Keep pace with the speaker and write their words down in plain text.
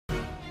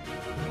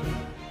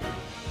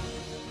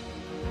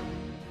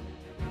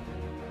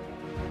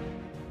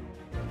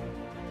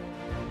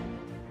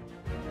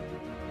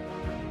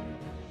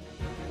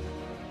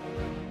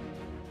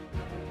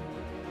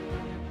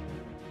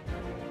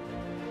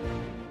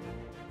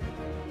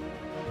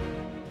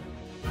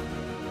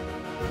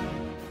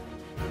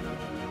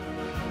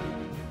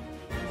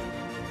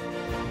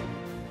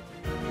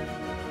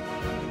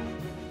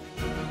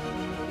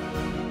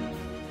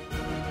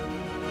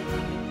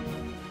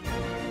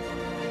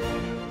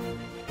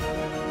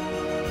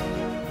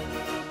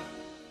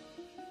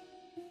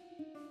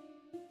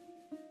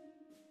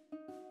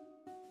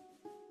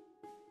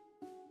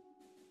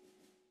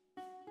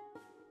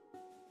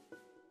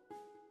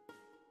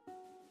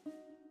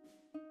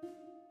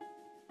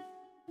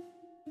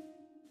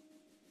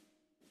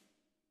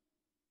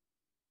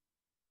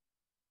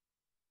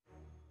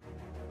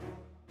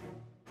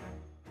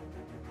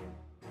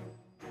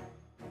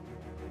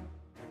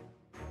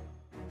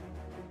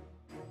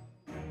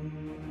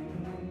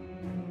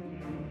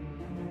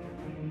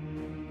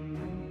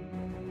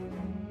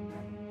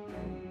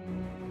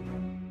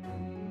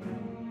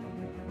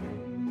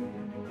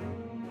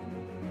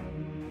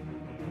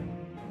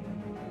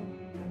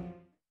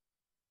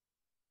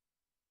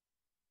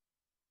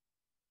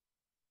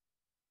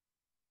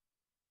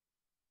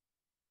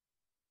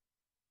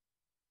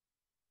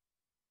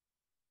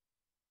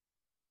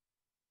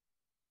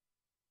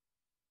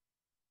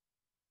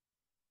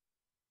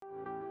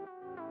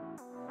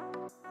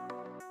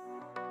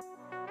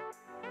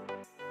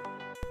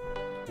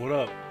What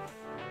up?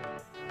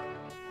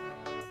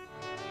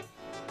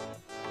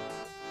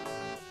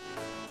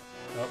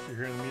 Oh, you're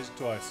hearing the music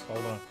twice.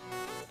 Hold on.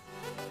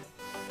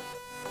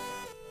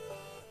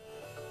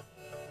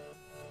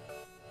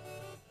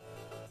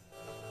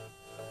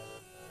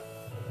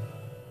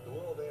 The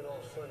world ain't all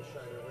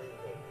sunshine and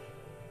rainbow.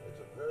 It's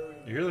a very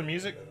You hear the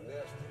music? and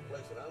nasty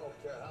place, and I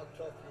don't care how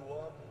tough you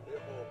are,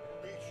 it will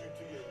beat you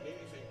to your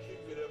knees and keep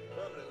you there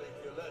permanently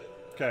if you let it.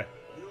 Okay.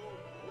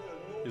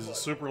 Is it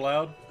super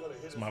loud?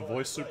 Is my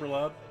voice super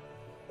loud?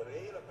 But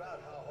it ain't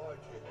about how hard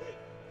you hit.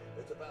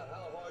 It's about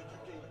how hard you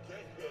can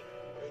get hit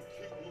and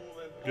keep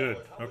moving Good.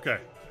 forward. How much Okay. you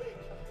can take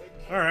and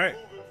keep All right.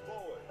 moving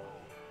forward.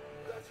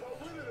 That's how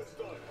winning is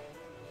done.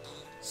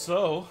 So,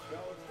 Now, if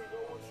you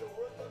know what you're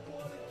worth, then go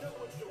out and get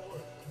what you're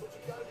worth. But you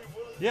gotta be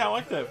willing yeah, I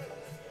like that. to and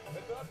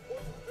not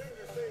pointing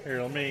fingers saying,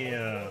 Here, let me,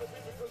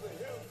 because of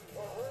him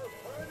or her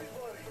or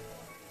anybody.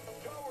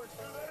 Cowards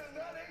do that, and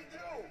that ain't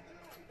you.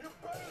 You're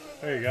better than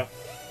there you go.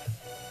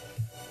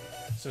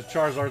 Since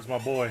Charizard's my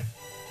boy.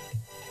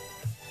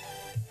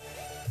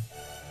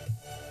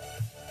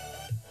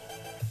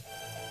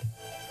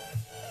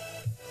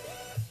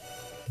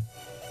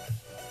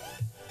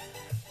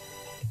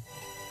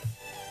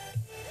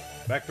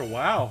 Back to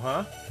WoW,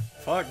 huh?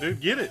 Fuck,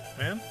 dude, get it,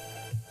 man.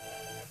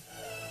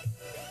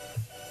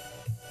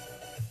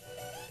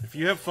 If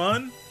you have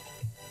fun,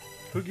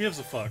 who gives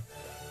a fuck?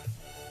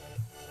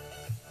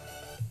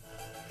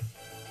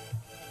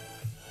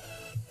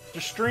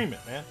 Just stream it,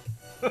 man.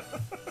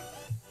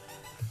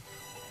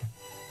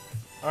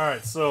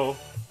 Alright, so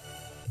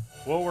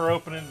what we're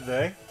opening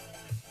today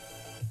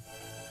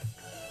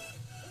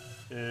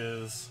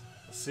is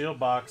a sealed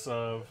box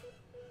of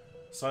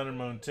Sun and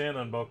Moon 10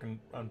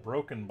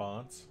 Unbroken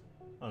Bonds.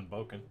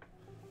 Unbroken.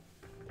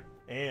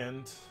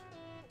 And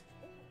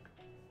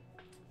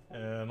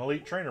an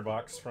Elite Trainer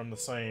box from the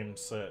same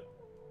set.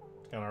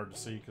 It's kind of hard to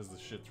see because the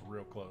shit's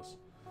real close.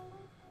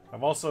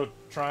 I'm also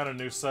trying a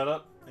new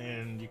setup,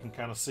 and you can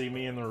kind of see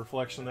me in the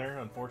reflection there,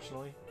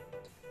 unfortunately.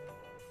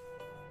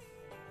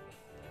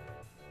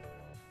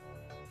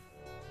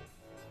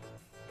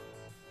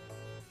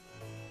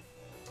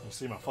 You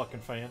see my fucking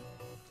fan?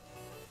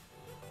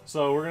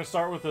 So we're going to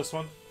start with this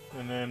one,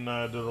 and then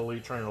do the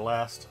Elite Trainer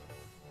last.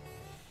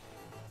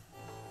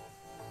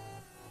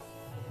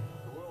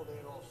 The world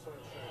ain't all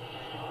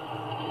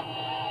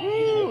sunshine.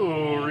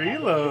 Ooh,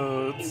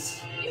 reloads.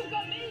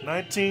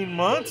 19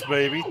 months,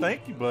 baby.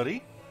 Thank you, buddy.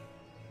 It's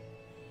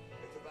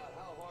about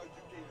how hard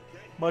you can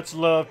get Much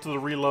love to the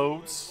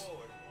reloads. forward.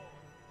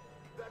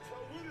 That's how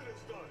winning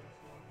is done.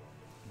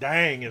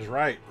 Dang is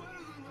right.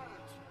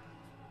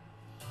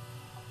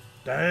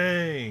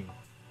 Dang.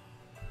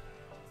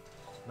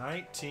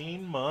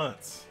 19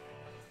 months.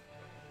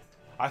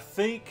 I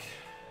think,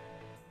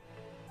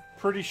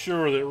 pretty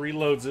sure that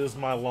reloads is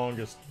my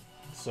longest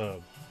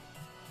sub.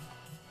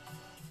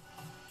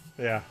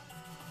 Yeah.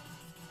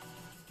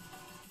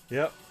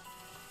 Yep.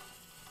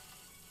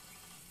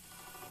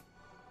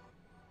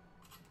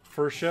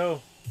 First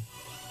show.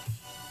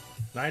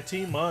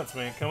 19 months,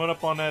 man. Coming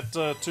up on that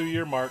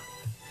 2-year mark.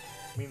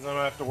 Means I'm going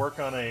to have to work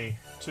on a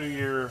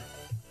 2-year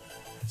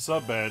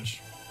sub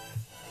badge.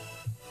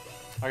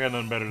 I got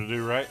nothing better to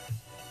do, right?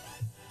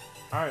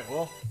 Alright,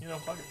 well, you know,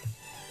 fuck it.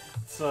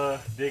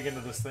 Let's dig into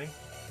this thing.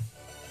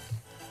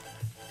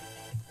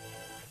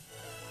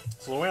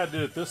 So the way I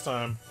did it this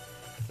time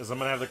is I'm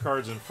going to have the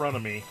cards in front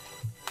of me,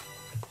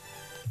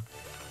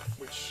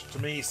 which to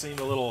me seemed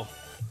a little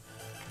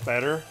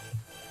better.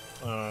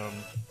 I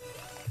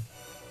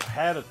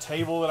had a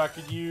table that I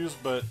could use,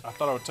 but I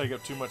thought it would take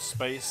up too much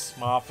space.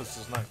 My office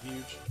is not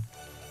huge.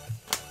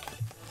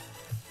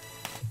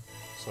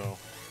 So,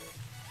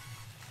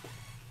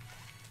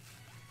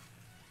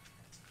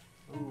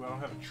 ooh, I don't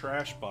have a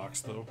trash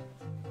box though.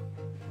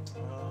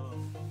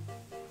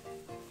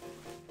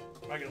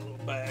 I got a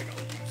little bag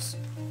I'll use.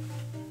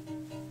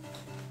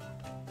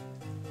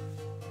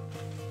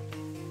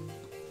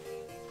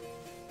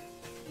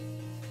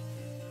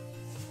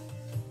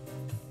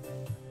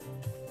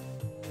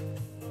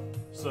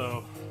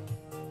 So,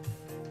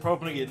 we're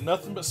hoping to get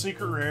nothing but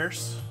secret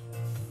rares.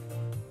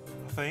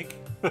 I think.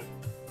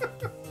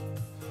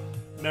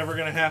 Never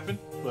gonna happen,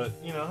 but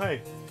you know,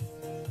 hey.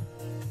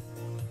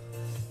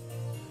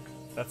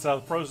 That's how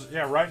the pros.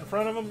 Yeah, right in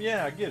front of them.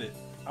 Yeah, I get it.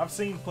 I've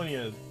seen plenty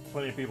of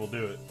people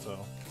do it. So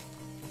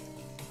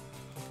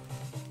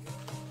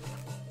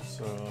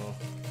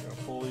gotta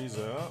pull these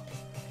out.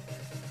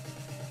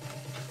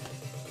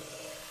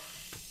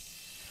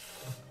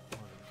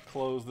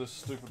 Close this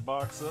stupid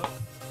box up.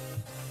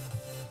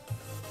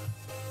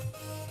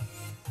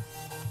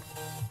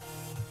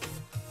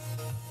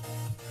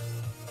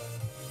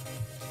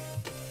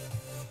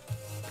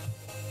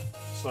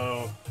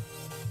 So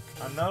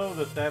I know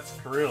that that's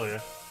Corellia.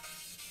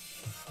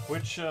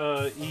 Which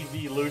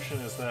evolution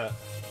is that?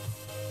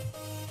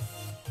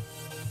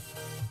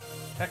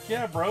 Heck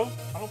yeah, bro.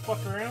 I don't fuck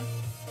around.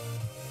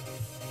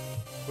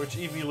 Which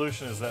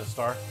evolution is that,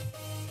 Star?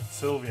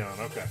 Sylveon,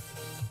 okay.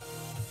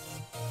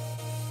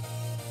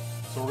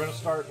 So we're going to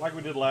start like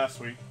we did last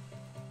week.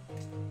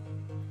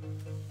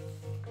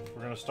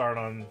 we're gonna start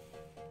on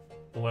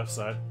the left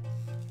side.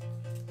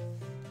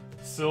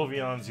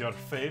 Sylveon's your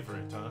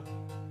favorite, huh?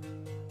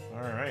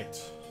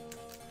 Alright.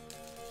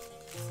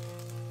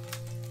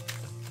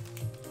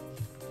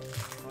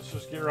 Let's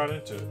just get right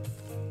into it.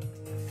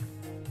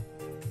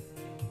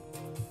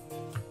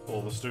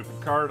 Pull the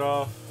stupid card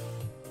off.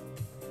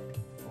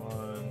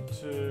 1,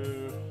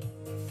 2,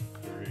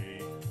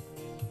 3,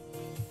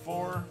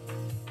 4.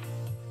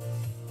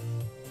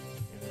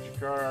 Energy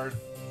card.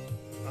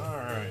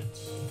 Alright.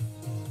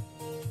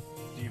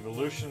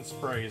 Devolution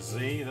Spray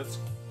Z. That's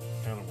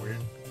kind of weird.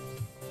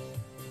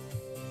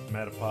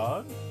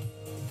 Metapod.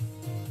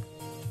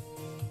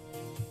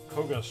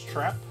 Koga's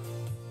Trap.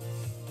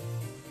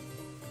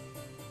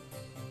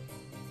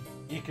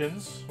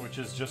 Ekans, which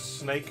is just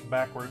Snake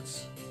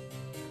backwards.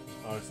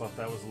 I always thought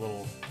that was a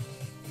little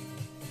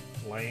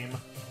lame.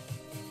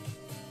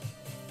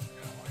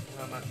 Why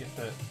can I not get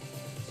that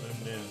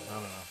zoomed in? I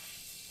don't know.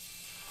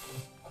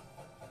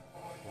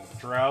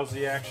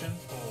 Drowsy action.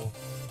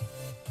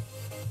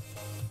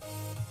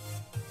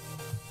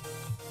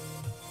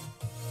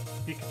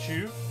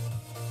 Pikachu.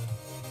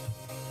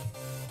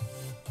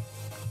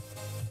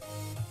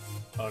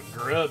 A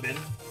Grubbin.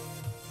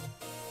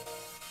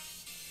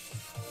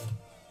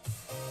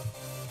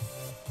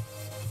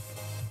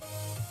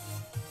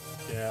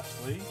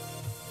 Ghastly.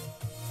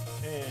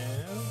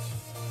 And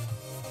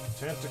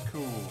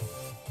Tentacool.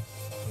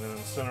 And then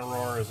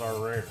Incineroar is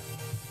our rare.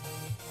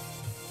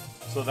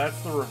 So that's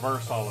the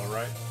reverse holo,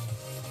 right?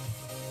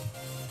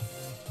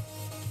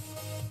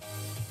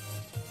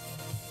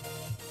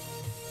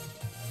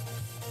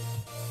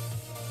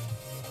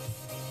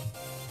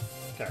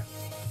 Okay.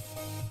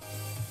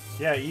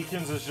 Yeah,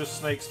 Ekans is just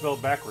Snake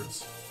spelled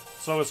backwards.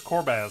 So is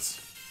Corbaz.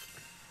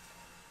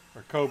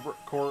 Or Cobra,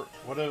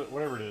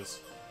 whatever it is.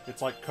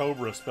 It's like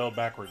Cobra spelled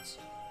backwards.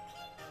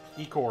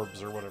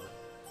 Ecorbs or whatever.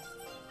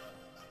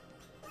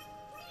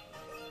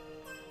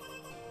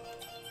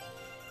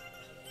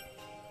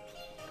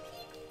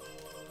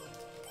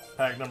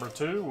 Pack number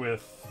 2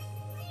 with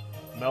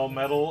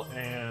Melmetal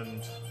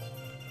and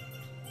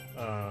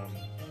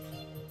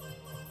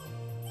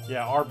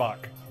yeah, Arbok.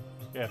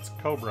 Yeah, it's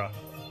Cobra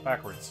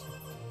backwards.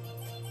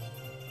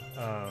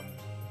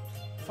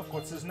 Fuck,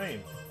 what's his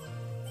name?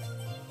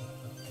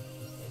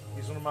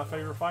 He's one of my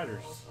favorite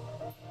fighters.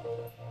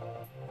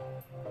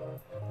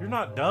 You're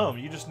not dumb,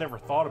 you just never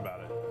thought about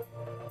it.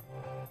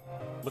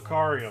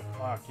 Lucario.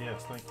 Fuck,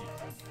 yes, thank you.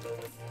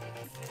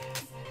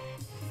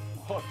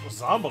 Oh,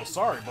 Zombo,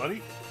 sorry,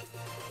 buddy.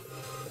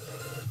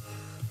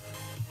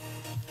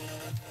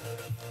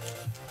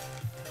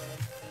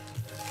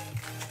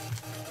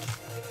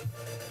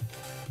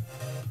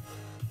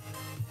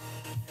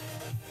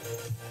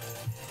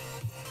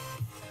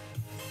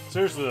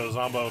 Seriously though,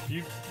 Zombo, if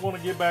you want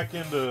to get back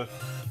into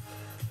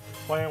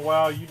playing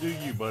WoW, you do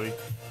you, buddy.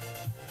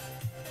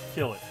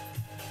 Kill it.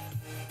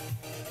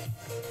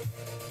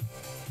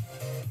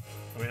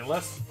 I mean,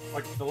 unless,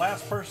 like, the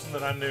last person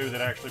that I knew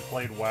that actually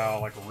played WoW,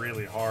 like,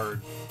 really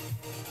hard,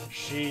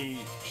 she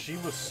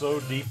was so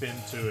deep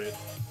into it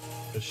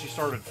that she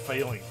started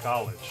failing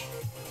college.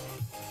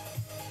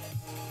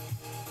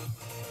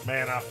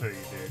 Man, I feel you,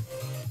 dude.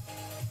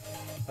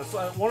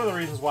 That's one of the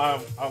reasons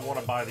why I want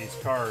to buy these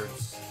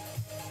cards.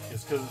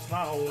 Is because it's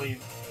not only,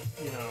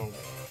 you know,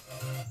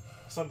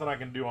 something I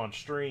can do on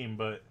stream,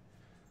 but,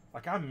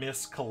 like, I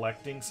miss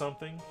collecting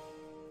something.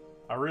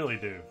 I really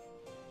do.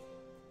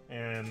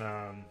 And,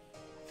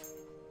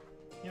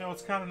 you know,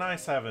 it's kind of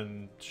nice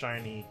having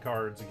shiny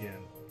cards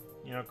again.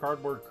 You know,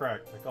 cardboard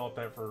crack. They call it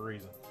that for a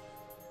reason.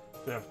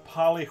 We have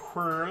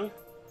Poliwhirl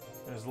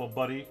and his little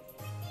buddy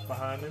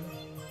behind him.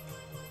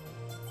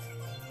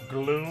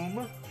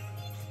 Gloom.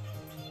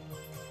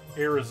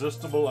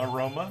 Irresistible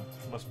Aroma.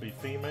 Must be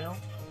female.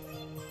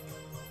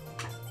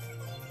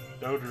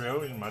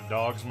 Dodrio, and my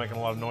dog's making a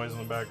lot of noise in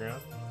the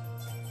background.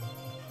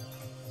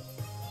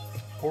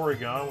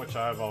 Porygon, which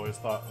I've always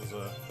thought was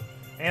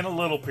and a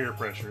little peer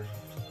pressure.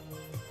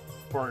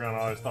 Porygon I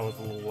always thought was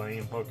a little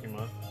lame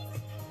Pokemon.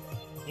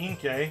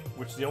 Inkay,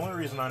 which the only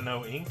reason I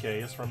know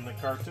Inkay is from the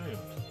cartoon.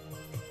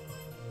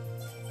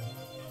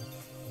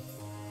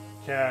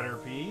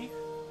 Caterpie.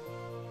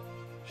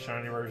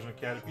 Shiny version of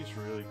Caterpie is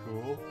really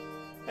cool.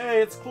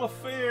 Hey, it's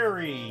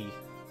Clefairy!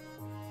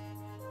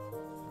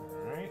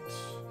 Alright.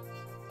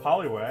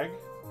 Poliwag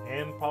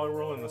and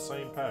Poliwhirl in the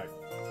same pack.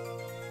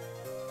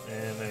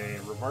 And a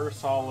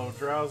reverse holo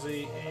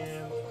Drowsy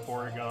and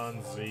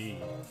Porygon Z.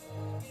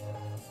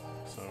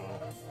 So,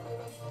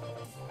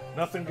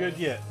 nothing good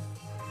yet.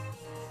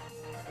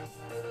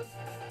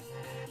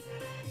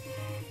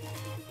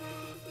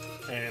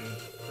 And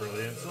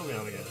Brilliant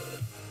Sylveon again.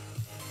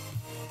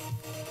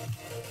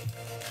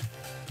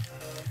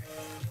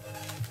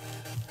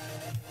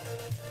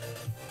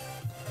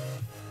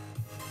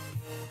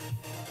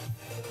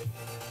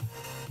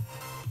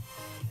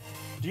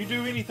 Do you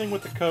do anything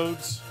with the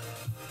codes?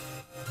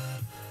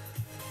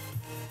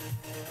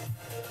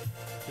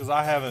 Because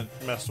I haven't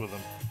messed with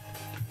them.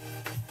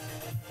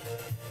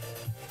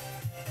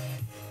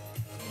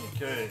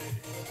 Okay.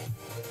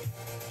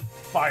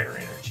 Fire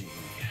energy.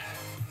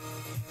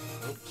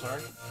 Oops,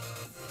 sorry.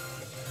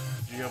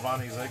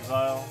 Giovanni's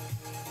Exile.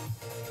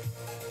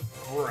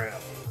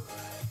 Graveler.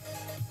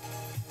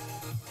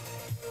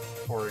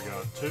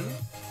 Porygon 2.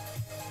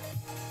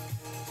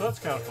 So that's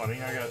kind of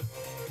funny. I got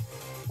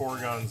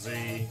Porygon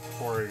Z,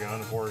 Porygon,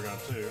 and Porygon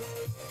 2.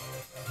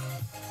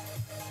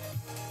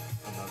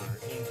 Another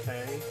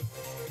Inkay.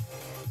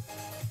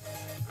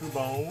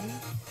 Cubone.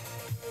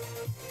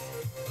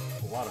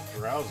 A lot of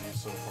Drowsies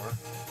so far.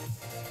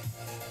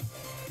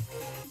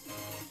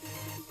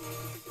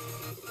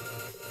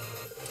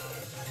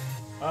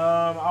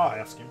 I'll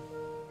ask him.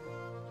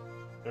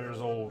 There's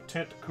old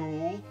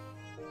Tentacool.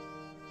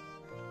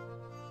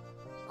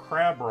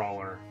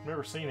 Crabrawler.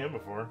 Never seen him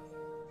before.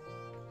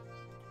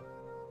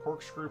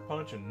 Corkscrew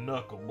Punch and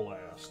Knuckle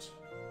Blast.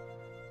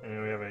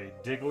 And we have a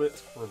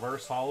Diglett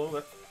Reverse Hollow.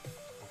 That's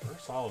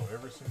Reverse Hollow,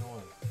 every single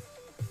one.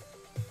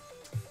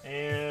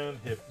 And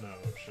Hypno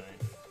Shiny.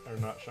 Or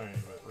not shiny,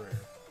 but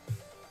rare.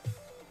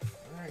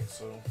 Alright,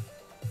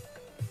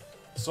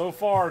 so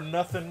far,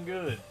 nothing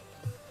good.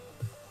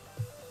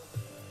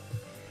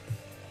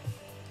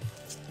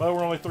 But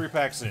we're only 3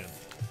 packs in.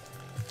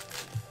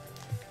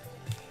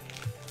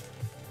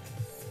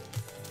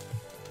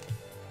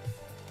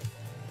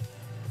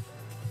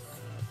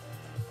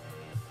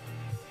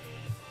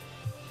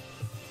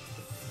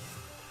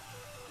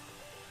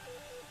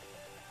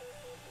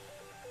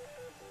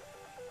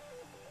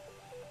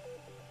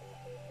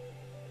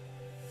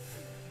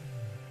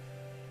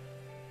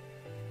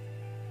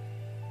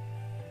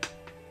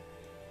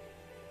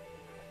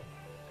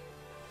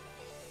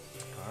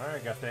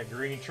 Alright, got that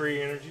green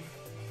tree energy.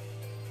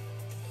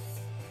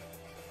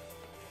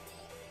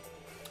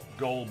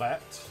 Golbat.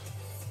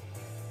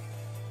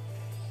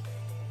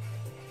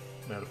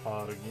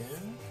 Metapod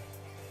again.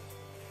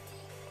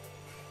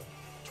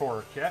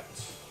 Torracat.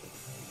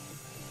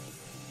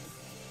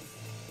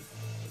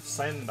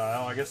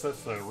 Sandile, I guess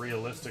that's the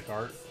realistic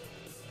art.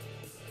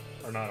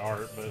 Or not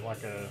art, but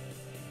like a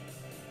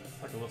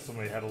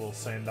somebody had a little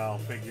Sandile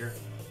figure.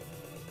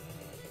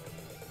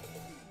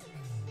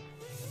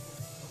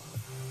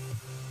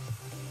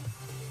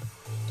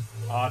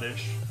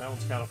 Oddish. That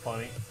one's kind of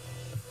funny.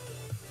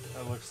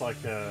 That looks like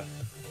it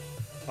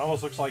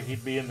almost looks like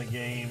he'd be in the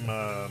game.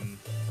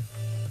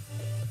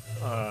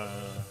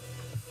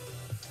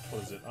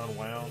 What is it?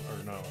 Unwound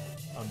or no?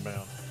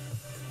 Unbound.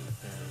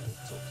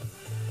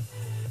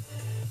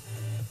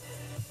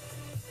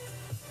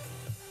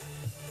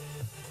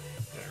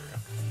 There we go.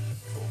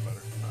 It's a little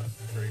better. Not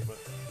great, but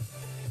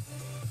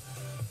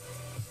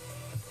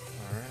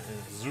all right.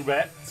 And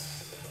Zubat.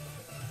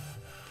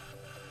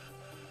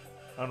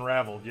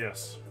 Unraveled,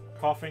 yes.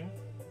 Coughing.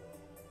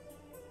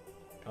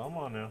 Come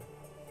on now.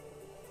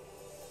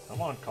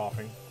 Come on,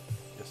 Coughing.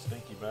 You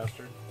stinky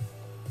bastard.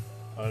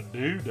 A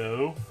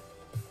Dudo.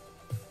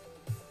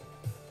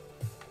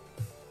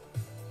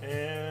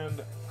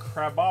 And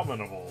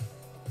Crabominable.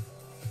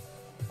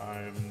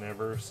 I've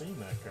never seen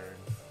that card.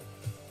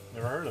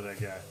 Never heard of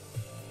that guy.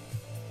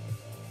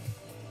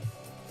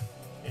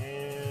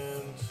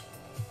 And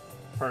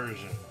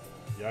Persian.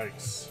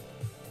 Yikes.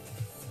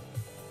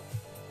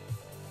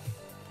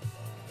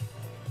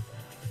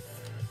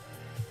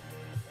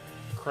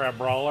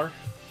 Crabrawler.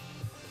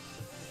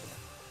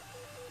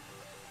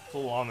 It's a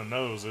little on the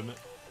nose, isn't it?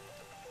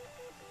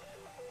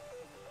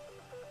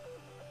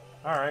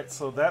 Alright,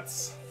 so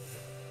that's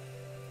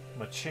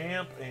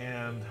Machamp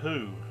and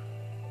who?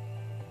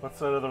 What's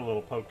that other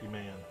little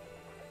Pokemon?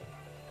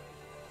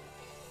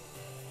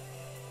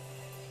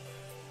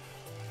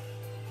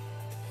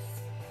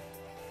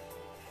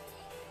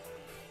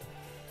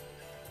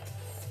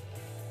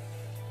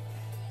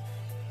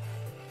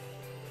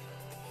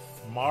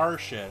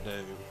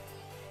 Marshadow.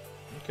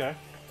 Okay.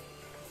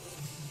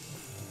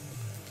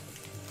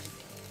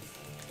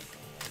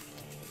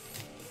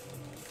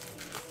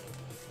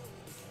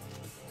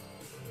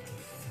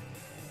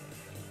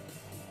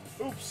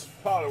 Oops,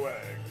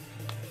 Poliwag.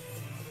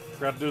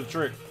 Forgot to do the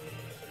trick.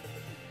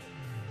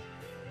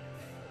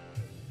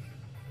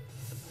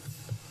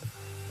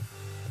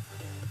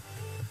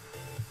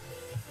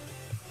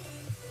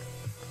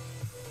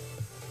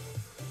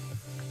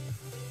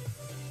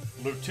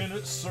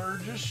 Lieutenant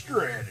Surge's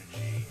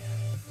strategy.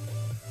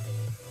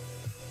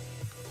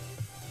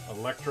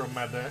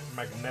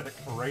 Electromagnetic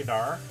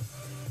radar.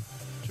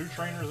 2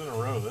 trainers in a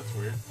row, that's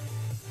weird.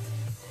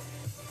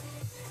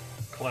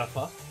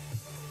 Cleffa.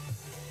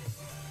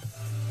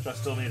 Which I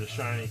still need a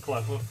shiny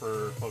Cleffa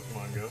for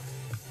Pokemon Go.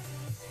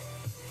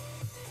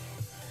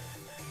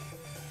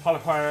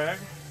 Poliwag.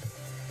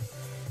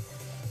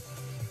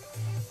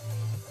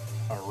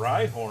 A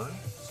Rhyhorn.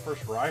 It's the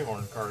first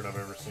Rhyhorn card I've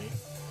ever seen.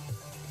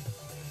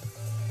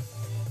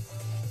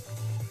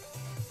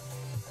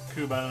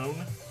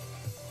 Cubone.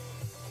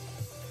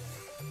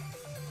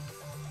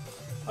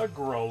 A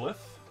Growlithe.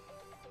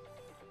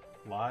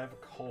 Live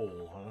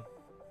Coal, huh?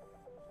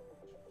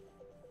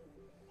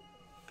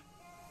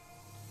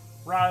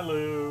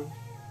 Rylu.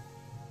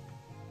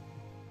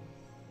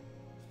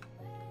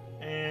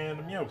 And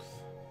a Meowth.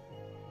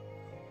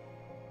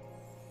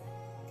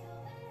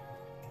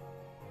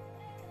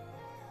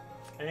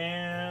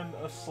 And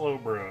a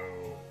Slowbro.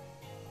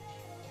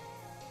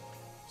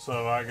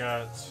 So I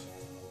got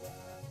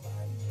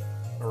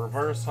a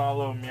reverse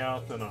hollow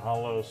Meowth and a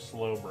hollow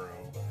Slowbro.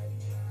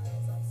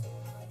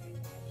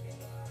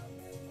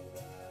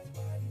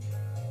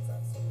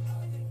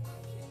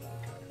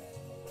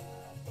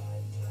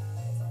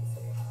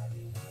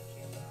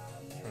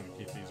 Trying to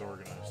keep these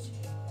organized.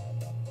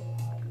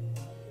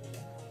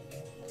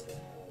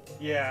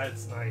 Yeah,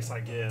 it's nice,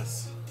 I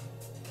guess.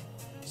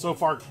 So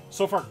far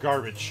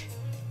garbage.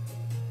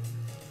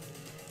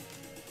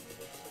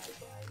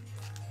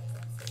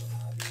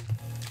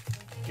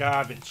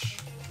 Garbage.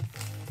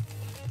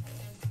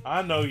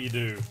 I know you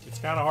do. It's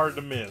kind of hard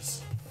to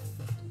miss.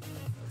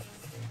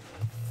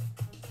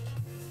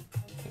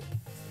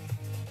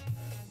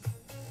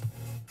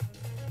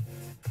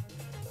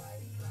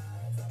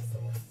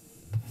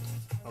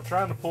 I'm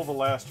trying to pull the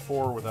last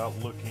 4 without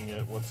looking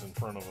at what's in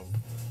front of them.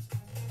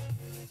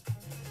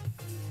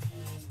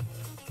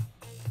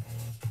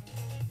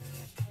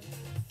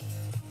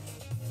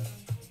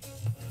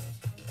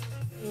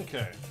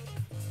 Okay.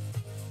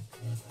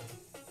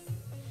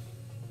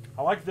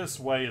 I like this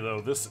way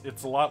though.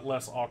 It's a lot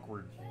less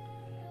awkward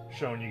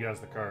showing you guys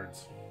the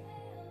cards.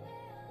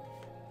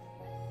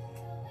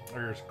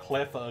 There's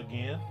Cleffa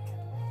again.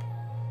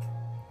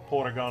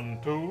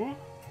 Porygon 2.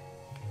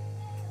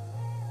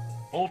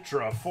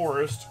 Ultra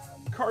Forest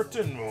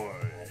Cartonboy.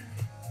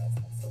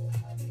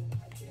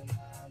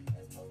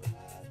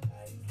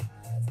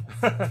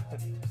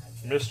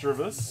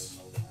 Mischievous.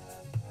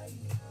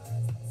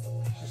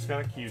 She's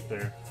kind of cute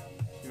there.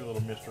 Cute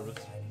little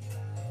Mischievous.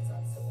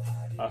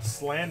 A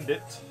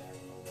Slandit.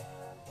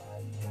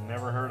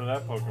 Never heard of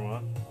that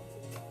Pokemon.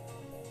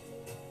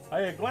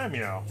 Hey, a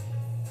Glameow.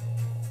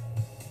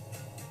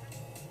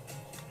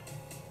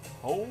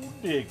 Oh,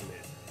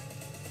 Diglett.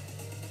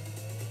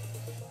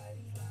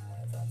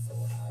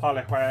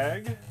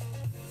 Poliwag.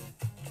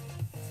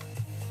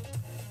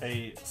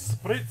 A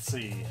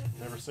Spritzy.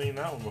 Never seen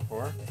that one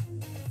before.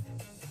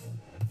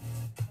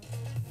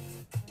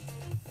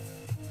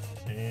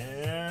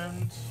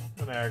 And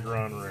an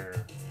Aggron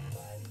Rare.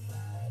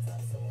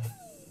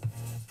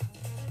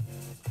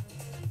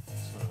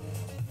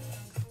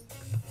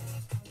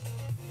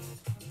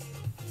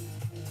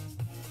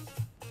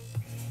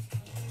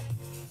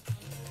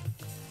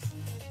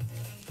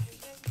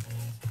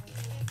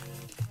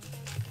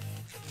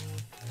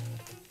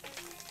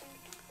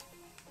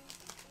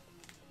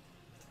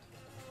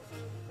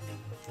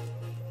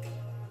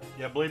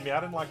 Yeah, believe me, I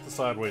didn't like the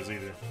sideways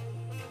either.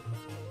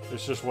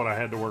 It's just what I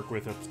had to work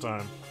with at the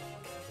time.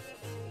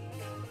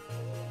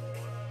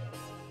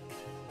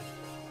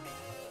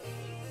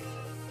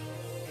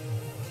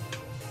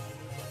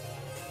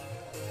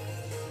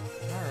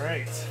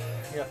 Alright,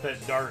 got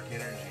that dark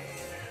energy.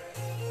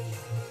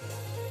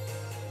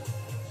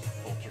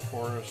 Ultra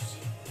Forest.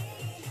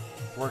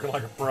 Working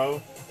like a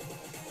pro.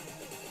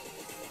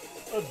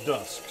 A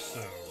Dusk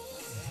Stone.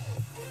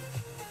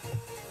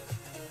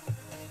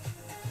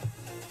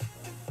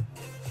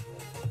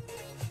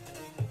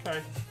 Okay,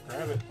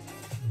 grab it.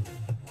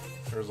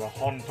 There's a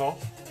Honto.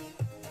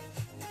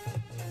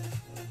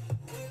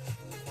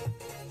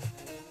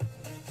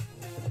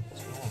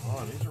 What's going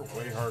on? These are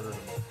way harder to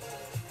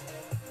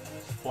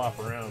flop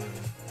around than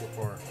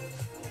before.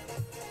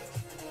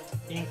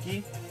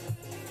 Inky.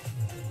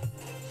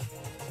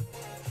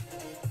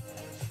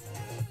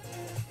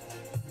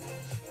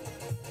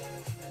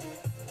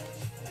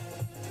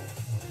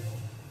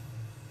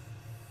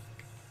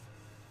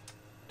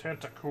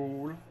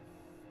 Tentacool.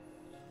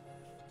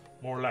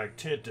 More like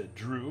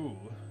Tentadrew.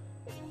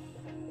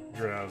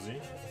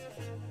 Drowsy.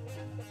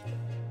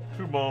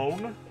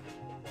 Kumon.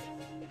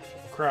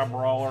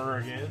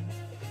 Crabrawler again.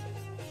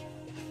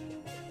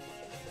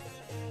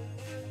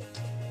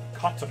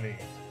 Cottony.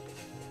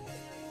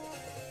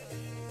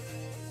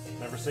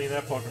 Never seen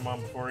that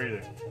Pokemon before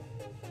either.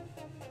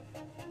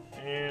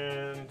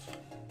 And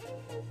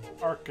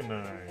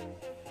Arcanine.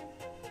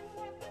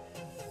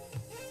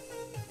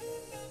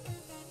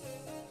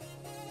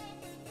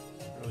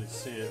 Can't really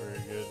see it very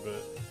good,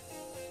 but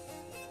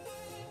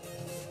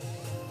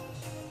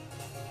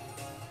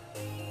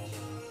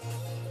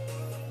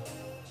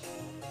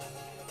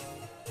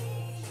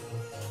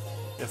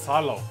it's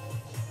hollow.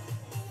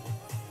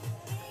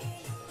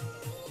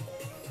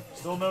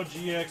 Still no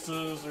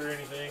GXs or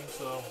anything,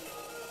 so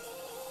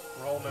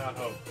we're holding out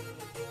hope.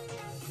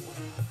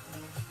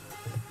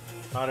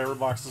 Not every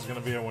box is going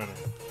to be a winner.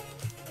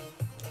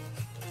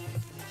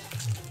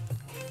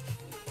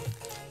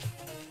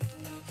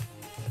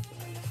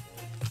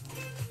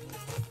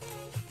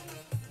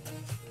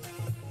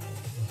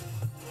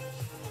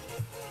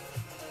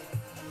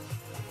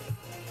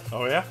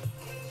 Oh yeah?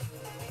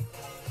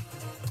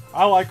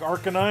 I like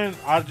Arcanine.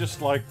 I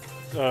just like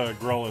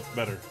Growlithe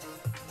better.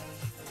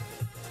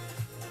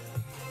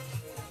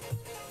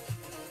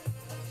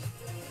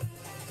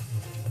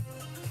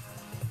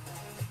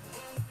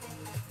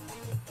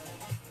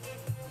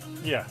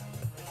 Yeah.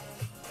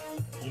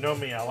 You know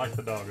me, I like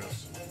the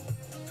doggos.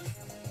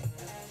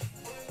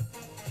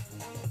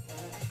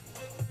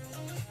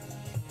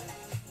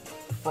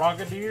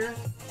 Frogadier.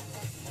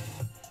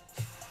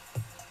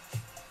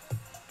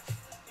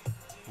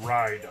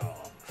 Rhydon.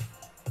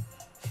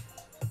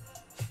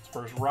 It's the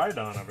first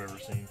Rhydon I've ever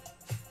seen.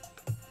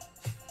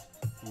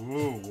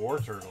 Ooh, War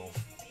Turtle.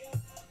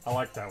 I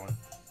like that one.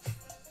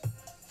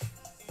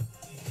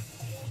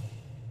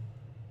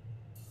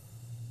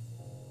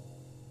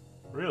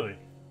 Really?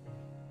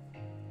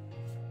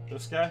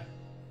 This guy?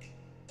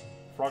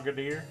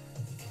 Frogadier?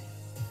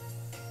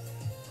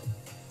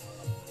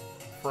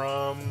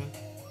 From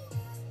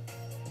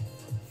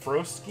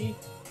Frosky?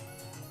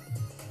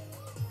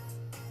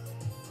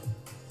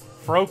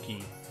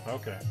 Froakie.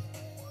 Okay.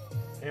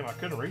 Damn, I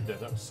couldn't read that.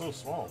 That was so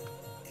small.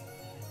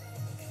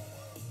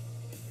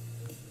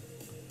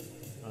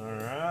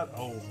 Alright,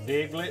 old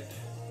Diglett.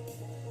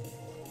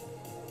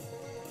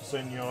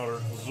 Senor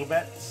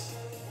Zubat.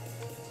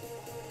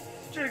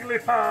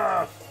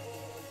 Jigglypuff!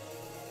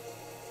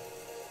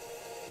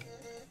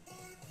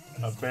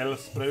 A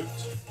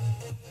Bellsprout.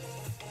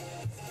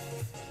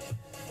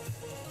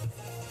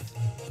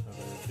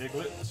 Another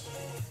Diglett.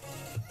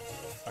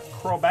 A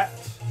Crobat.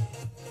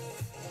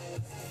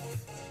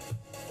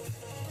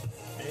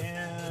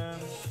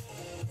 And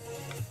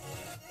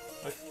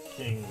a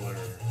Kingler.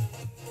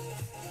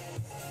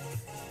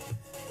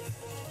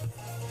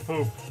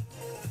 Poop.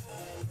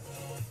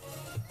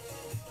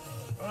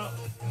 Well,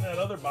 in that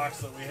other box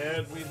that we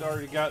had, we'd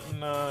already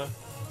gotten a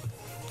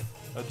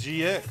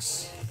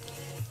GX.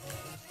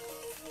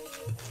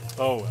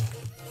 Oh well.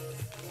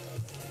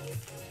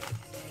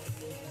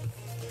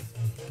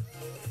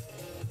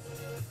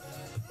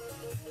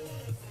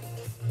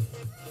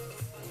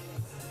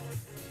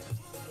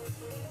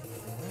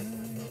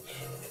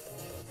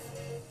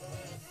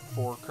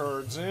 4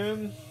 cards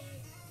in.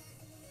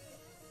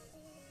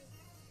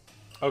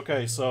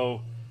 Okay,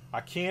 so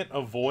I can't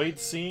avoid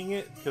seeing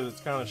it because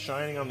it's kind of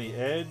shining on the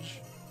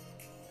edge.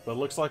 But it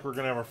looks like we're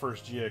going to have our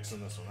first GX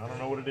in this one. I don't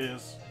know what it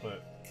is,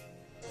 but...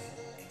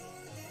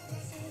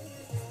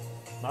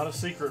 not a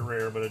secret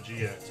rare, but a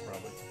GX,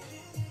 probably.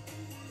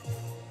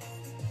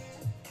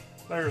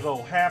 There's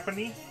old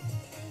Happiny.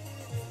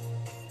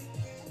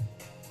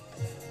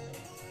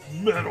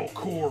 Metal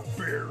Core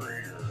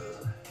Barrier.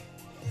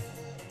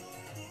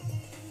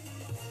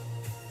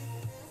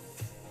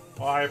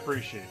 Well, I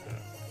appreciate that.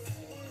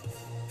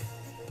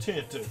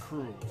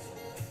 Tentacruel.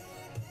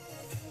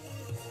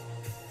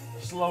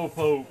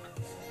 Slowpoke.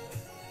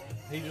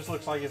 He just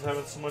looks like he's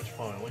having so much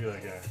fun. Look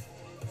at that guy.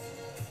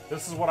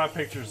 This is what I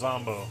picture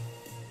Zombo.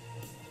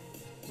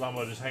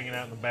 Zombo just hanging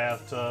out in the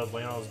bathtub,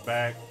 laying on his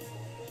back,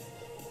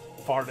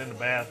 farting in the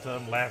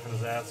bathtub, laughing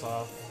his ass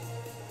off.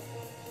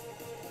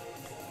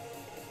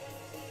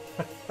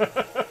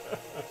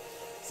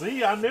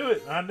 See, I knew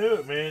it. I knew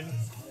it, man.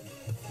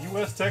 You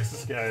West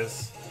Texas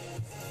guys.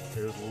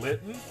 There's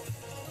Litten.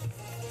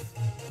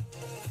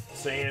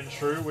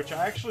 Sandshrew, which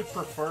I actually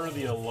prefer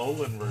the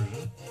Alolan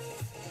version.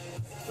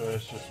 So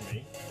that's just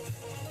me.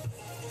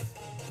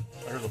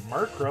 There's a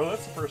Murkrow.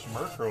 That's the first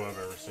Murkrow I've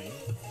ever seen.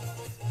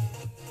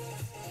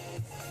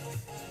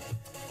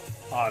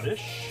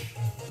 Oddish.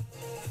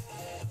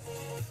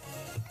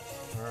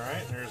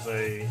 Alright, there's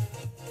a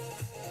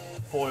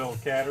foil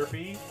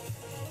Caterpie.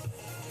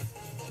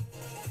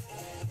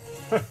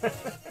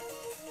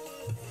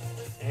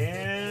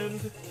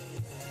 And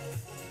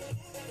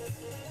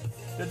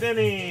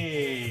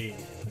Dedenne!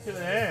 Look at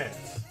that!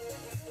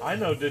 I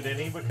know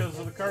Dedenne because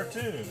of the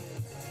cartoon.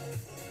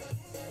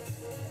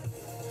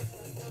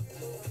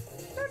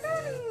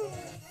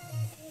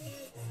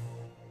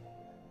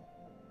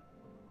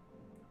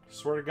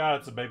 Swear to God,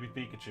 it's a baby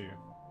Pikachu.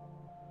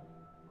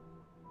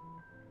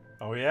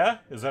 Oh yeah?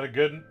 Is that a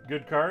good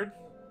card?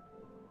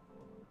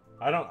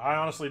 I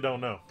honestly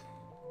don't know.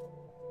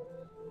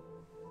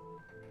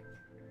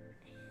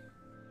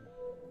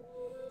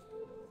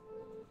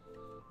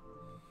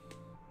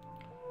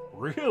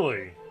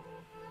 Really?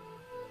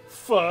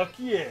 Fuck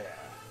yeah.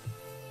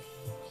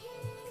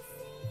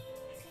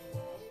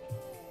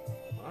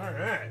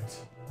 Alright.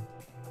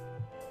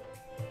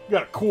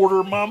 Got a quarter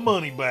of my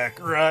money back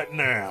right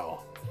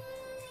now.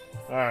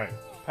 Alright.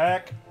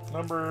 Pack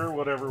number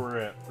whatever we're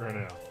at right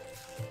now.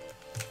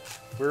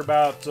 We're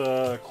about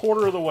a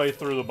quarter of the way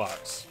through the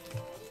box.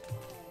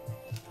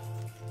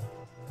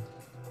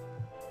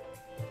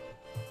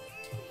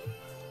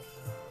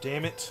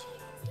 Damn it.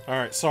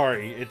 Alright,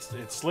 sorry. It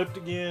slipped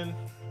again.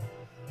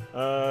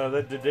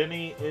 The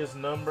Dedenne is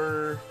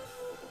number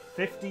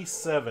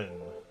 57.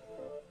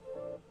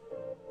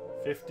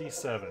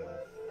 57.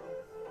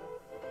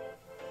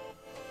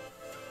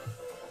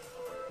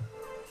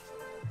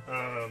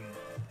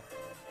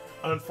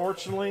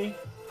 Unfortunately,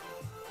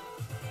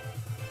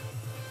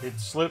 it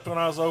slipped when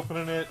I was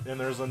opening it, and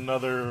there's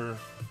another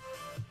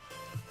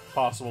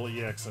possible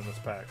EX in this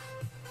pack.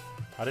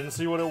 I didn't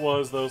see what it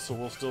was, though, so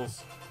we'll still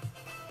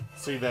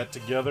see that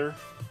together,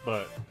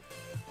 but...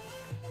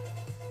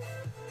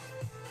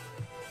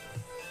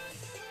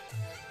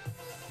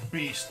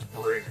 Beast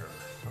Bringer.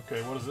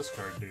 Okay, what does this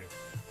card do?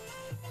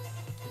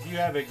 If you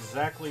have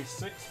exactly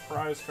 6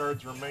 prize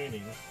cards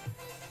remaining,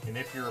 and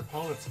if your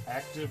opponent's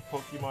active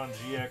Pokemon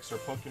GX or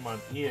Pokemon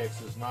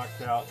EX is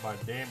knocked out by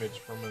damage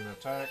from an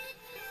attack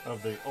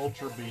of the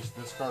Ultra Beast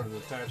this card is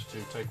attached to,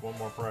 take 1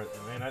 more prize.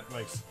 Man, that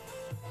makes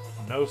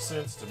no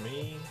sense to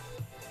me.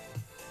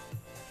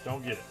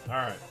 Don't get it.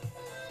 Alright.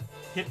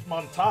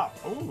 Hitmontop.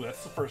 Oh,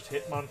 that's the first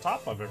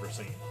Hitmontop I've ever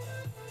seen.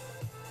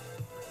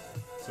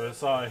 So I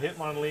saw a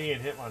Hitmonlee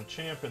and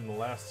Hitmonchamp in the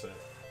last set.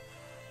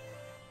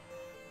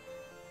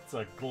 It's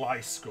a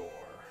Gliscor.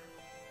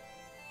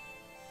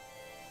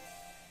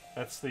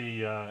 That's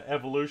the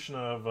evolution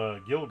of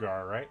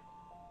Gilgar, right?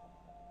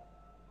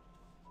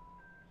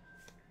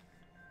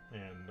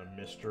 And a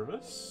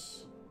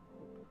Mischievous.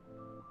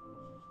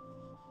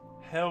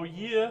 Hell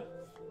yeah.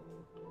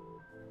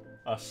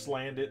 A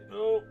Slanded.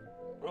 Oh.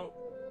 Oh.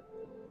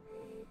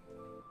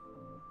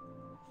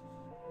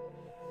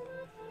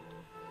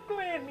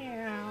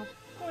 Meow.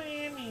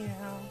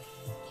 Meow.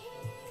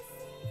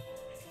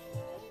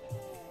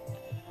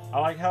 I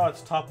like how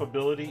its top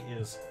ability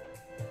is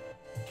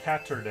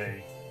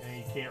Catterday, and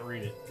you can't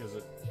read it because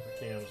the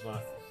cam's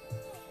not.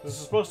 This is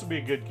supposed to be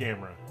a good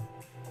camera.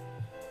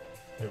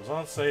 It was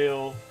on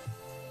sale.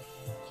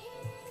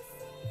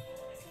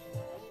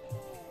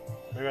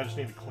 Maybe I just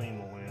need to clean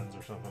the lens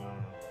or something. I don't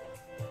know.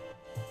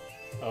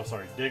 Oh,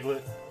 sorry.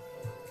 Diglett.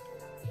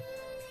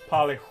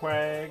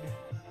 Poliwag.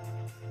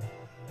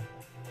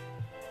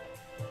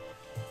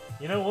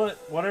 You know what?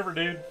 Whatever,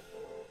 dude.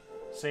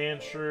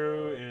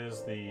 Sandshrew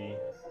is the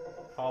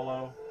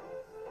hollow.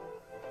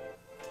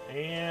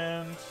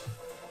 And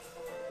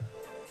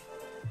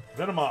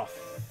Venomoth.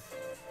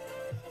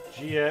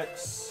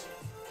 GX.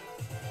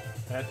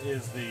 That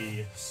is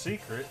the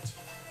secret.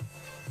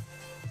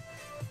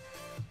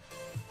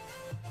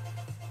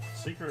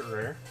 Secret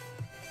rare.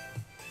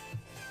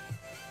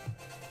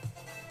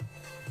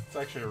 It's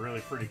actually a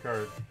really pretty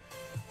card.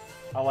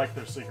 I like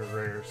their secret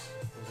rares.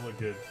 Those look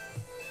good.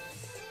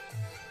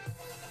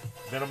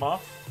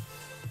 Venomoth.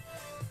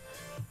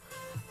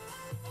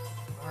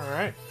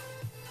 Alright.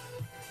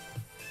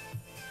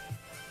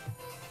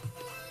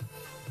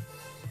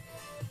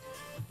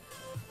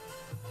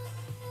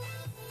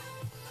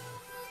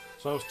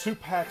 So it was 2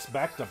 packs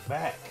back to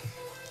back.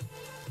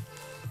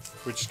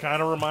 Which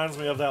kind of reminds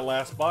me of that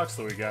last box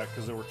that we got,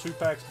 because there were 2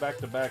 packs back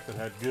to back that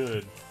had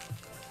good.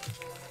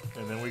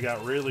 And then we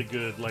got really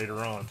good later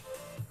on.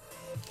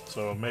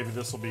 So maybe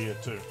this will be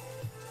it too.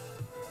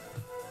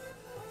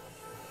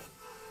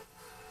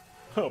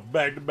 Oh,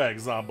 back to back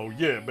Zombo.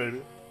 Yeah,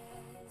 baby.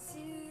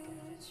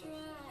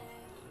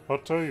 I'll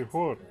tell you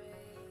what.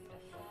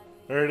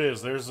 There it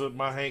is. There's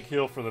my Hank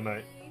Hill for the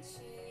night.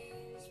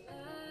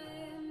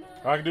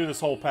 I can do this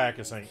whole pack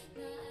as Hank.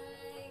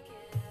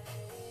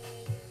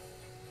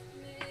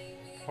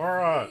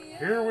 Alright,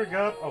 here we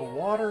got a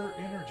water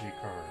energy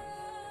card.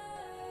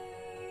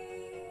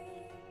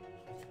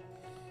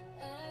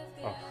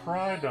 A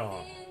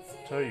Crydon.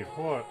 Tell you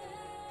what.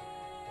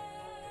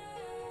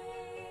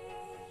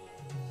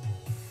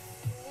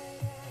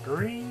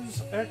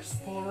 Green's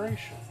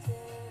Exploration.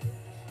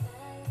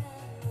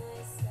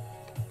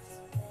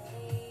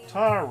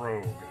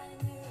 Tyrogue.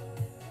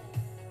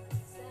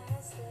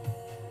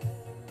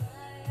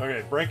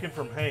 Okay, breaking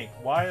from Hank.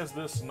 Why is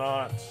this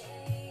not...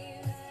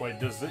 Wait,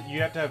 does it...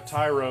 You have to have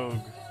Tyrogue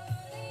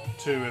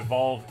to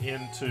evolve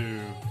into...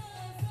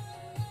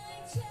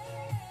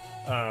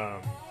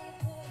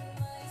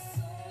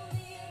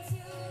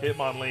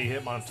 Hitmonlee,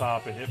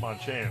 Hitmontop, and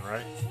Hitmonchan,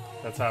 right?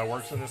 That's how it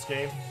works in this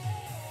game?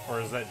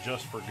 Or is that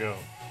just for Go?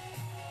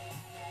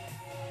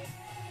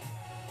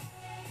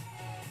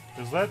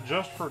 Is that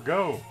just for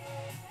Go?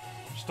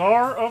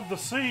 Star of the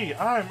Sea,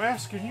 I'm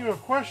asking you a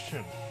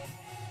question.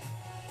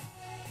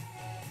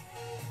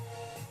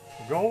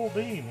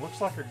 Goldeen,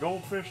 looks like a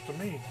goldfish to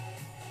me.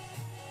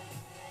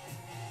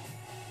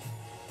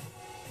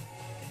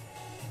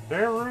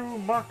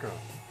 Darumaka.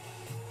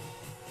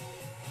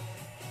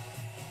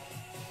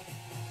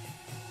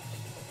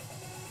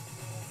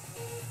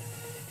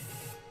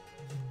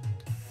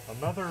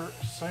 Another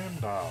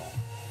Sandile.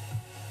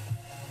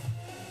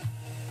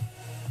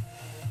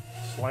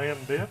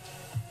 Slandit.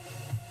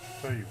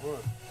 Tell you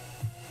what.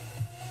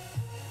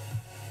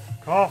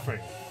 Coughing.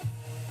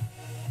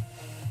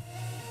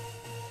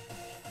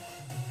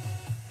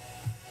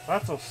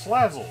 That's a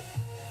Slazzle.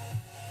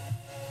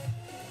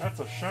 That's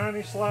a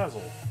shiny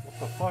Slazzle. What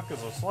the fuck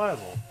is a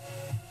Slazzle?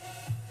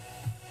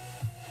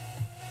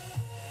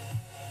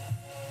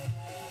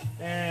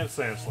 And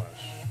Sandslash.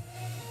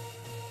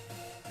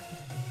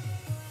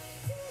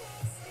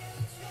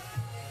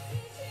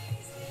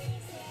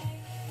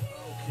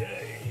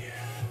 Okay.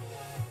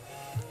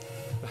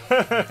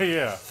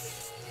 Yeah.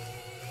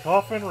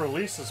 Coffin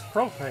releases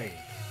propane.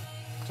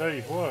 Tell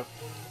you what.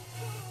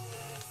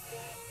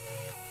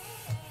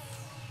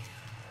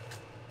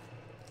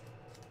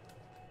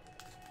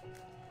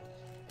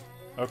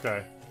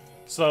 Okay.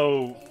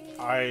 So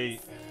I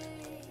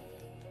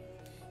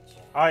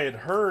had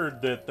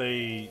heard that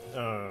they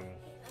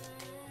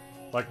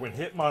like when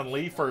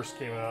Hitmonlee first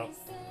came out,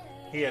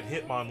 he had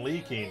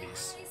Hitmonlee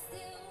candies.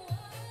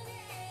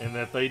 and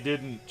that they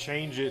didn't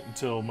change it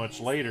until much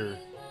later.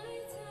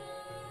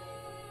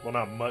 Well,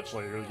 not much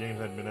later. The game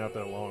hadn't been out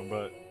that long,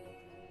 but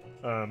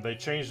they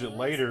changed it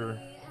later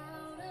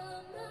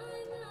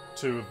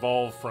to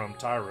evolve from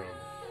Tyrone.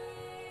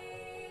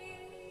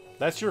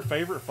 That's your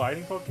favorite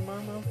fighting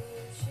Pokemon, though?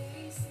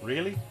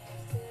 Really?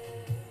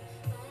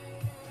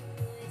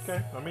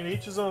 Okay, I mean,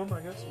 each his own, I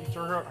guess. Each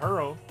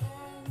her own.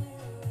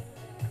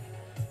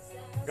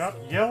 Got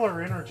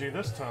yeller energy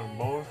this time,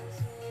 boy.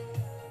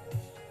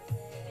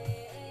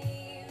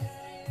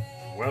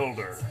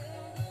 Welder.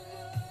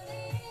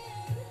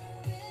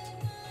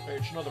 Hey,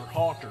 it's another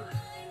Haunter.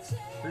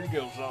 Here you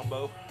go,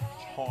 Zombo.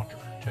 It's Haunter,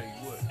 tell you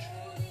what.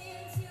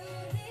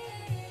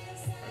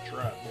 That's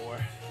right, boy.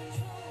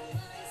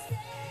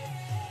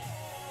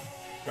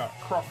 Got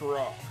Crocker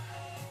Rock.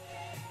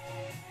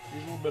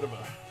 He's a little bit of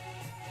a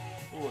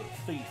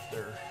thief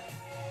there.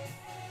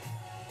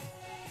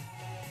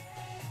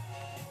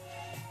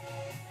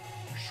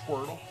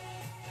 Squirtle.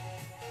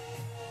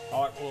 I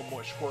like my little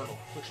boy Squirtle.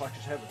 Looks like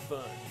he's having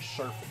fun. He's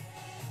surfing.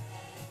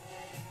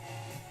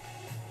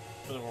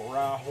 A little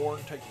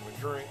Rhyhorn taking a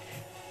drink.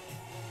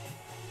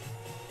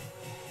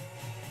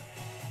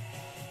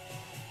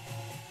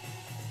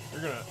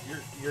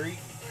 You're eating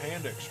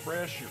Panda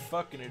Express. You're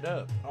fucking it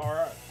up. All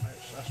right,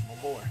 that's my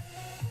boy.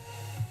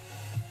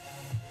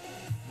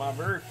 My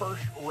very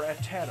first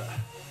Rattata.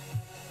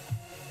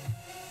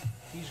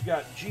 He's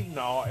got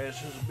G-Gnaw as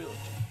his ability.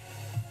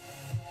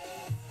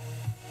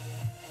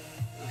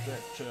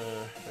 There's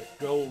that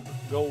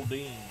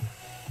Goldeen.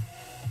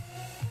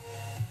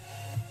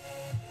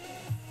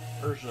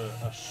 There's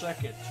a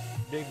second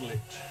Diglett.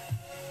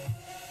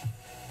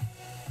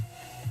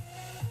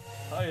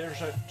 Hey, there's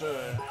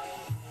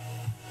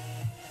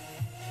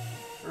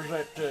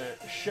that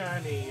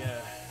shiny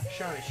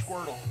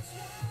Squirtle.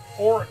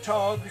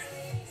 Oratog.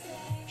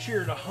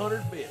 Cheered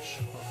 100 bits.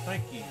 Well,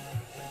 thank you.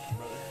 Thank you,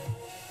 brother.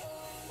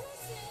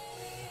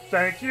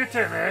 Thank you,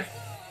 Timmy.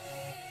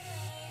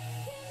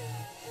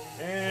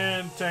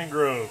 And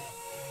Tangrowth.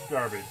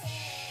 Garbage.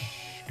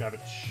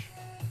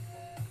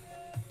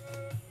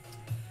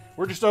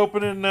 We're just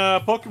opening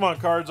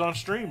Pokemon cards on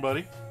stream,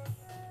 buddy.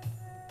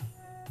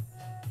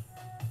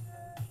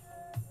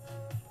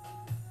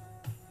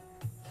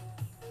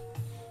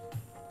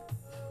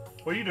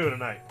 What are you doing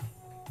tonight?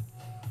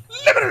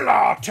 Living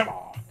la, Timmy.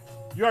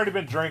 You already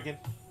been drinking?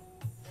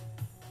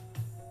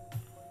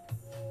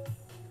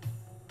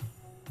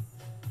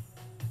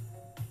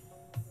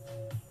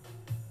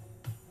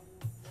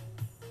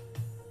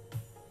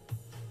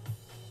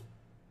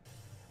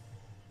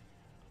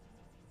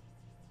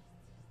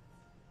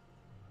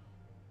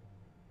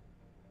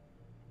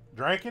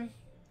 Drinking?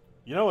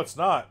 You know it's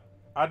not.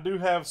 I do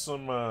have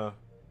some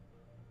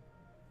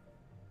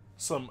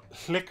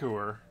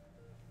liquor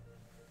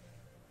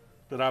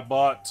that I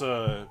bought.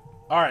 All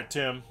right,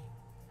 Tim.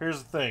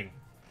 Here's the thing.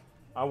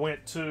 I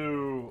went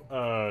to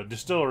a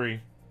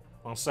distillery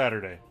on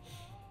Saturday.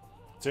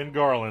 It's in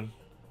Garland,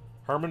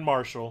 Herman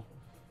Marshall,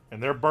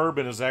 and their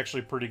bourbon is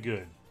actually pretty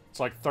good.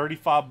 It's like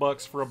 35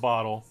 bucks for a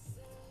bottle.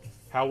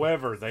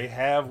 However, they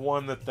have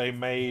one that they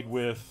made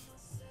with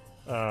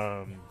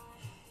the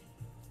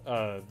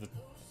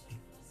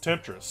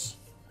Temptress,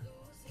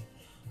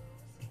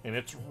 and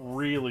it's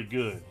really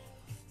good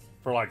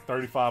for like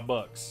 35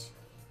 bucks.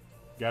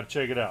 Gotta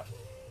check it out.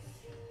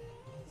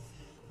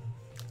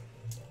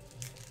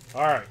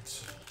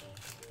 Alright.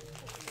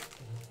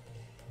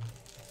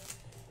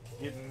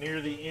 Getting near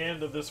the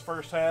end of this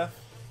first half.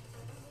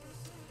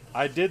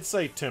 I did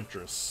say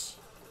Temptress.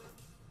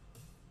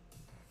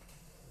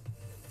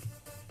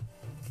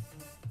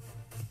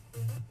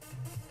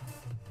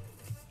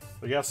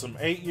 We got some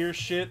 8-year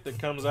shit that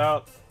comes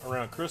out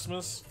around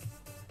Christmas,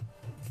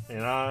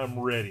 and I'm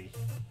ready.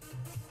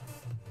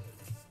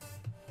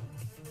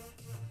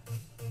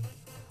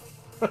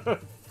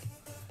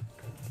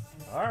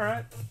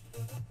 Alright.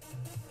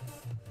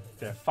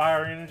 That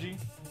fire energy.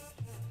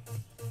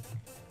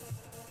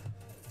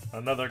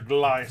 Another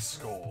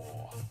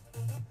Gliscor.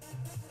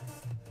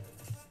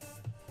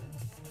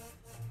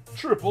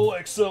 Triple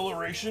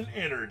acceleration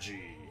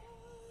energy.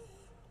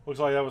 Looks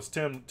like that was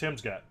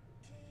Tim's got.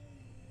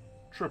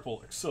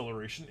 Triple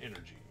acceleration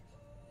energy.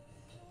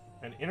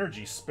 An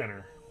energy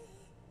spinner.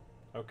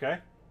 Okay.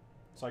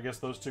 So I guess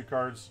those two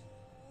cards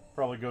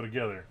probably go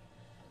together.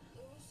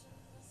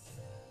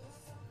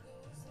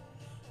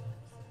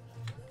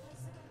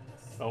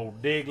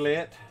 Old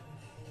Diglett.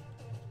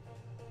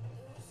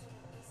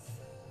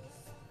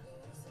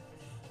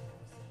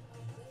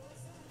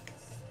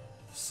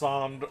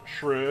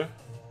 Sandshrew.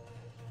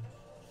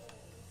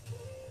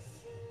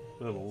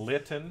 Little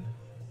Litten.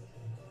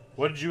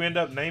 What did you end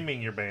up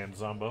naming your band,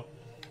 Zombo?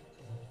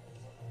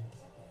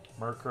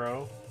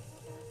 Murkrow.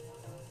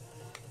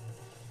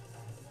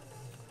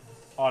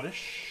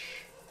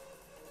 Oddish.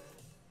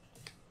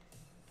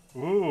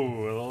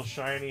 Ooh, a little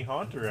shiny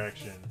Haunter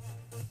action.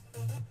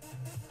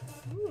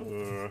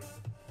 Ooh.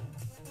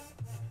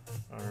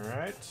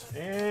 Alright.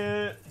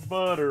 And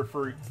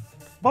Butterfree.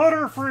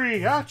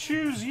 Butterfree, I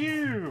choose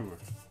you!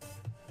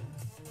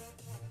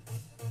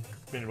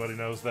 If anybody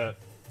knows that.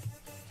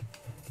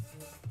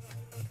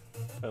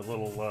 That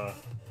little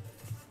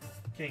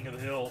King of the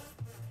Hill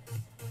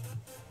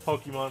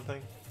Pokemon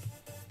thing.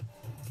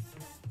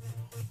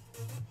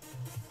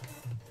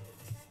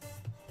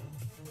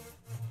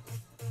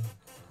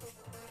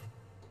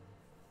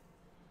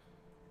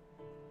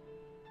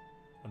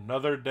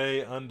 Another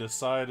Day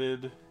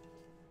Undecided.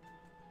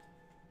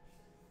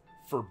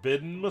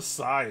 Forbidden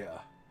Messiah.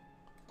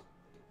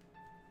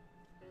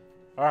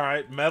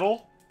 Alright,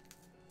 metal?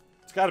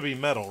 It's gotta be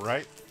metal,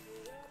 right?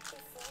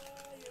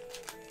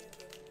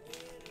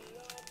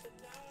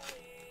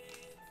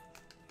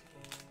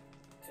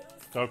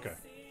 Okay.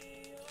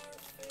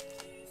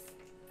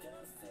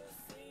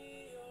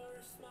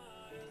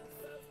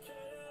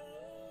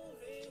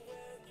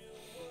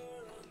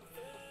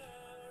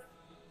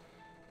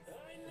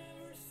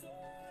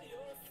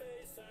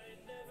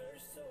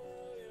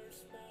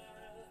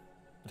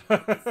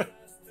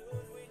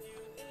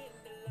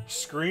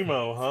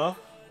 Screamo, huh?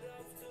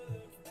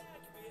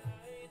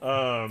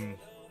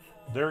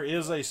 There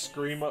is a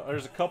Screamo.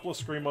 There's a couple of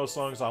Screamo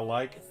songs I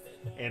like,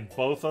 and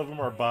both of them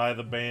are by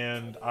the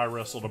band I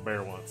Wrestled a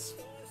Bear Once.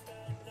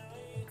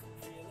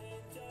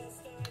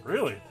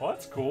 Really? Well,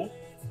 that's cool.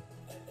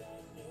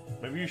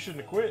 Maybe you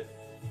shouldn't have quit.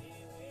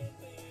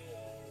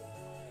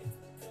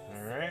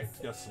 Alright,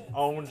 got some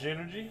orange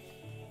energy.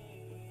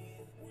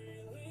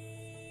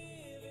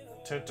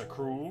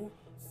 Tentacruel.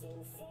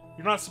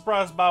 You're not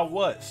surprised by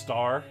what,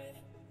 Star?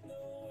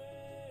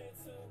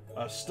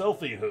 A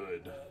stealthy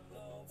hood.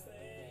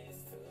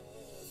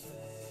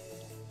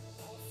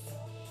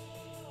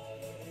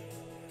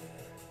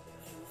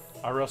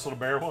 I wrestled a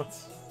bear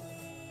once.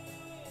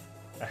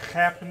 A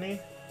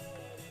Happiny.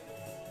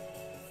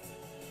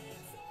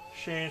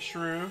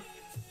 Shanshrew.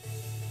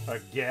 A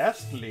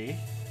Ghastly.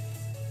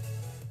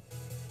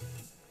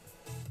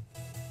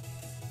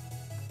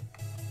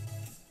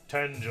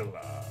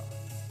 Tangela.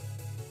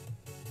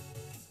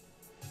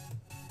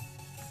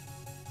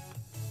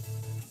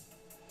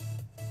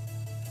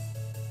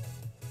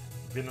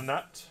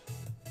 Venonat.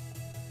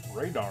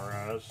 Radar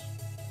Eyes.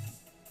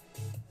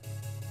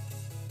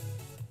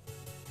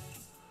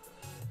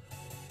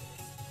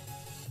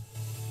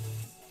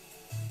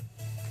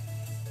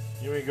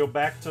 You want to go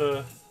back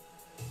to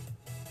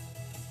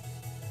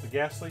the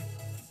Ghastly?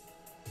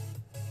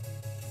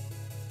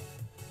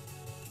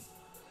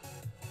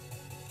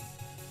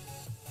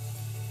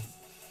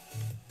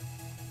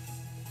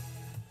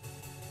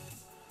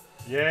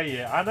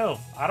 Yeah, I know.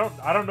 I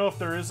don't know if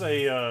there is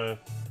a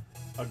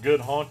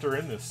good Haunter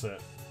in this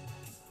set.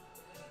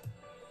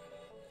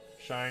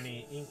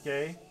 Shiny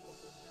Inkay.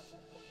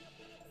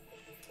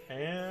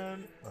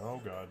 And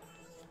oh god.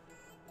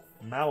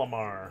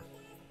 Malamar.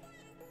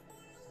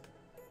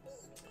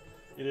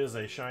 It is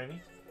a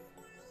shiny.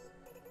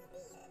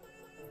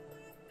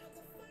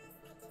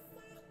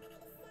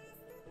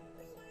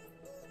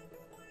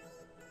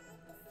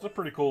 It's a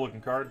pretty cool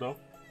looking card though.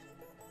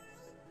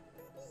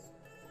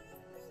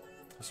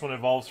 This one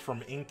evolves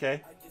from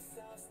Inkay.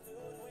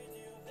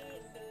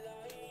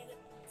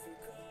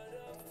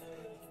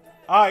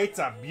 Oh, it's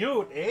a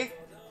beaut, eh?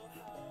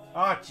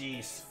 Oh,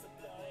 jeez.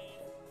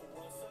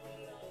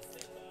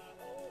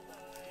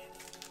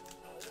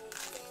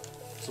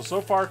 So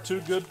far,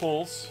 2 good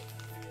pulls.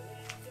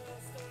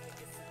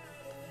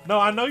 No,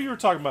 I know you were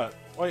talking about...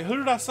 Wait, who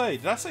did I say?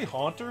 Did I say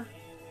Haunter?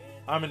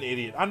 I'm an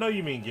idiot. I know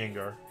you mean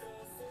Gengar.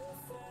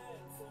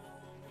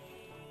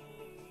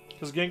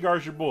 Because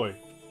Gengar's your boy.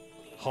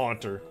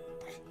 Haunter.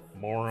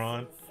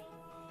 Moron.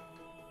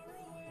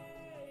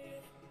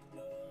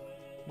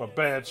 I'm a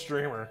bad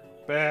streamer.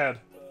 Bad.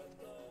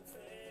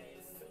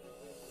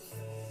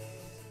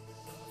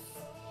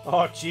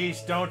 Oh,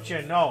 jeez, don't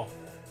you know?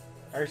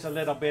 There's a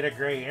little bit of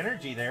gray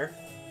energy there.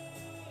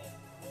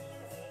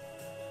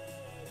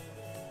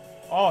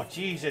 Oh,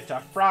 jeez, it's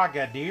a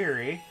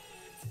Frogadier, eh?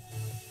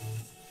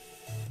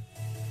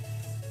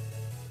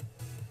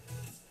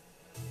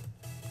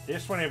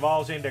 This one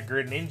evolves into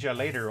Greninja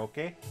later,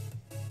 okay?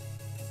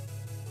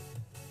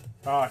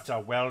 Oh, it's a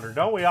welder.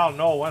 Don't we all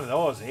know one of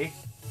those, eh?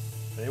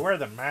 They wear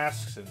the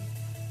masks and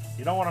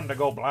you don't want them to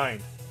go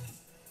blind.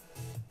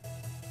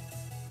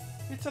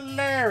 It's a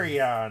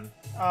Larion.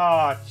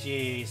 Oh,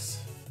 jeez.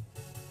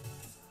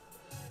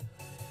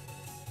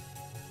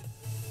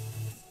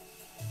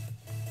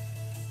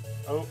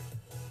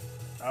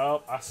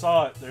 Oh, I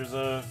saw it. There's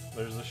a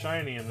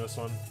shiny in this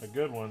one, a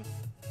good one.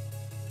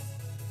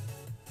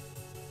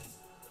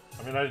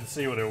 I mean, I didn't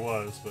see what it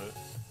was, but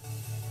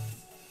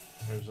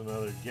there's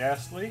another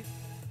Ghastly.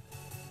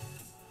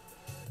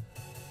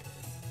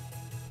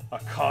 A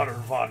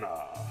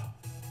Carvana.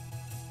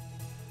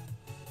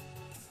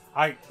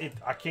 I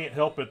can't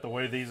help it the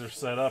way these are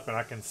set up, and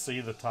I can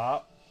see the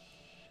top.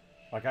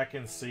 Like I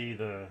can see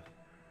the.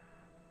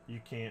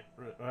 You can't.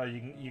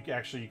 You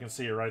can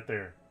see it right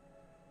there.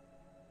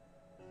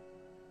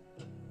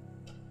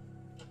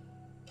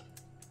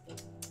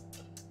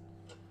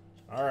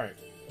 All right.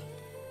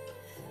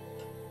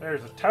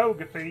 There's a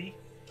Togepi.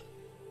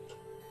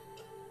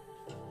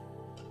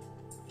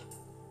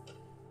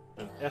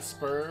 An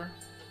Esper.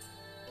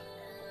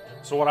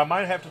 So what I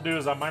might have to do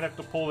is I might have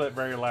to pull that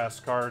very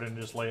last card and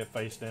just lay it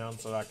face down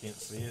so I can't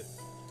see it.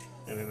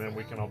 And then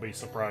we can all be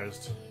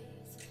surprised.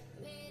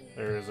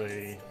 There is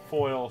a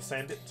foil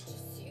Sandit.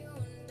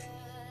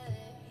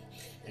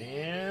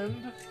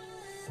 And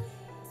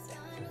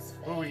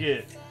what do we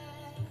get?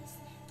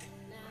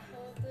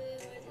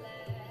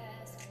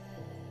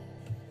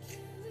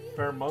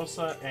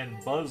 Pheromosa and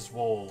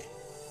Buzzwole.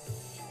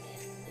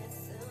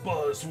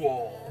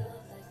 Buzzwole.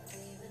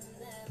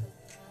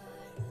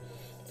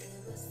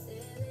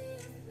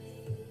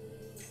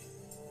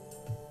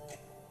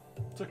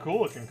 It's a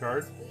cool looking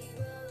card.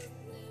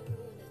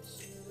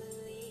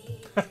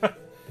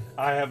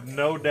 I have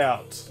no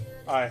doubt.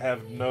 I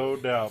have no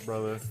doubt,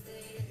 brother.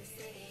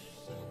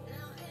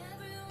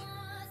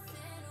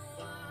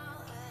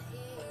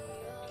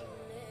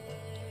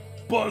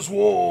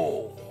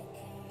 Buzzwole!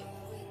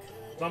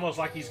 It's almost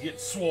like he's getting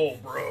swole,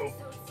 bro.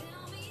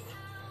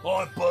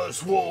 I'm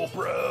Buzzwole,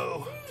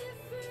 bro.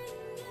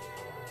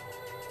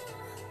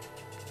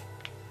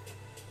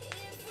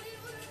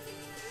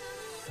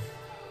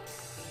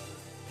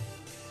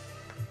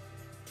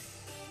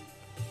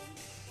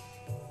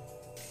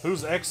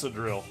 Who's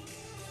Exadrill?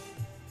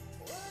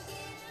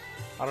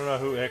 I don't know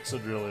who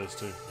Exadrill is,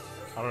 too.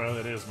 I don't know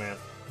who that is, man.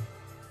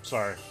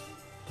 Sorry.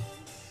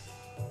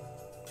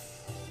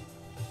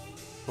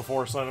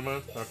 Before Sun and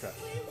Moon? Okay.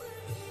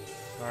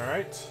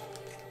 Alright.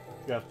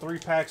 Got 3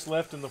 packs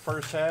left in the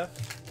first half.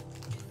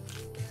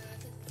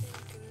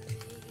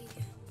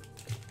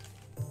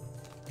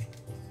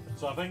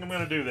 So I think I'm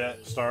going to do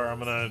that, Star. I'm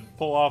going to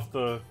pull off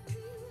the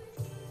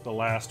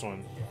last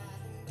one.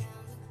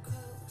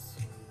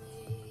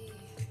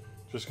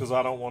 Just because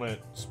I don't want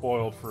it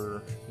spoiled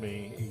for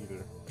me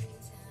either.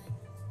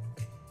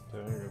 So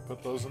we're going to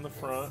put those in the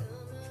front.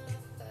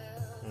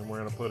 And we're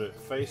going to put it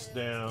face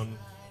down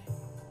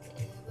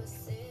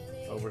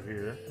over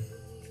here.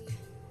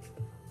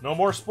 No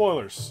more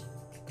spoilers.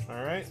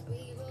 Alright?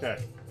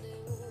 Okay.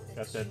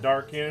 Got that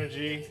dark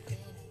energy.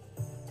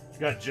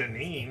 Got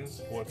Janine.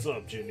 What's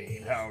up,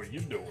 Janine? How are you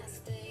doing?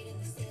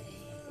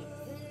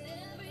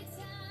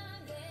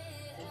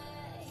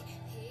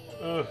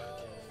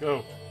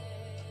 Go.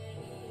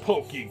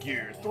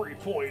 Pokegear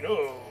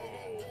 3.0.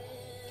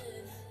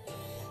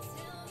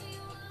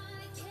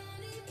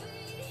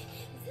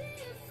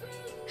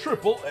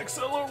 Triple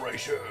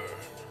acceleration.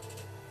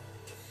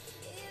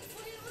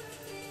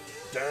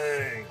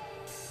 Dang.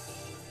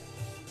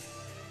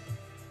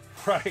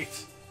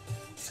 Right.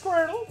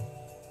 Squirtle.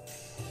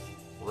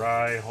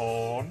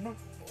 Rhyhorn.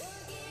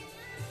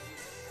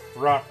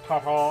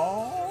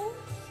 Rattata.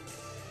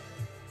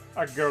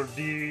 A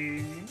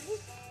Gardine.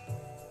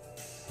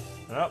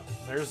 Oh,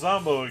 there's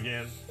Zombo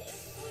again.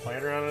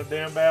 Playing around in a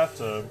damn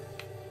bathtub.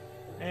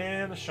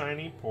 And a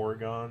shiny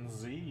Porygon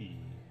Z.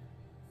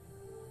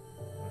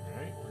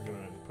 Alright, we're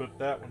going to put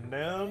that one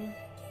down.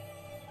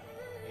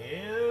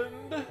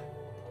 And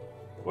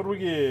what do we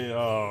get?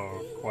 Oh,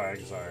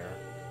 Quagsire.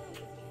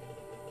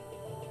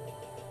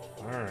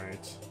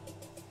 Alright.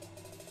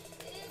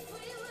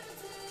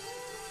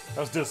 That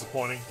was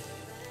disappointing.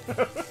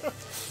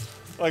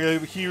 Like a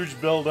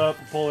huge build up,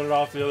 pulling it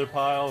off the other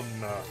pile,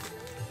 and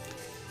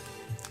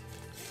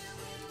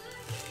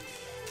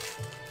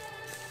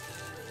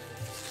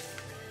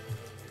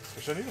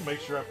Which I need to make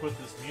sure I put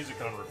this music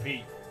on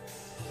repeat,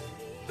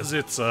 because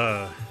it's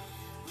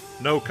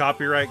no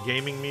copyright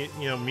gaming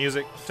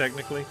music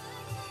technically.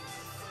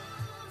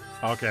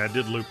 Okay, I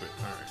did loop it.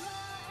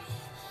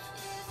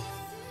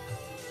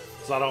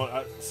 All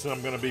right. So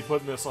I'm going to be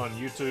putting this on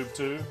YouTube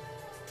too,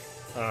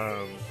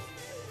 and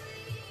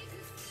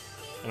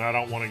I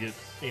don't want to get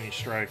any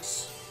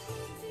strikes.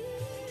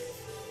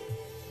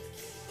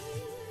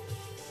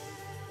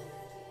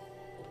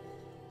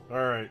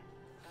 All right,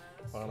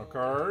 final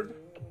card.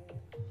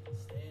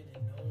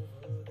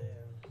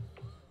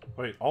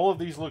 Wait, all of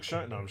these look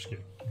shiny. No, I'm just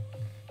kidding.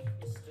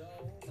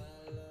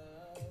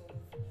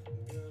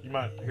 You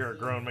might hear a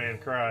grown man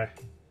cry.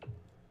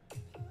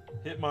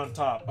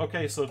 Hitmontop.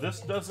 Okay, so this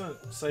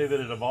doesn't say that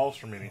it evolves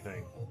from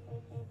anything.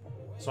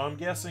 So I'm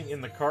guessing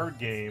in the card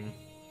game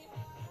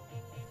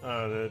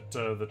that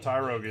the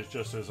Tyrogue is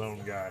just his own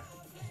guy.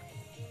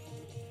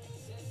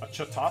 A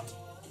Chatot.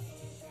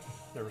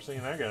 Never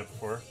seen that guy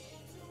before.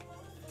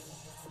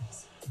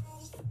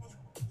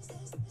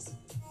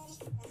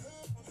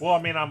 Well, I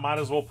mean, I might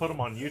as well put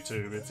them on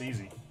YouTube. It's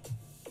easy.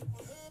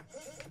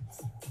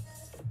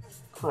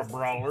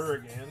 Crabrawler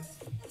again.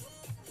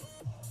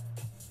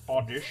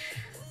 Oddish.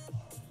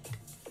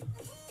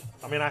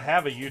 I mean, I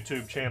have a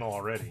YouTube channel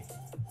already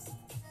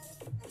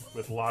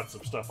with lots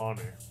of stuff on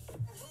there.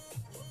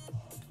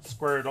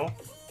 Squirtle.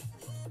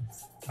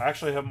 I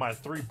actually have my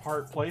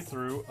 3-part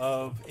playthrough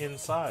of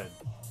Inside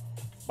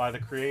by the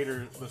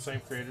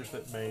same creators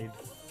that made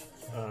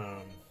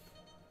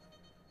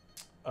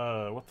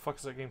what the fuck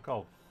is that game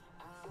called?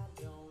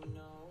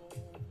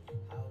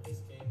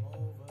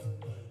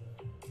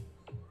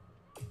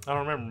 I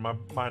don't remember. My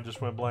mind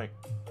just went blank.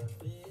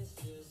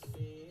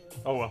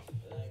 Oh well.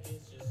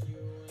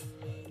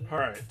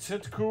 Alright,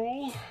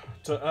 Tentacool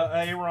to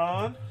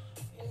Aaron.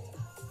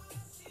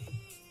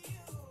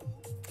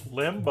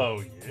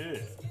 Limbo, yeah.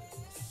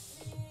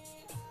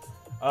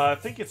 I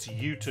think it's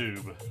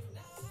YouTube,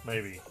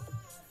 maybe.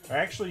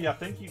 Actually, I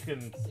think you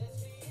can...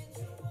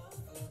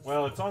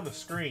 Well, it's on the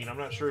screen. I'm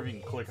not sure if you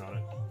can click on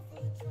it.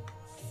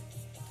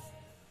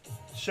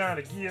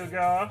 Shiny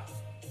Gilga.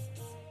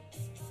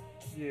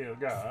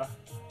 Gilga.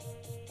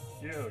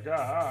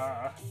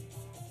 Gilga.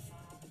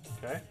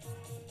 Okay.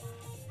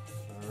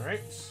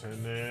 Alright,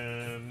 and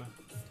then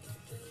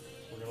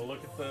we're going to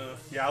look at the...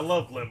 Yeah, I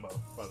love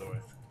Limbo, by the way.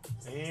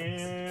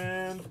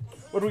 And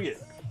what do we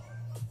get?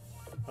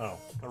 Oh,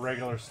 a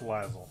regular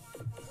Salazzle.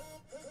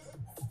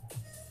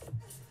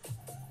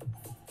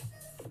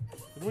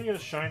 Did we get a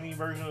shiny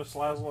version of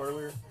Salazzle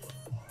earlier?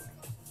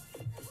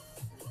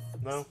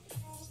 No?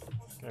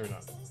 Maybe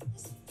not.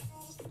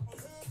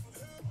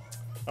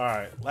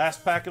 Alright,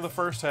 last pack of the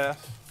first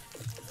half.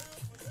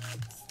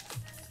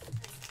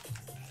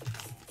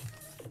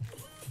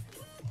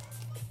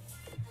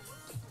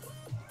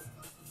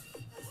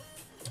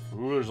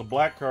 Ooh, there's a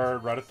black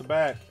card right at the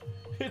back.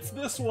 It's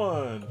this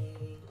one!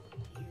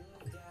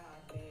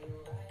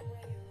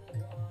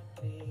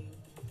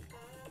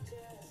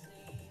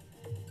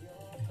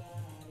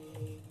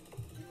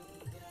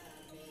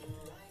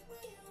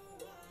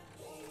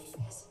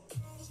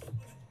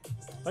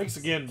 Thanks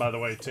again, by the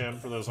way, Tim,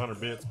 for those 100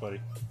 bits, buddy.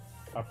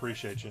 I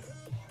appreciate you.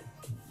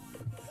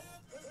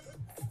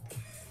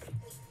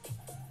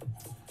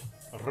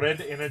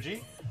 Red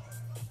Energy.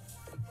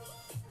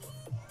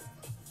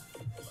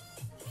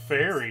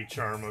 Fairy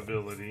Charm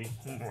ability.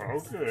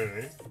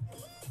 Okay.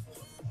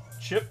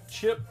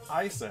 Chip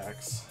Ice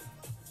Axe.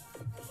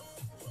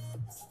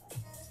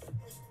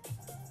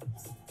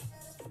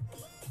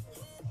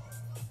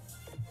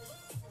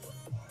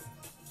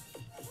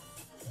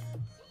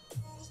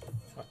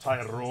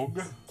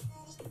 Tyrogue.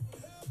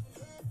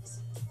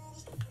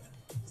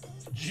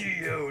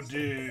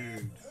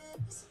 Geodude.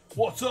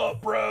 What's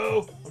up,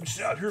 bro? I'm just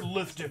out here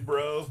lifting,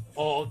 bro,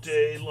 all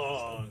day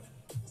long.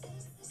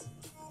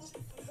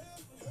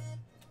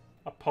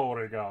 A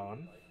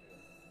Porygon.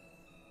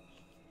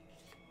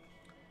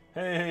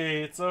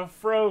 Hey, it's a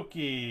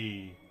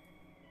Froakie.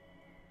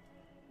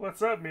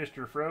 What's up,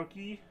 Mr.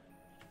 Froakie?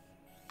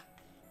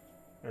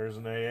 There's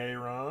an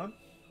Aaron.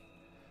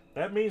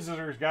 That means that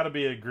there's got to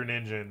be a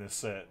Greninja in this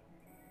set.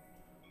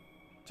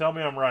 Tell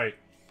me I'm right,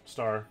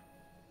 Star.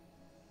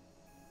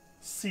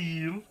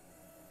 Seal.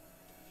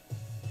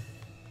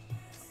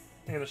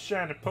 And a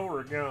shiny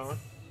Porygon.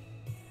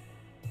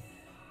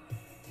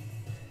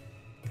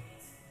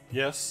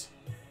 Yes.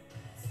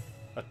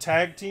 A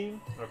tag team?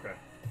 Okay.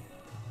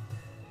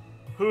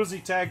 Who is he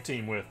tag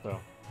team with, though?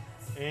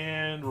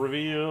 And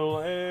reveal,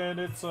 and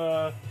it's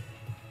a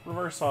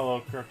reverse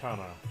hollow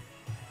Kartana.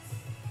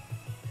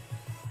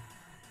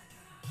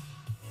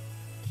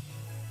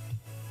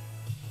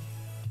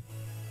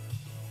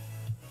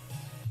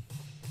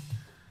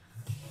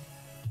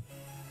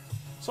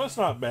 So it's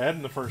not bad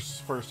in the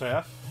first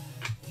half.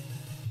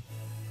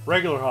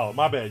 Regular hollow,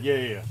 my bad.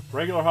 Yeah.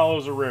 Regular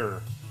hollows are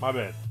rarer. My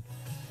bad.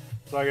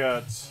 So I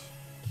got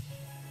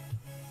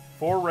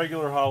 4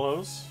 regular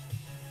hollows.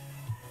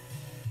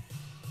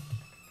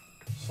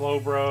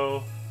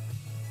 Slowbro,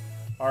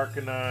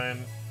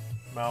 Arcanine,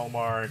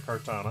 Malamar, and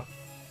Kartana.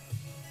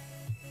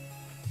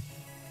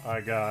 I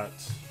got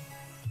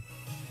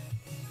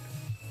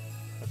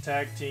a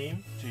tag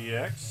team,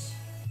 GX,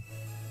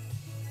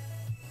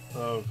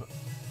 of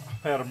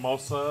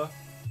Hermosa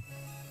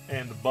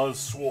and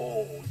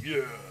Buzzswole,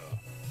 yeah.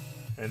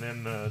 And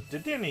then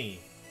Dedenne.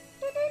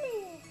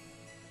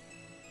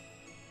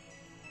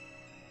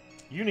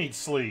 You need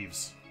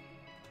sleeves.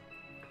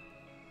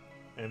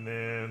 And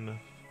then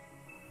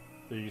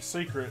the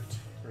secret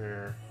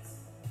rare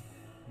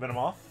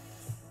Venomoth.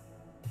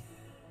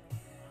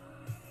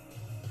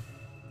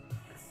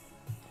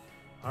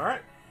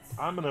 Alright,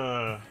 I'm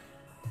gonna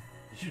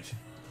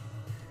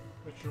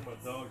make sure my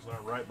dog's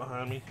not right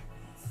behind me.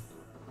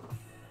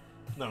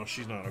 No,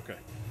 she's not. Okay.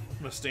 I'm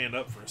gonna stand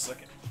up for a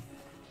second.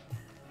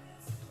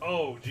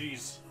 Oh,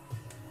 jeez.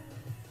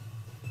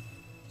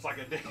 It's like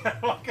a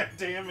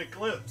damn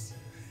eclipse.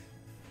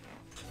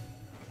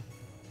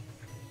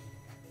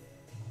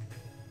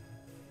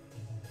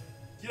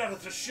 Get out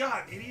of the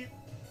shot, idiot.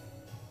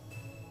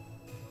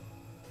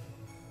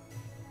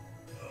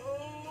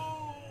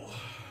 Oh,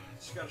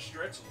 just gotta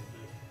stretch a little bit.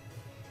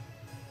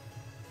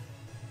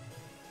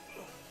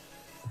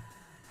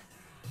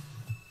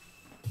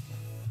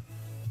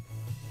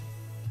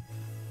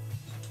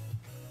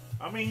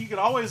 I mean, you could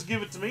always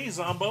give it to me,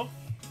 Zombo.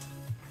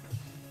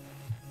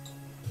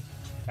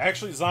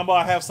 Actually, Zombo,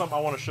 I have something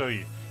I want to show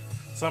you.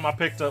 Something I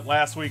picked up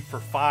last week for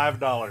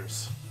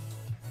 $5.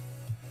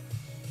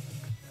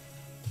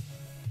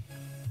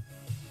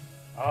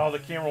 Oh, the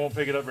camera won't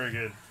pick it up very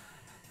good.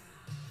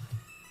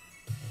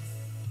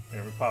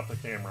 Here, we pop the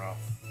camera off.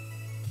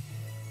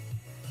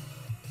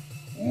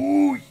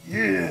 Ooh,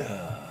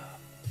 yeah!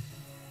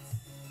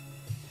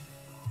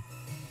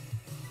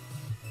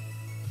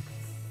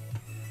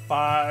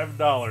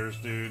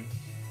 $5, dude.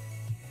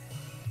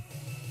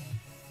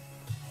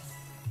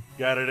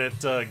 Got it at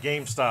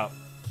GameStop.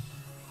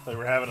 They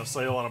were having a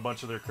sale on a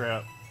bunch of their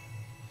crap.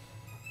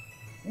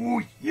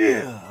 Oh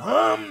yeah,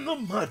 I'm the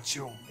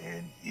Macho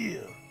Man, yeah.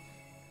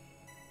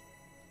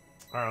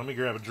 Alright, let me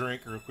grab a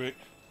drink real quick.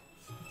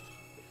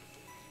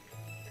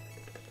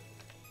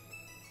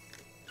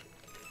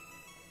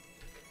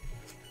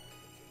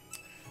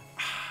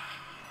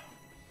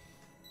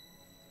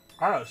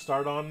 Alright,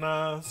 start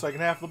on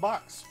second half of the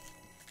box.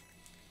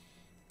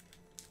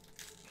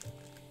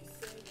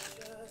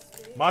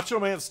 Macho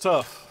Man's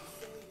tough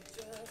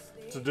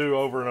to do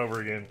over and over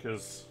again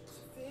because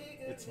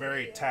it's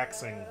very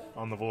taxing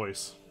on the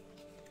voice.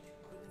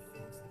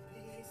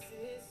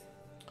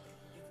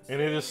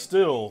 And it is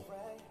still,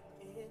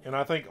 and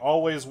I think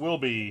always will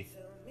be,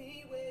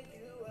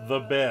 the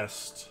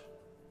best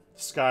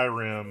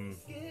Skyrim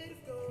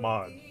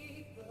mod.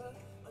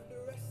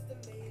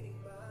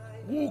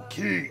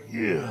 Okay,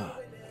 yeah.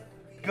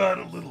 Got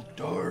a little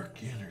dark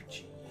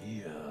energy,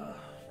 yeah.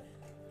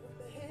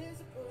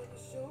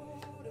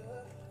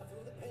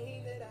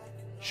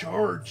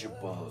 Charge a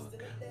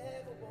bug.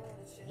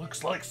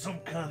 Looks like some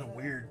kind of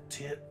weird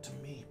tit to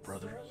me,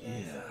 brother,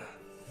 yeah.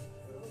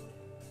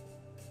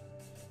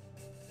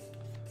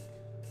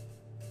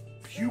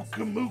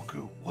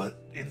 Pukamuku,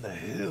 what in the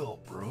hell,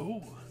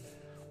 bro?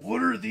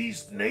 What are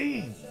these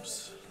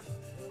names?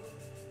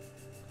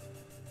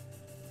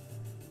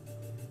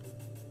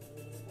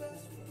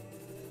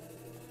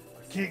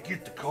 I can't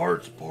get the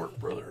card support,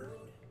 brother.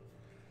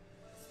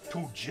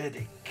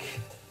 Togetic.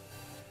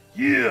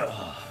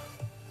 Yeah.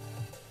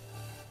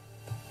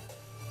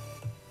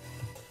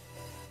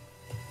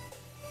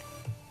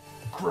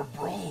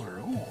 Crabrawler.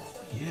 Ooh,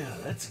 yeah,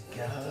 that's a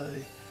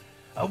guy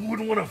I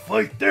wouldn't want to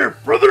fight there,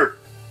 brother.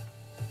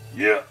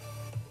 Yeah.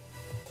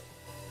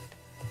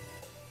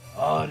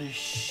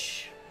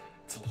 Oddish.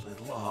 It's a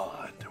little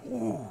odd.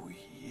 Ooh,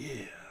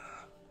 yeah.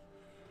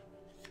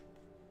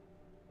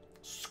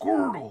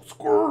 Squirtle,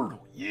 Squirtle.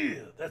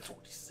 Yeah, that's what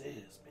he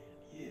says,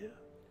 man.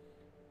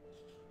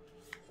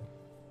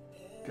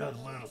 Yeah. Got a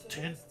little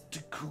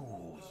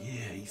tentacle.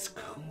 Yeah, he's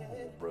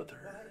cool, brother.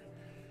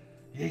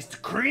 Yeah, he's the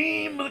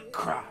cream of the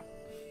crop.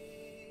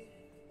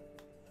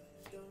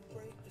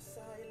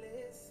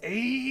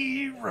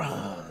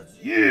 Aaron.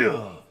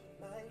 Yeah.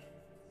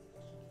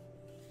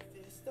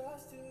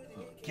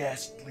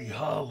 Ghastly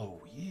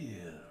Hollow,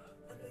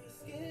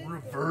 yeah.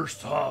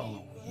 Reversed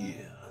Hollow, yeah.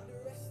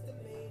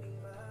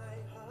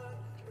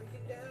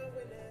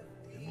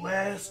 And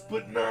last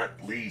but not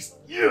least,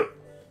 yeah.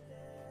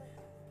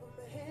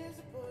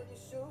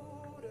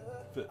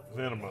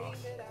 Venomoth.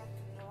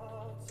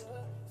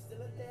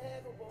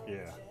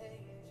 Yeah.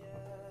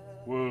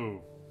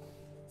 Woo.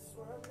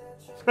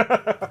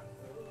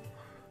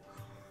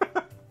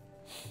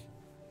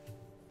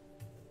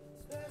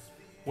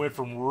 Went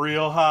from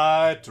real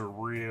high to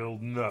real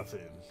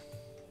nothing.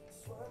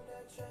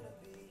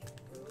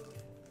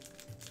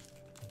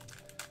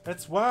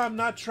 That's why I'm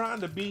not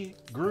trying to be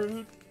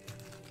Groot.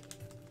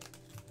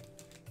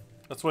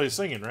 That's what he's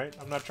singing, right?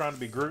 I'm not trying to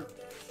be Groot.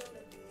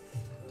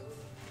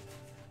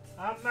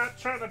 I'm not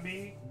trying to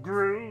be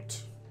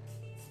Groot.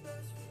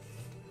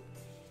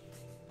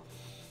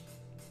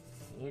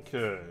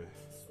 Okay.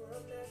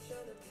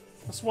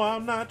 That's why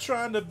I'm not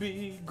trying to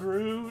be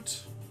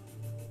Groot.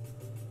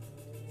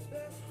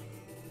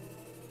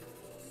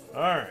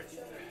 Alright.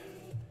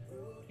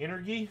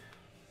 Energy.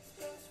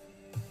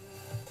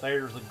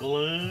 There's a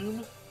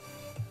Gloom.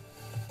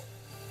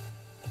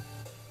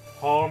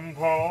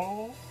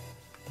 Paw.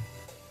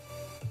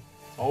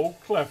 Old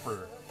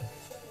Cleffer.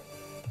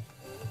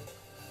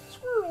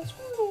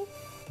 Squirtle.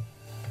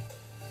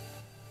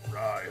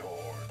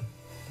 Rhyhorn.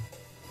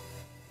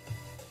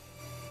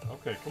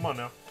 Okay, come on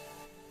now.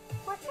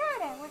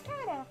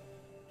 Wakata.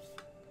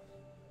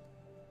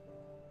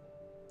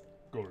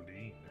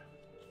 Goldeen.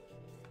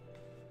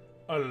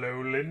 A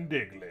Lowland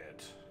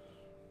Diglett.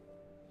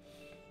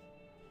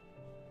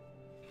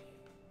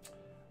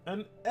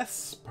 An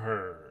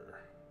Esper.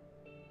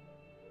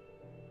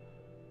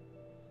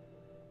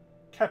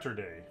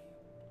 Catterday.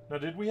 Now,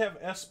 did we have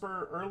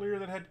Esper earlier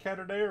that had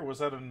Catterday, or was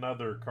that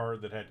another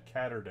card that had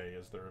Catterday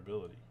as their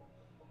ability?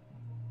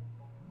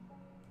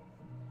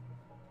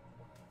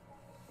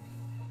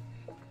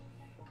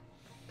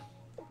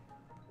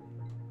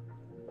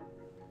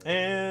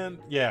 And,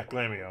 yeah,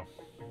 Glamio.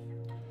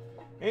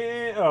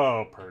 And,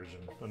 oh,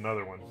 Persian.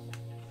 Another one.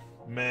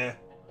 Meh.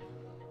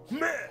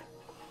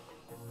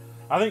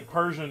 I think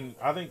Persian,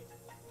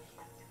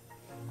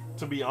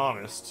 to be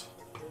honest,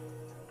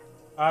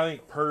 I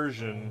think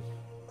Persian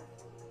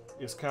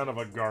is kind of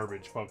a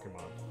garbage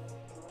Pokemon.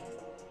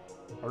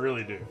 I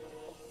really do.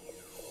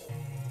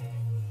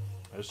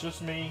 It's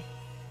just me.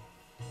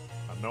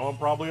 I know I'm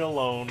probably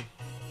alone.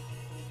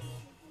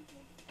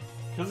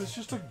 Because it's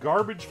just a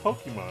garbage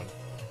Pokemon.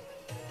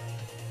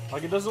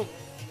 Like, it doesn't...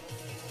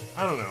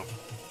 I don't know.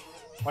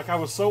 Like, I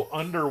was so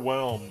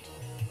underwhelmed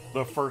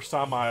the first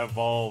time I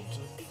evolved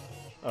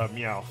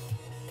Meowth.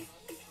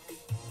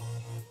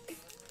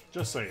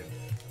 Just saying.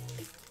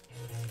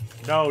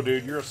 No,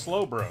 dude, you're a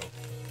slow bro.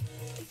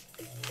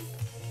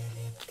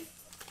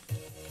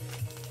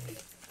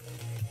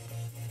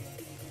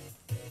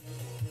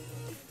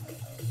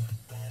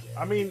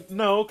 I mean,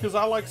 no, because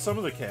I like some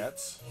of the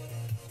cats.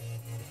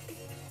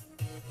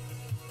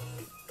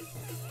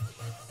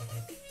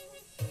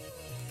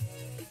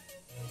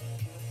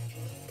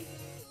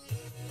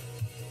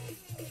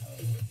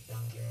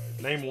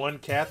 Name one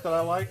cat that I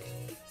like.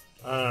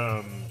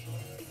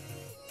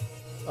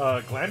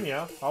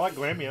 Glammeow. I like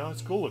Glammeow.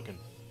 It's cool looking.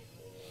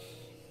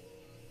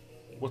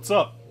 What's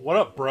up? What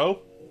up,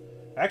 bro?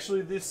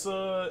 Actually, this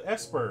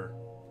Esper.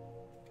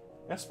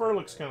 Esper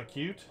looks kind of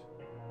cute.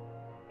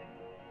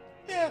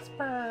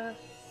 Esper.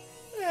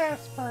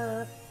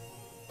 Esper.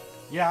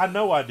 Yeah, I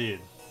know I did.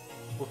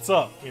 What's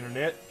up,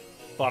 Internet?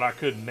 Thought I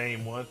couldn't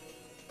name one.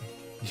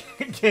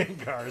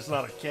 Gengar is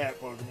not a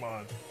cat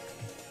Pokemon.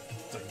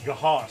 It's a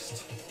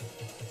Ghost.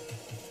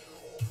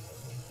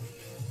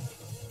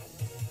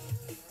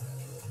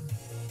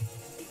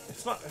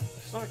 It's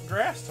not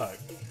grass type.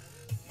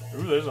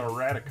 Ooh, there's a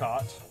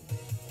Raticot.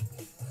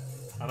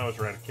 I know it's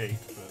Raticate,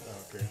 but I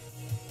don't care.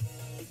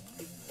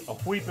 A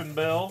Weeping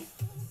Bell,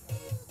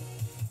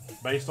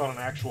 based on an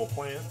actual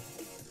plant.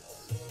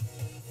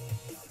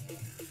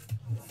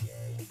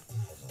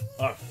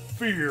 A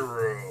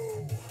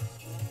Fearow.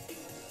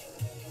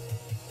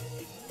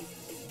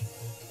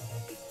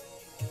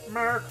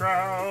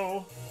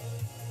 Murkrow.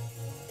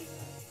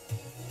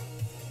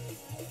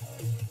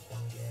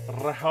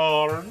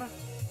 Rhyhorn.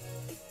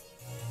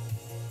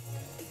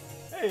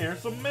 Hey,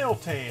 there's a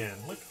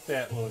Meltan. Look at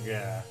that little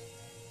guy.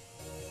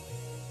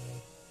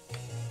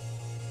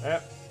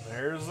 Yep,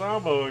 there's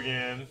Zombo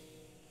again.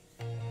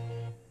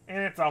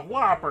 And it's a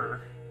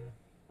Whopper.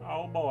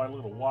 Oh boy,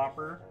 little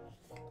Whopper.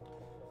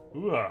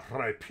 Ooh, a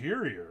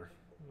Rhyperior.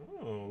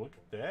 Oh, look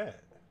at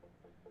that.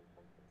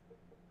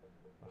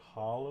 A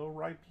Hollow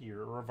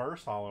Rhyperior.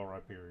 Reverse Hollow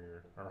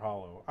Rhyperior. Or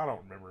Hollow. I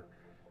don't remember.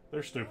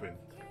 They're stupid.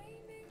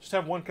 Just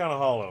have one kind of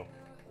Hollow.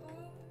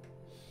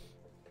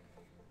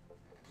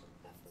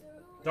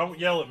 Don't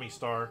yell at me,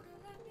 Star.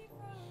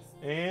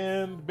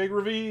 And big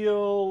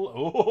reveal.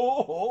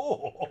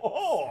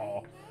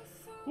 Oh,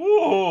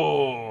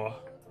 ooh,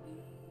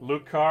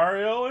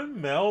 Lucario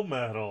and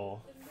Melmetal.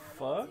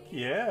 Fuck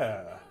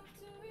yeah!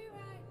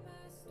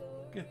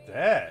 Look at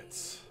that.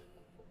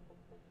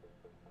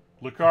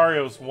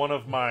 Lucario's one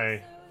of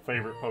my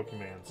favorite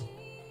Pokemons.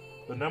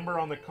 The number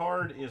on the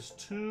card is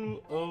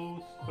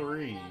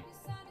 203.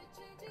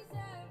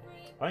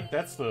 I think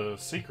that's the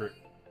secret.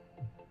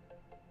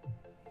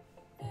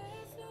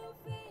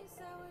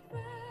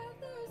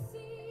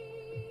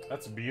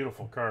 That's a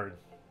beautiful card.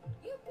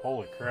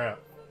 Holy crap.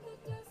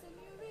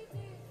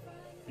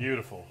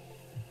 Beautiful.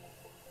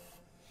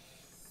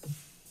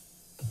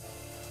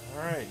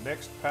 Alright,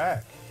 next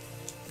pack.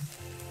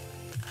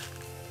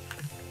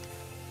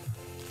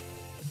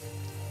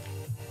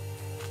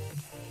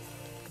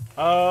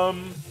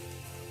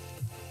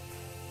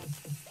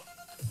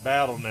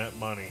 BattleNet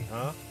money,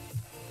 huh?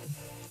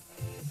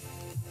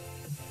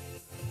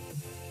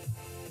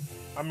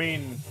 I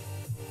mean,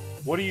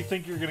 what do you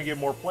think you're going to get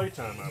more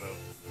playtime out of?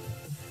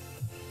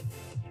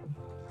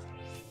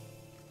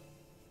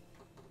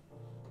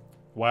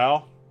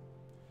 WoW?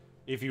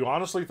 If you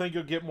honestly think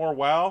you'll get more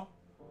WoW,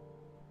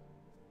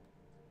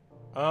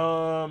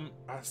 I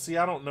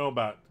don't know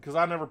about, because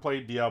I never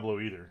played Diablo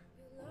either.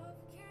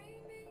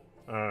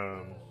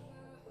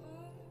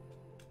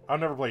 I've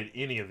never played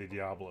any of the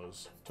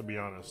Diablos, to be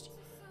honest.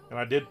 And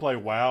I did play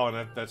WoW,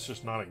 and that's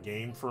just not a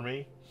game for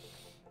me.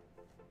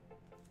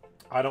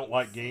 I don't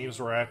like games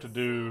where I have to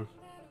do.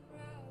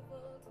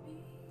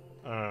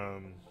 I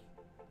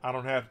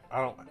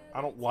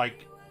don't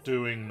like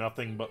doing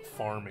nothing but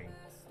farming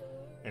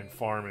and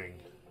farming.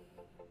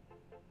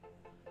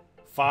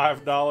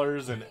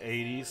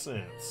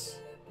 $5.80.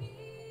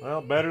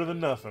 Well, better than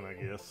nothing, I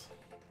guess.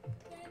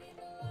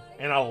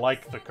 And I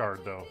like the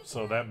card though,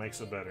 so that makes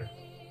it better.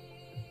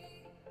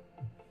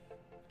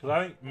 Because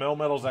I think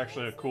Melmetal's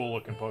actually a cool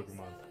looking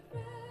Pokemon.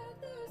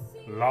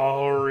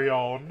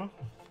 Larion.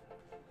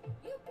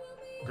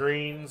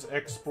 Green's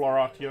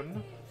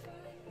Exploration.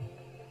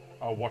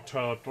 A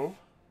Wartortle.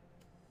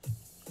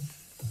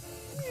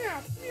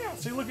 Meow, meow.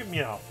 See, look at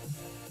Meowth.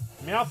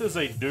 Meowth is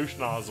a douche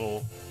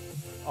nozzle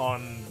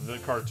on the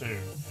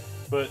cartoon.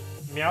 But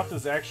Meowth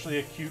is actually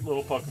a cute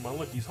little Pokemon.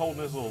 Look, he's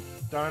holding his little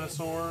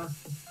dinosaur.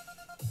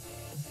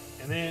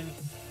 And then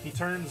he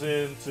turns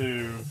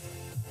into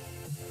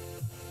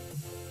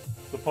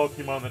the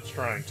Pokemon that's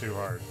trying too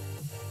hard.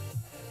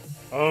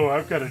 Oh,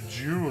 I've got a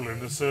jewel in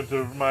the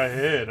center of my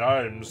head.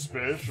 I'm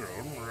special.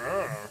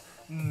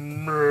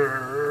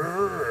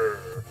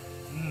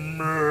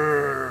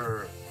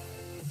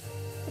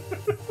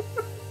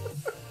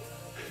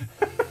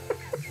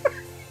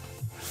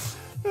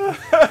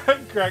 I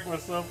cracked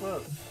myself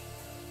up.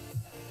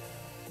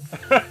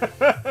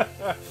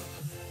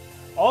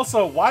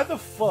 Also, why the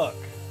fuck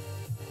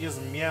is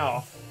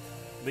Meowth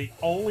the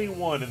only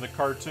one in the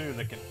cartoon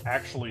that can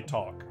actually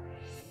talk?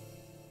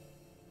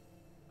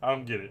 I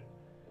don't get it.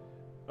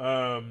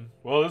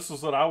 Well, this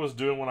is what I was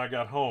doing when I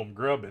got home,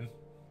 grubbing.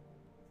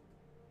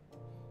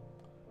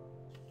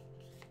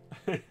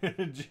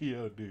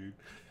 Geo, dude.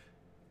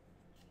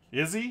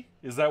 Is he?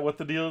 Is that what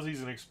the deal is?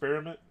 He's an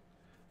experiment?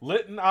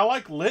 Litten, I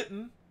like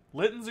Litten.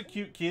 Litten's a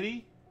cute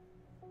kitty.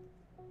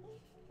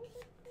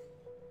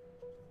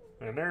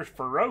 And there's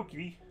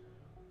Faroki.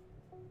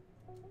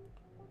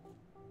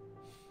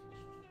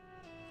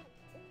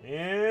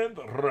 And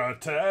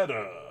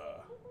Rattata.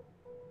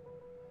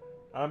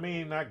 I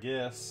mean, I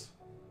guess.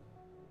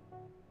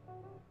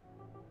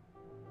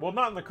 Well,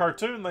 not in the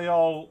cartoon. They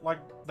all, like,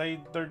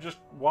 they're just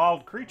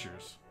wild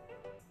creatures.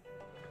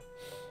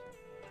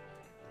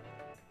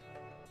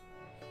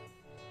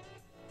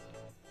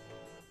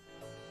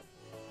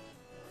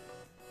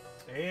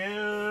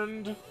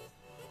 And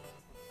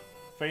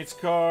Fate's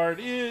card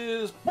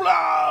is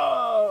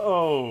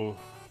blah!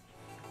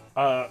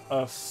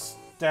 A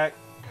Stakataka.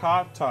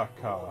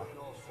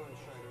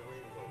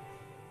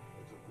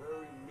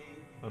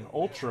 An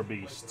Ultra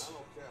Beast.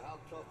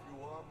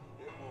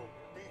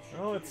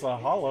 Oh, it's a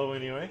hollow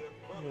anyway.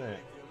 Look at that.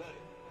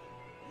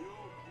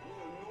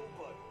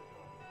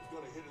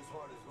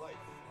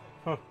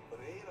 Huh.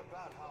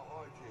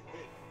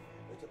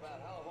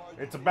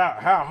 It's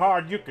about how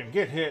hard you can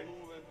get hit.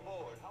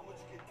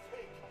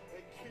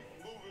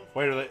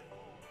 Wait, are they?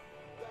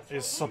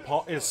 Is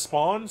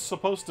Spawn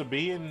supposed to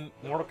be in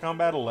Mortal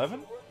Kombat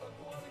 11?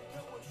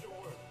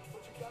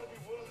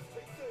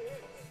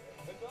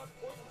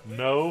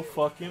 No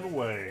fucking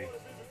way.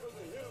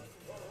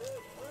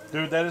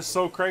 Dude, that is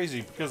so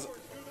crazy because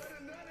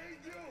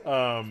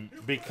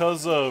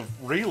of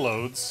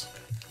reloads,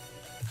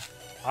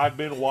 I've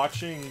been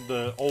watching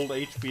the old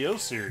HBO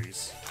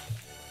series,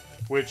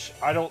 which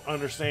I don't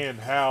understand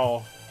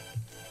how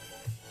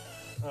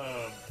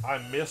I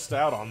missed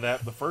out on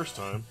that the first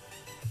time.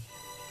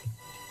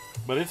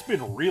 But it's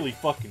been really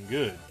fucking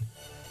good.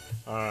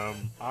 I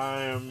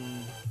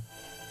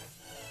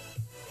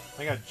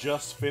think I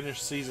just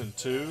finished season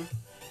 2.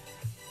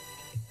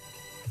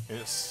 And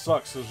it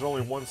sucks, there's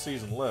only one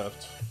season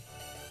left.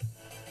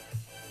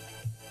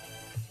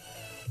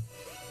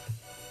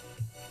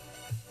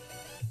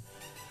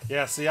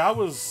 Yeah, see, I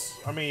think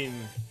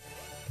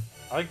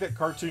that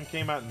cartoon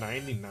came out in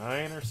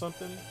 99 or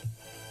something.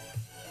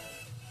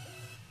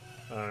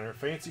 Our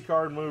fancy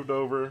card moved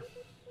over.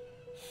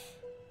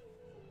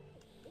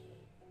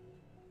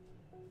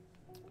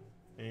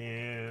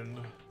 And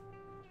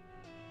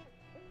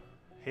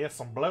here's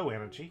some blow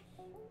energy.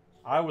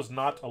 I was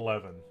not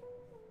 11.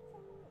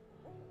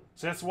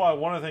 So that's why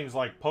one of the things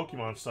like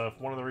Pokemon stuff,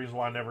 one of the reasons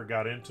why I never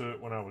got into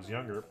it when I was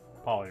younger,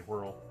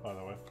 Poliwhirl, by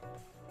the way,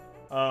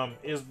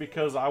 is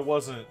because I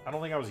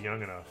don't think I was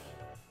young enough.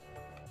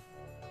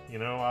 You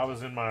know, I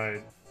was in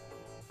my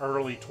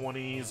early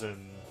 20s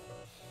and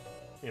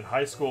in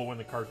high school when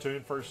the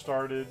cartoon first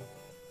started.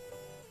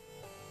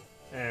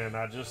 And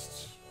I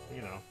just,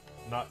 you know,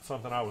 not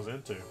something I was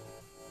into.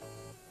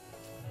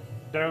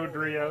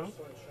 Dodrio.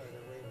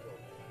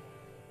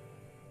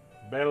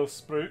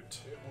 Bellsprout.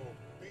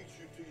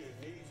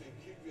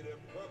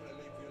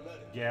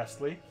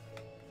 Ghastly.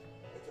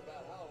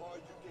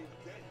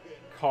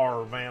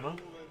 Carvanha.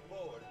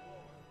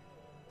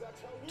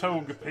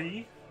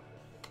 Togepi.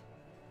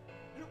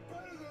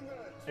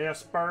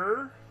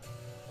 Esper.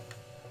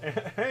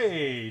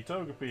 Hey,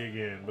 Togepi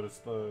again, but it's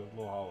the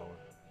little hollow one.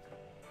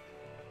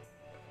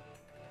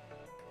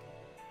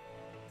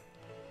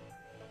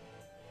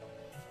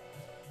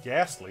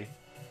 Ghastly.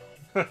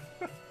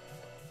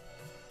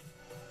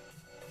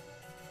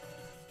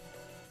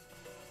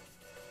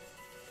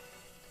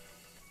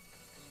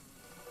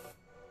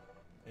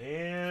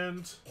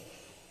 And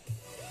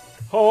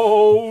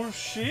oh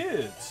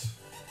shit.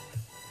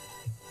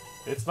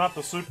 It's not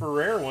the super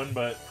rare one,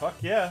 but fuck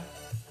yeah.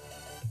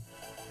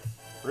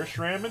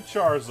 Reshiram and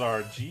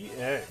Charizard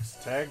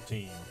GX Tag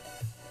Team.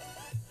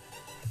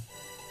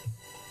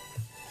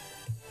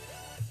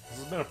 This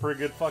has been a pretty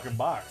good fucking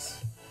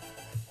box.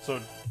 So,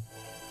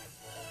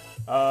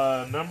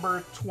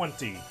 number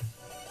 20.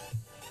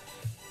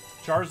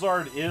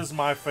 Charizard is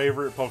my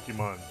favorite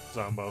Pokemon,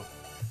 Zombo.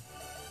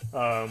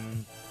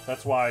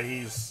 That's why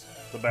he's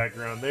the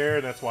background there,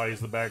 and that's why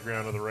he's the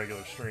background of the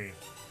regular stream.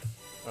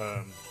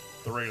 The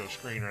regular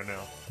screen right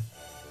now.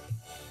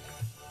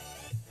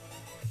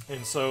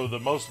 And so the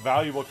most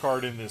valuable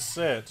card in this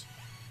set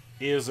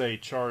is a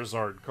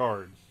Charizard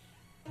card.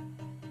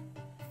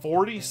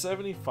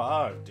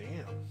 40.75,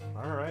 damn.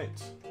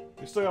 Alright.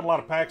 We still got a lot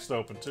of packs to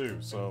open too,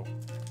 so.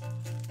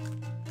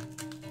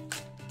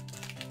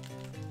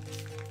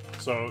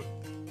 So,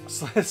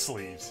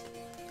 sleeves.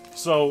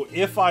 So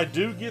if I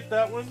do get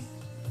that one,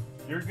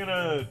 you're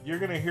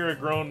gonna hear a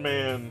grown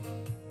man,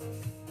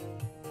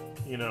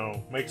 you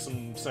know, make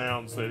some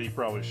sounds that he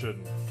probably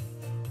shouldn't.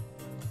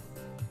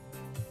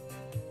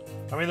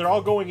 I mean, they're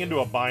all going into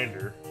a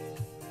binder.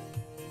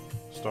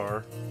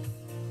 Star.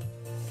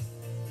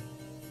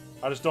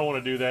 I just don't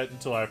want to do that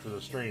until after the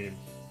stream.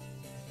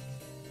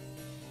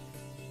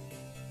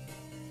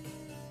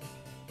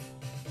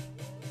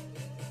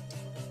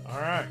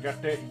 Alright,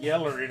 got that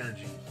yeller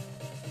energy.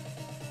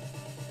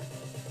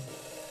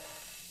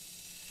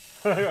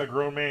 A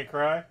grown man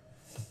cry.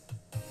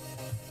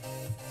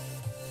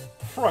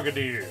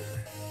 Frogadier.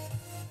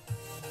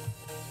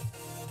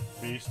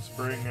 Beast's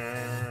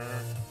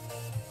Bringer.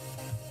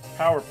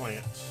 Power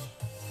plant.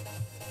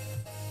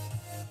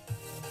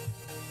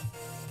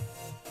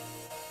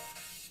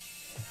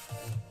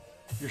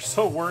 You're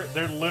so worried.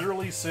 They're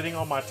literally sitting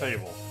on my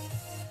table.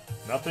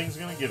 Nothing's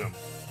gonna get them.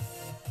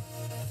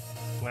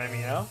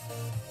 Glammeow.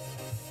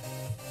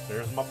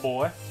 There's my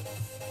boy.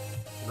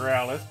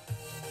 Growlithe.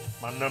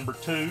 My number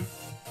 2.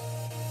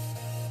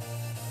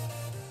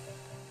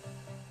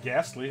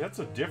 Ghastly. That's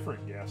a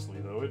different Ghastly,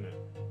 though, isn't it?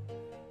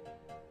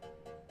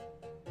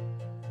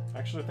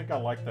 Actually, I think I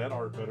like that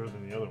art better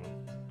than the other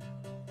one.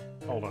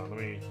 Hold on, let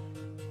me...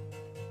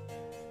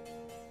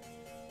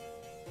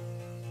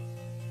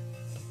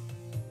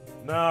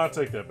 No, I'll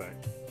take that back.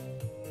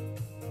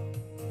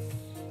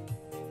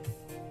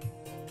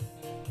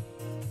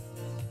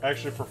 I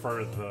actually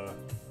prefer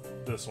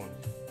this one.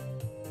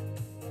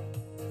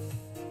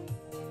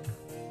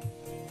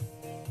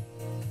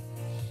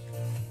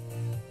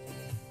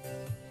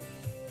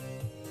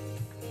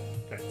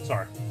 Okay,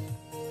 sorry.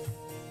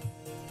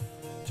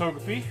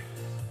 Togepi.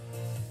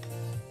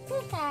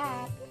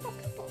 Pika, Pika,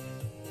 Pika.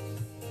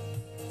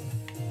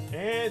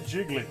 And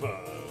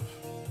Jigglypuff.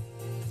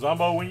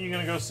 Zombo, when are you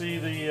gonna go see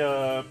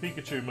the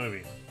Pikachu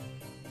movie?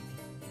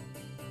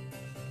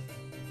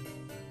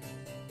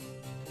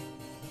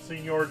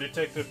 Senior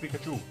Detective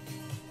Pikachu.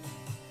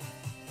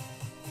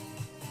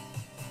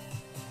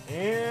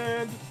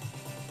 And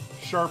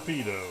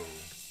Sharpedo.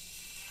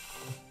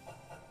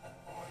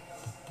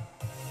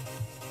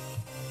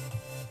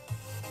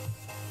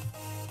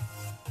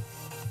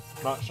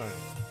 Not shiny.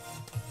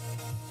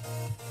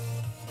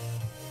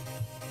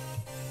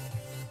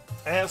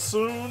 As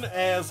soon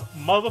as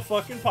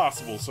motherfucking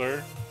possible,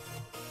 sir.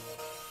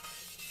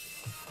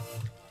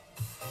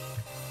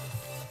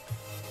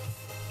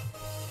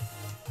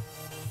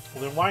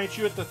 Well, then why ain't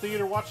you at the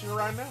theater watching it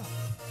right now?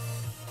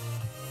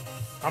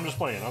 I'm just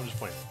playing. I'm just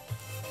playing.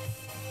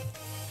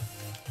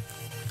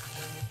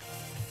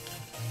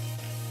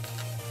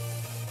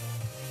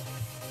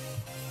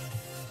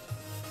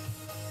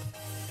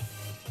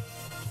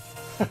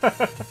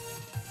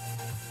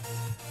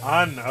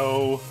 I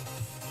know.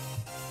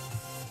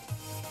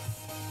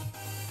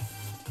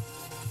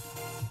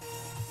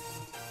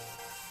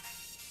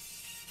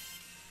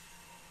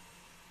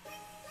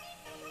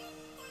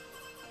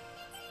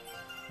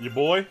 Your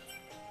boy?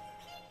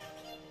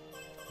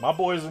 My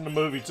boy's in the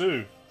movie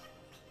too.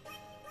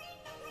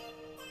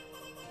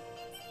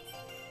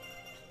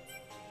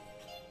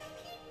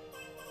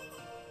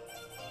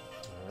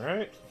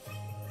 Alright.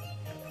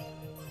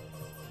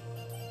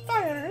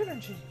 Fire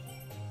energy.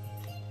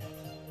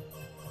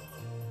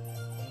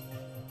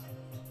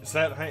 Is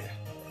that Hank?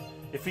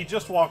 If he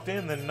just walked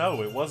in, then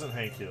no, it wasn't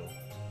Hank Hill.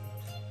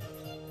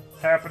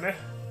 Happening.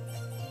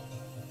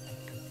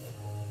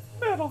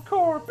 Metal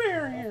core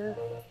barrier.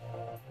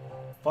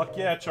 Fuck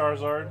yeah,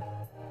 Charizard.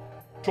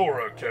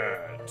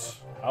 Torracat.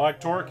 I like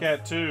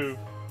Torracat too.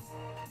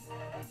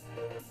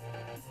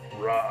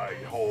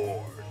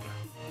 Rhyhorn.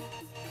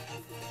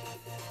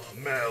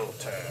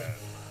 Meltan.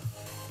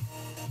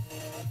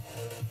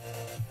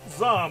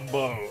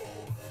 Zombo.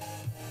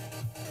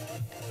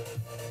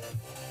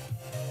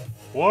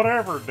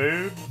 Whatever,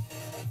 dude.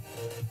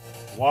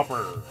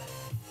 Whopper.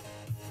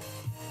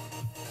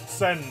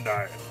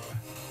 Sendile.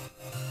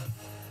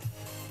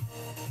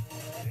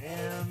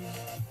 And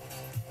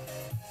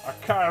a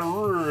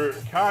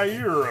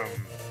Kyurem.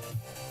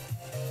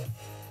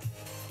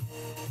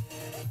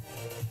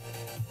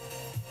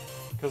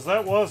 Because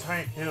that was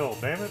Hank Hill,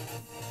 damn it.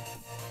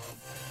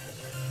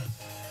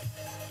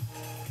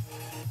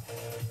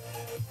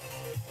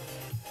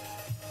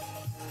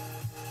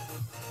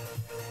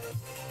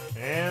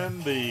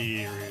 And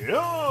the...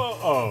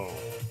 Oh!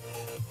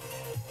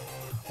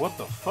 What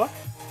the fuck?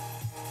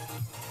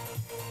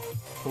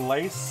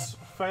 Glace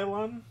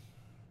Phalon?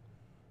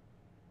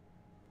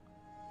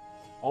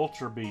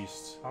 Ultra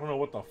Beast. I don't know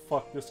what the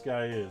fuck this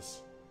guy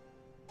is.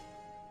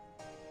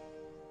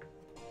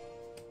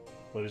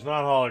 But he's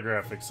not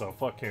holographic, so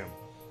fuck him.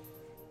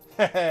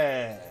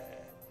 Probably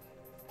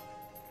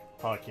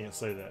can't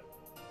say that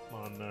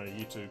on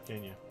YouTube,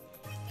 can you?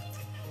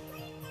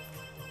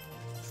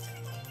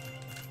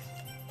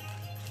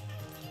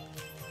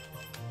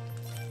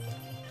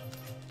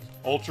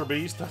 Ultra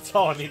Beast, that's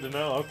all I need to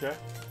know. Okay.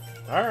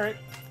 Alright.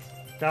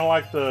 Kinda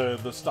like the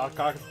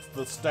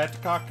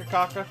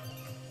Staticaka.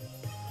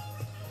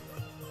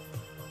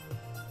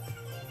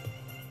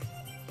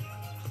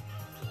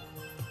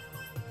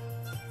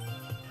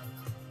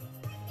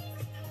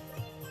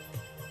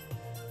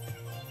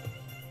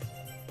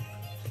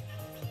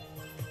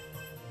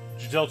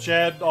 Did you tell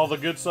Chad all the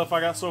good stuff I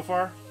got so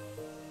far?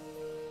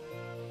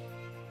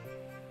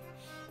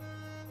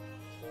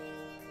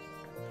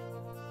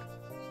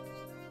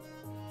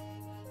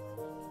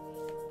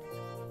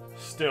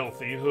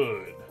 Stealthy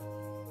Hood.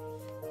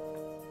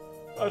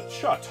 A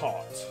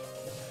Chatot.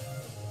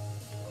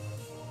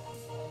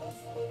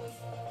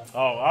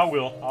 Oh, I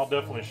will. I'll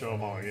definitely show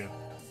them all again.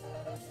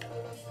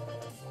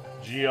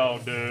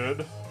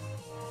 GawdDamn.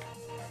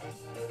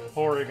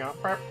 Porygon.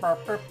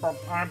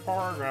 I'm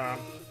Porygon.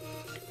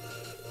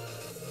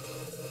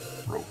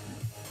 Roki.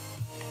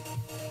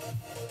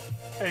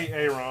 Hey,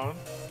 Aaron.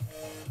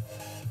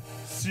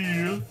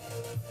 Seal.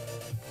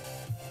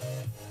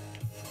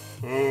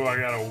 Oh, I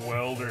got a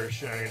welder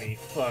shiny.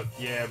 Fuck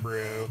yeah,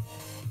 bro.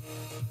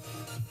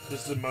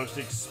 This is the most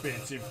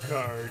expensive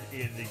card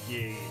in the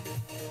game.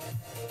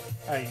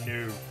 I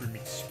know from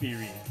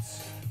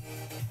experience.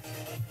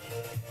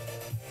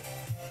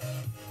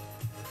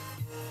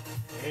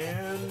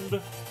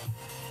 And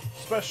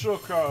special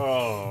card.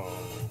 Oh.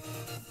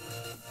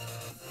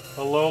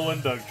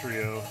 Alolan Doug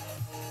Trio.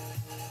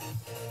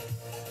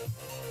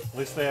 At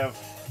least they have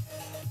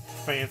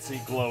fancy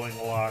glowing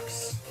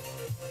locks.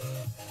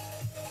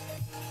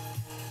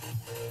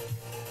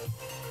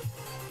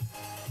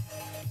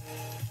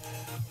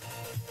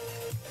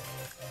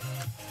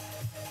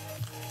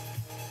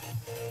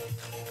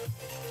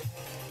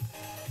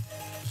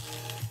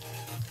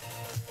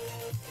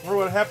 Remember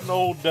what happened to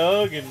old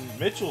Doug, and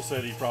Mitchell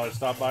said he'd probably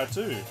stop by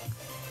too.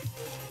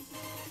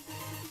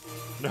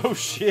 No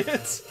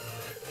shit.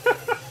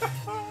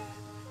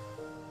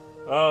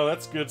 Oh,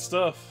 that's good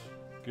stuff.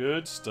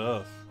 Good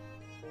stuff.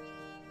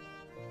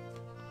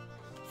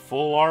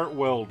 Full art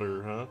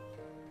welder, huh?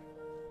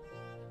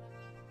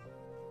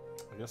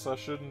 I guess I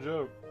shouldn't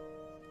joke.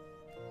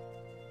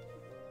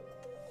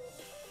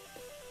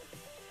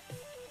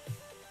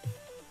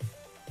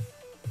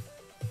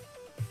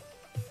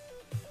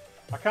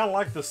 I kind of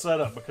like the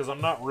setup because I'm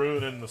not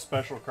ruining the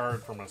special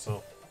card for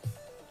myself.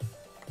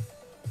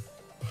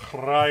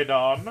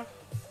 Rhydon.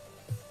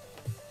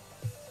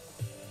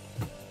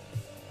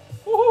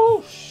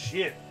 Woohoo!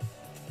 Shit.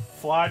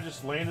 Fly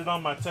just landed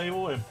on my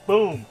table and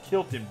boom,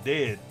 killed him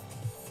dead.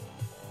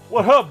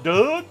 What up,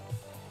 Doug?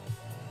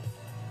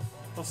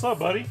 What's up,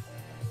 buddy?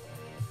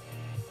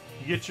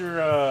 You get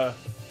your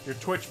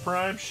Twitch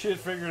Prime shit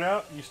figured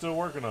out? You still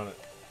working on it?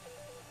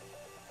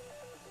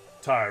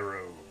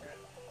 Tyrogue.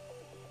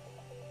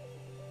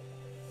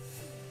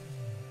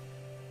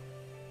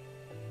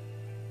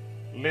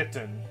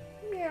 Litten.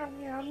 Meow,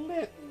 meow,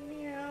 Litten,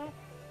 meow.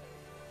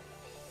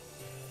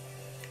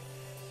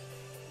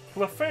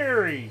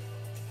 Clefairy.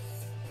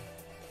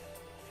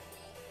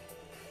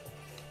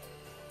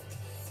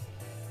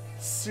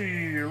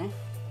 Seal.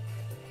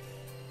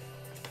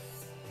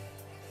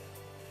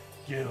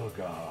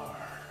 Gilgar.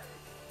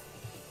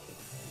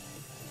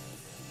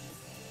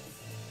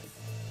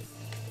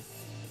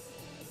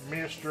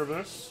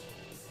 Mischievous.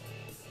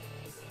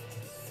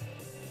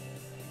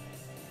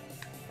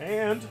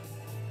 And,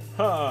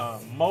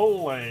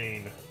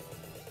 Molane.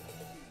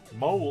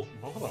 What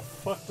a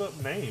fucked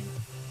up name.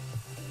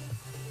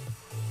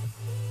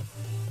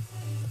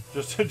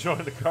 Just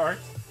enjoying the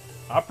cards.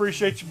 I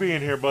appreciate you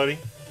being here, buddy.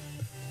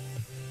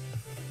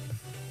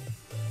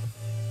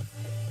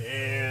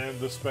 And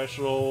the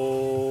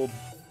special...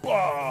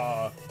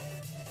 Bah!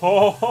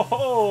 Oh, ho,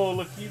 ho,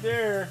 looky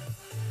there.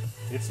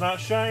 It's not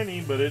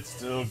shiny, but it's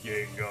still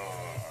Gengar.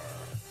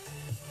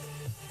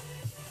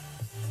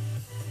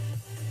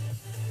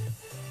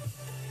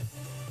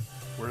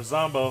 Where's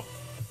Zombo?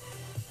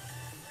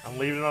 I'm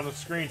leaving it on the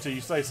screen till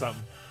you say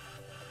something.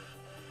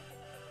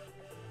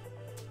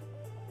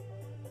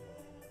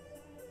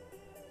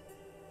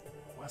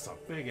 That's a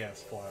big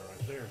ass fly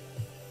right there.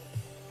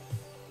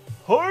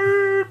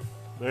 Hype!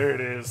 There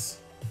it is.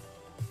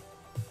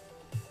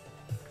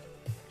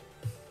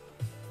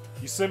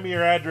 You send me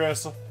your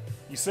address.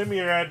 You send me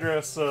your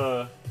address,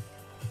 and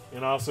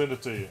I'll send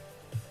it to you.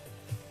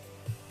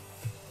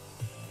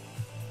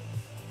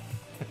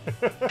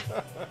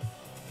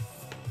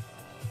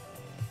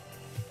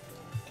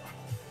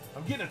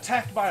 I'm getting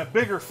attacked by a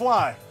bigger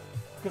fly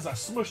because I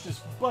smushed his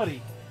buddy.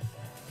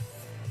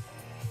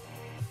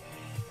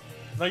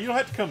 No, you don't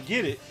have to come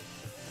get it.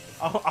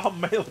 I'll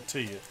mail it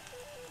to you.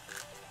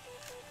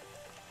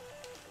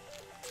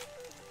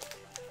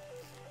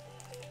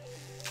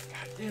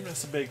 God damn,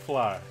 that's a big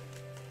fly.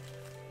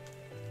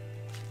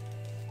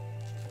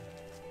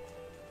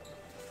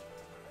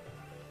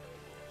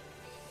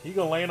 You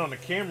gonna land on the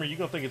camera, you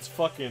gonna think it's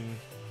fucking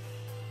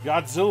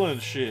Godzilla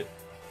and shit.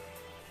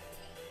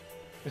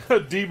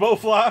 Debo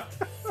fly?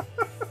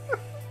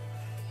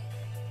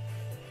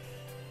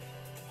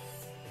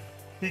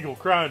 He gonna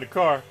cry in the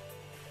car.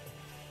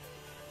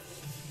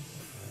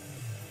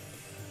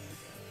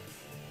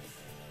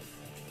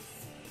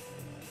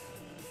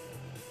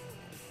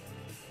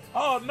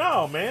 Oh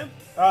no, man.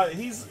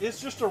 It's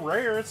just a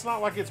rare. It's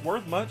not like it's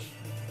worth much.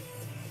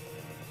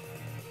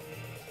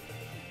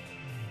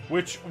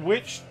 Which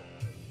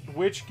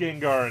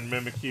Gengar and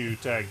Mimikyu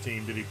tag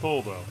team did he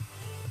pull though?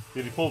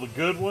 Did he pull the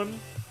good one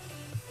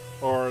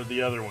or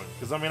the other one?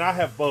 Because I mean, I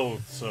have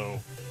both, so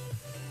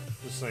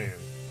just saying.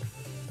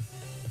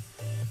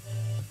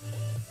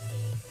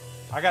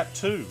 I got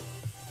two.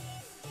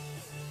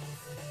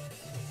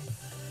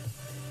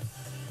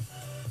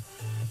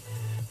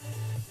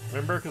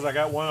 Remember, because I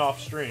got one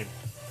off stream.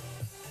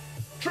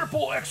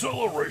 Triple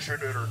acceleration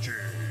energy.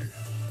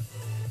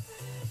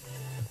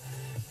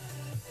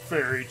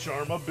 Fairy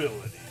Charm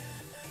ability.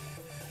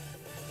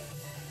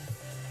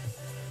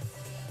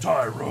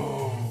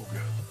 Tyrogue.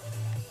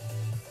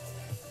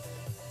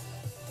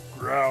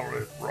 Growl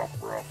it,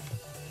 ruff ruff.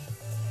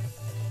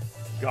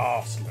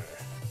 Ghastly.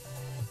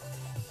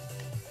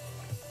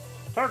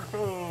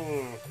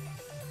 Turtle.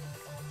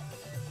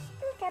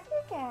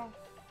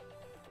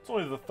 It's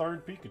only the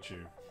third Pikachu.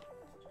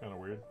 It's kind of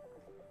weird.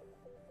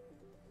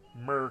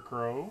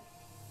 Murkrow.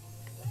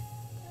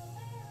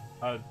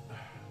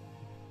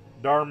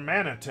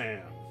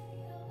 Darmanitan.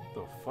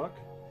 The fuck?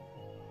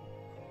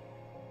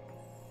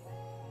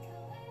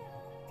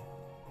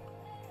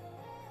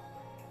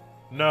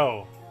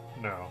 No.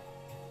 No.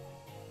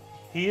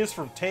 He is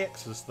from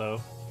Texas,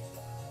 though.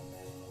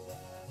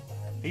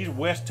 He's a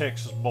West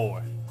Texas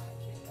boy.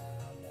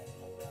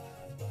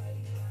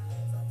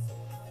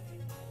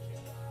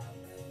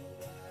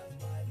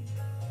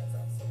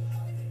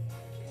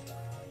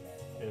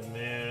 And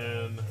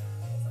then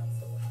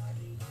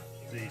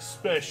the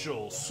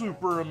special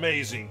super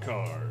amazing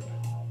card.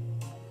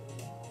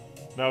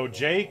 No,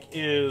 Jake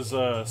is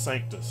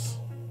Sanctus.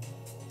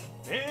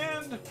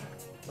 And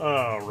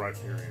right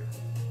here.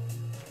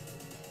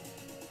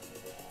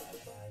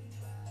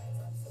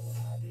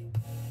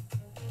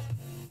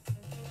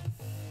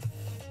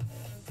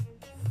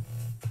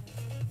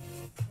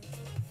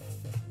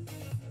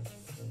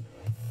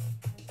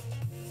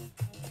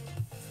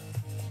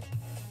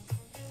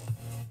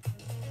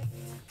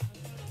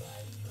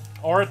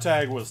 Aura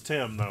tag was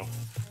Tim, though.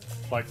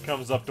 Like,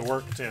 comes up to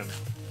work Tim.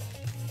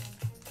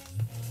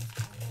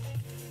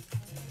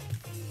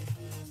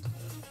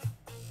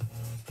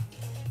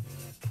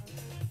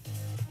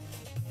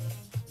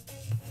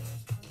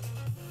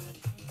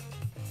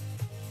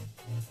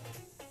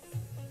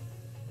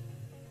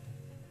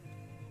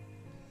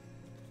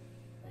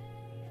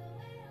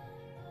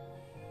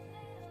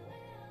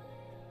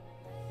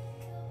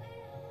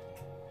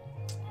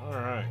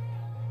 Alright.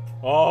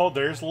 Oh,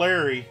 there's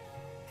Larry.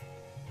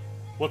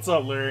 What's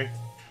up, Larry?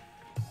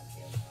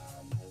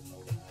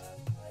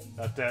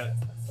 Got that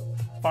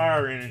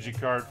fire energy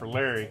card for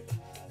Larry.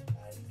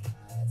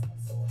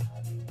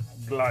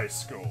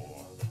 Gliscor.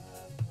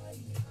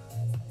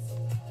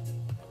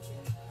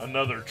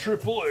 Another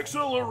triple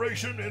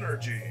acceleration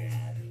energy.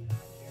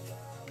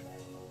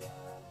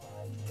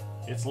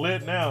 It's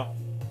lit now.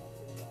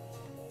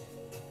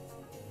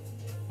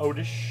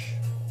 Odish.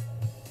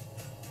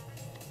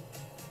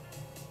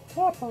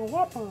 Whopper,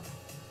 whopper.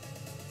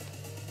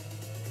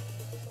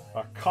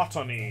 A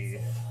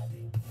Cottony.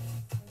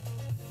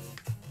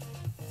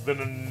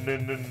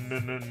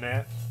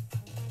 Venonat.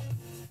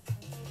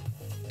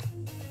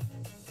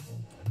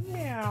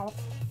 Meow.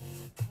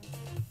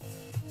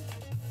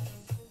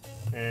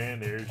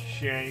 And there's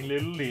shiny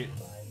little lit.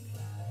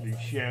 Little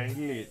shiny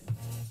lit.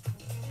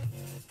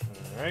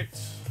 Alright.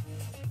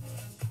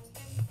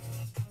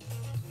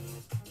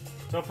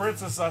 Tell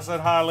Princess I said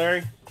hi,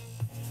 Larry.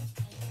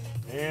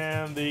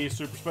 And the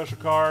super special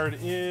card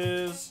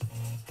is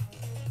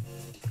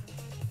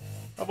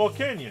a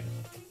Volcanion.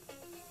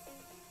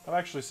 I've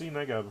actually seen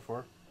that guy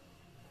before.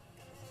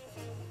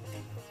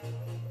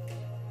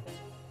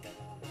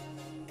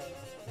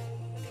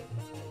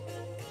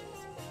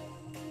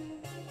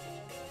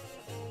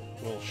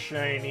 Little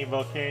shiny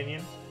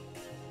Volcanion.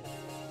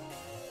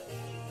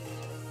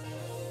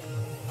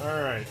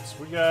 Alright,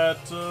 we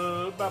got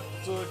about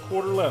a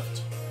quarter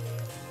left.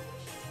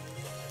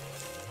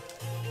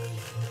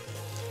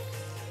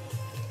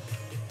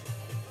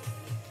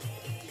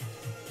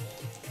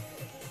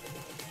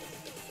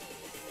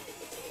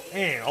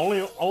 And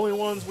only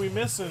ones we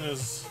missing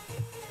is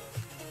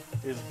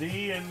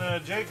D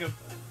and Jacob.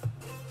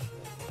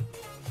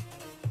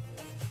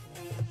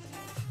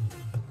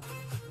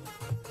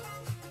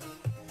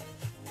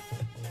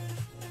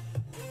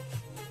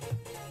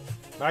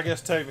 I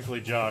guess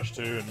technically Josh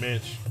too, and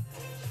Mitch.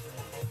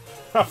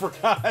 I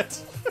forgot.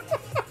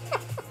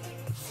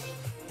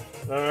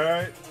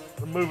 Alright,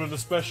 I'm moving the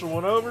special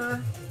one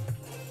over.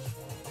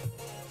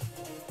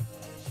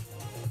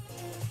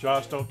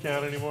 Josh don't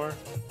count anymore.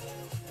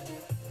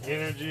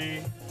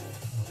 Energy.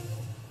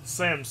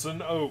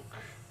 Samson Oak.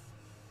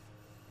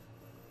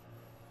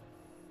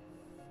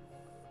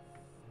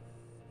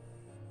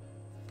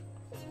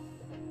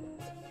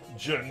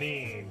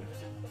 Janine.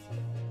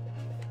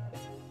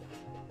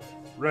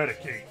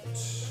 Redicate.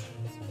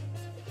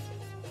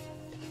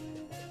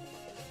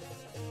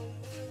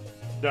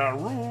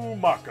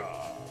 Darumaka.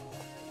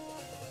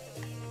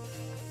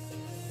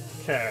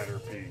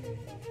 Caterpie.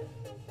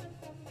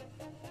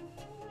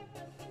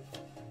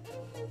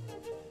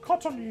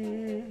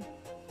 Cottony.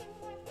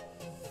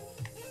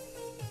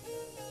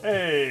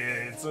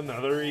 Hey, it's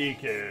another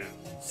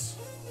Ekans.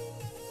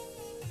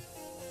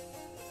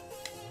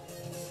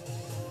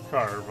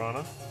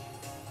 Carvana.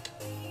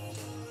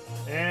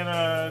 And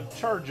a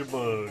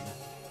Charge-a-Bug.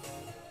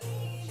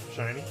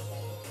 Shiny.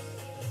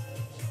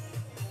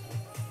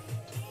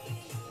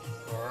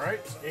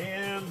 Alright,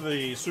 and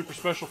the super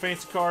special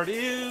fancy card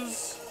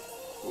is...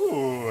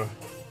 Ooh.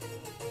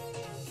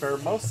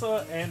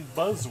 Fermosa and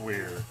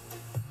Buzzweir.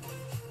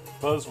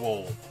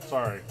 Buzzwole,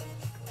 sorry.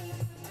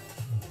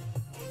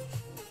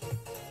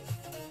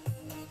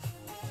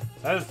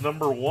 That is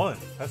number 1.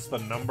 That's the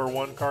number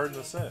 1 card in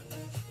the set.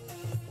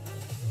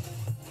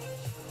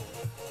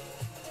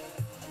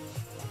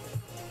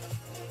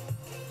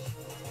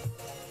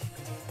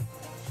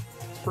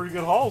 pretty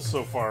good hauls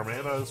so far,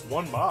 man. It's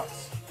one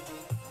box.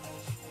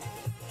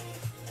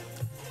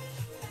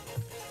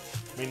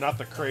 I mean, not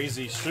the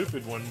crazy,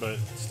 stupid one, but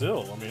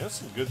still, I mean, that's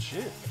some good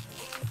shit.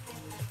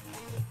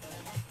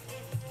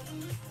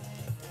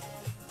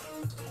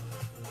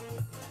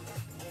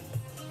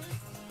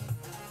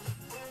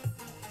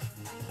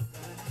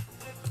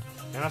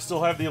 And I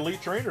still have the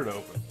Elite Trainer to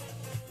open.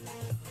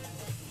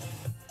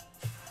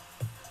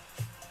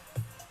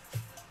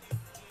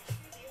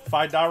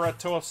 $5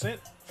 to a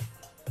cent.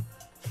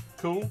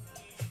 Cool.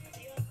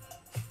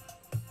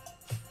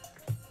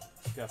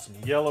 Got some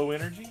yellow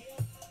energy.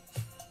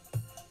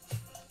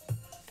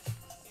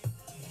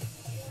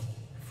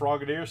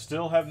 Frogadier,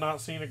 still have not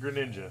seen a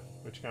Greninja,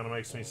 which kind of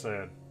makes me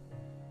sad.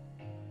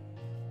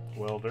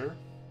 Welder.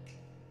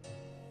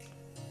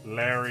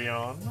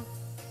 Larion.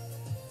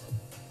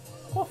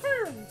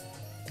 Clefairy.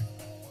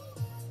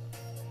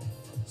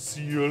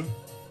 Seal.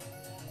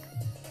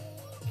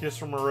 Kiss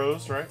from a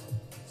Rose, right?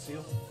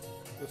 Seal.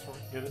 This one,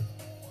 get it?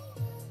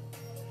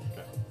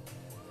 Okay.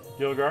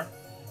 Gilgar.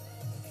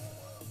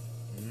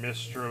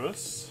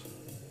 Mischievous.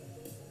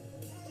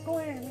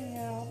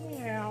 Meow,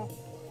 meow.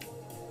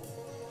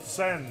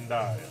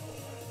 Sandile.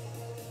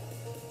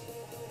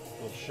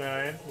 Little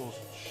shine, little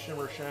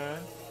shimmer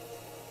shine.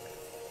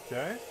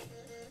 Okay.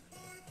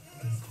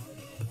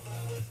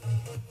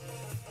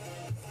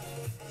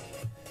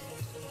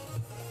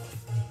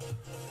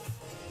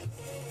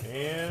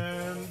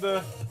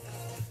 And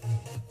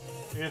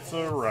it's a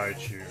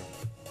Raichu.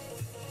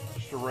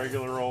 Just a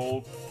regular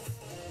old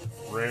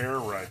rare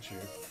Raichu.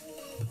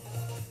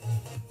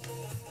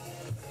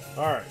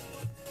 Alright.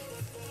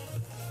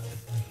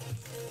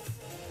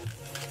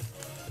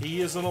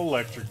 He is an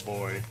electric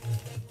boy.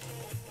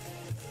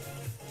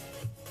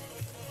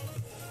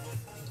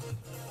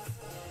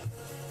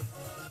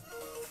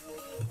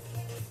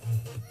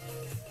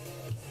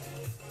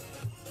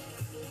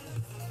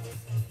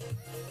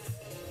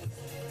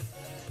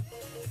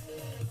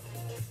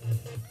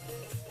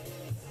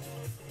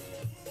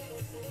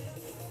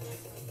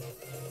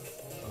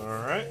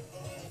 Alright.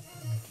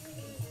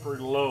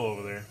 Pretty low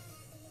over there.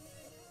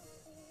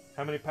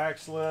 How many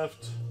packs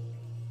left?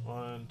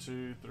 1,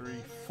 2, 3,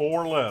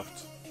 4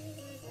 left.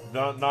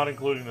 Not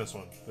including this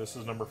one. This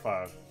is number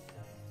 5.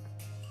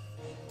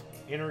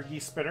 Energy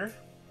Spinner.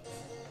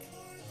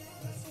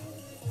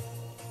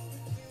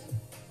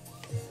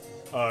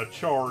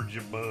 Charge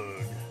a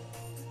Bug.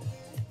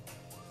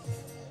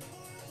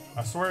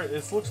 I swear,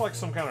 it looks like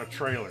some kind of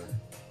trailer.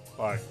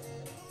 Like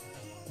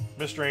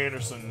Mr.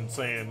 Anderson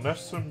saying,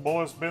 "That's some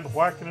boys been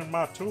whacking in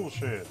my tool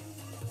shed."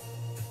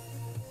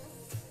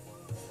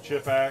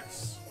 Chip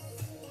Axe.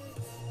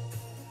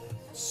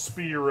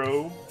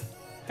 Spearow.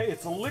 Hey,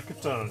 it's a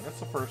Lickitung. That's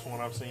the first one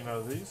I've seen out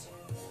of these.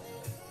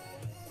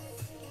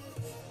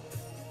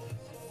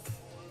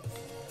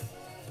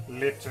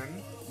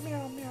 Litten.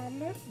 Meow, meow,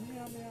 meow,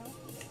 meow, meow.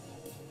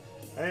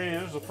 Hey,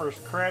 there's the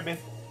first Krabby.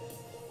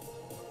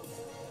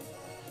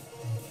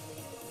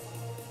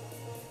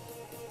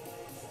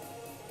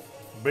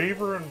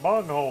 Beaver and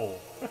Bunghole.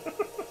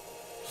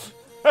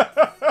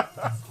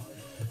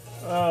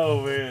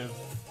 Oh, man.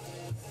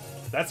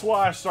 That's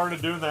why I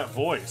started doing that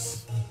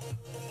voice.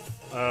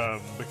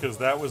 Because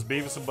that was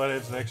Beavis and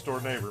Butthead's next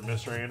door neighbor,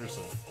 Mr.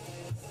 Anderson.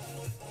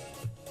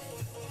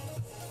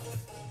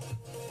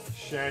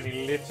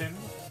 Shiny Litten.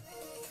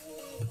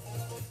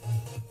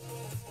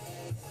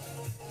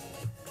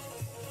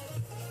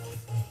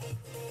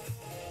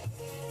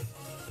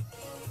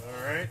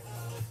 Alright.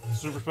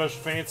 Super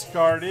special fancy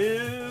card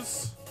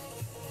is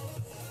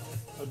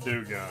a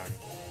Dugong.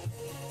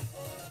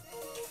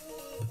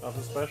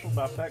 Nothing special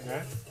about that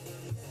guy.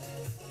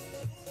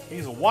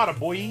 He's a water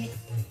boy.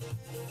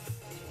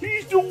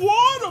 He's the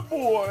water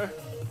boy.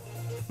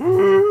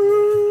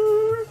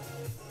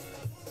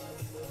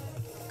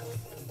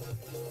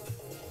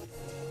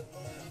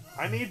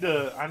 I need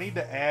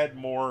to add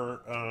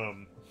more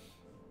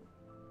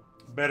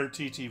better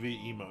TTV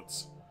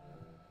emotes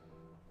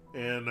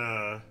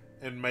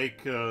and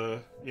make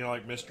you know,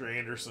 like Mr.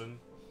 Anderson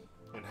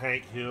and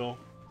Hank Hill.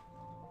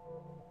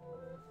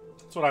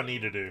 That's what I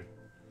need to do.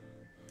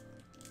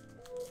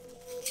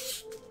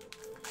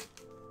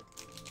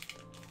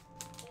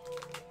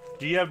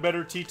 Do you have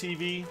better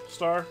TTV,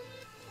 Star?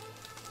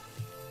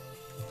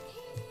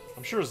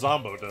 I'm sure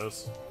Zombo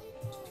does.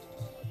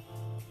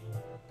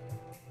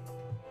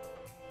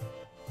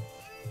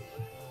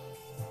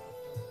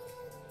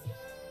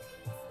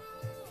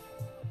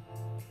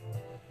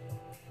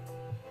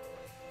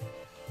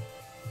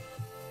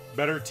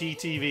 Better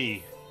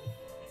TTV.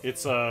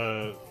 It's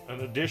an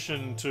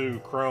addition to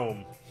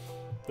Chrome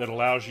that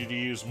allows you to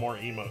use more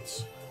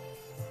emotes.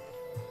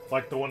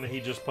 Like the one that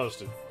he just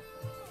posted.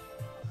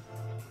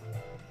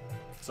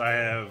 So I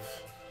have,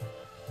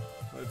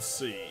 let's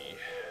see.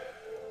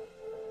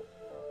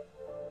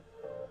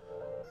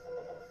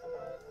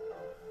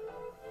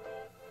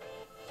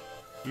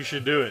 You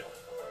should do it.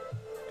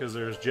 Because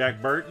there's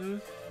Jack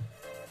Burton.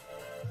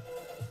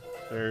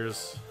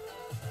 There's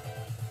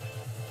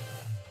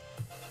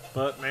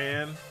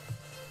Buttman.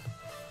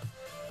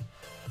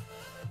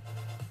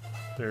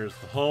 There's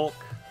the Hulk.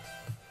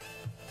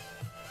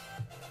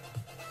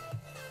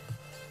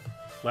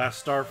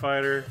 Last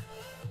Starfighter.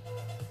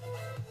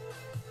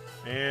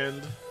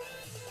 And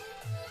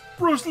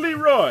Bruce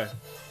Leroy.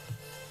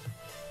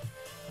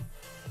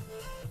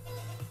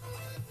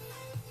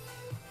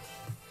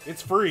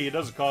 It's free. It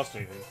doesn't cost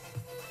anything.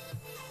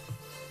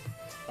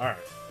 Alright.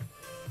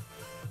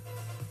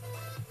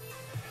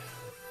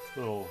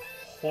 Little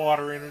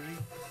water energy.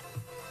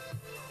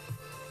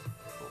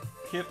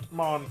 Kit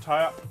on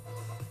tap.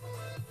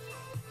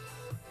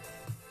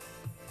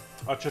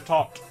 A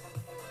Chatot.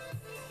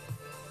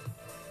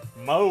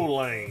 Mo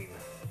Lane.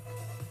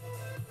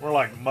 We're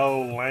like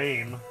Mo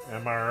Lane,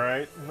 am I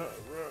right?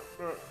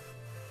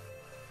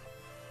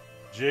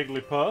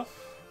 Jigglypuff.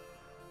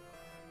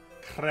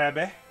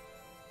 Krabby.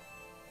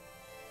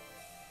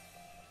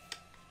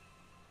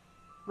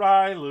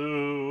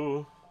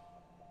 Rylu.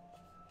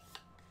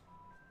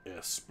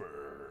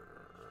 Esper.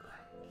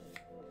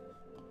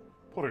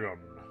 Porygon.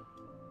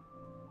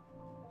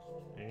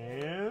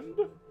 And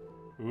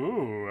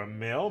ooh, a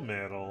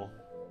Melmetal.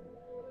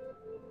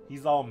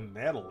 He's all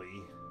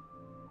metally.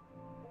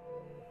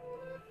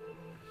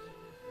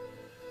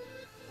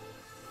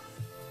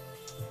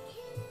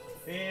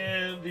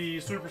 And the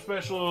super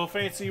special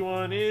fancy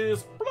one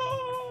is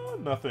blah,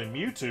 nothing.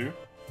 Mewtwo.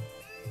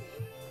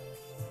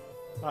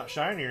 Not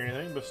shiny or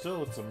anything, but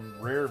still it's a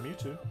rare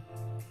Mewtwo.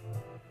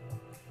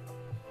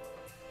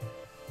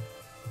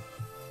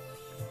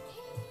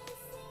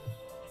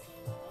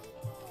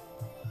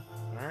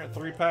 Alright,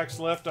 3 packs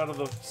left out of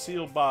the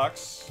sealed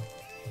box.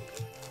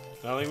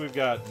 I think we've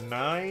got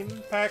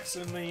 9 packs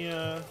in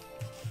the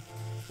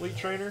Elite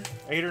Trainer.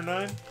 8 or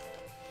 9.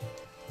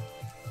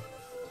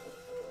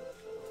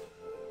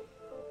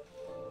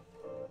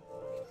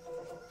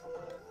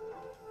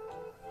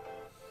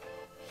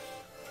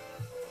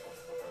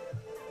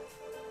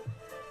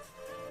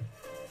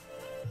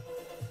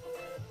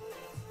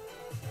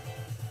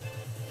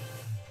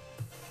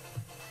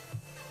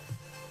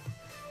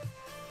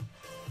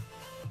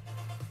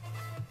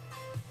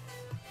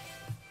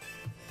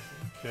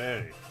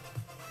 Okay.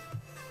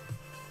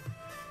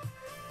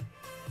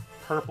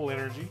 Purple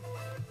Energy.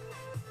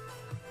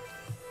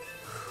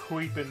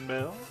 Weeping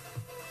Bell.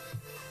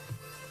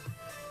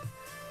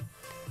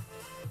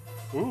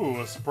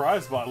 Ooh, a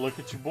surprise bot. Look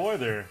at your boy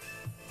there.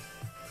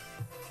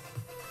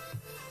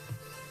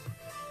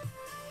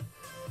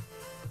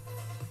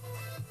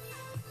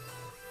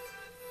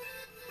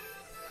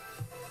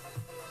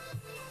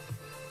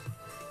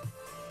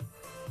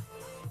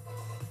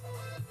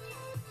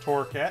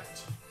 Torcat.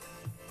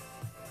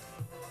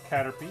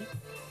 Caterpie.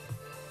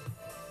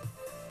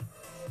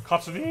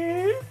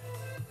 Cottony.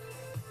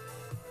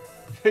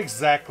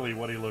 Exactly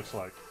what he looks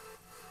like.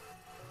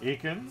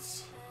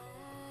 Ekans.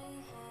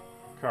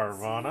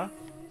 Carvana.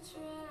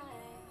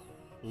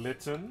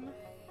 Litten.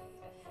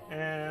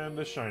 And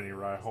a shiny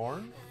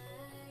Rhyhorn.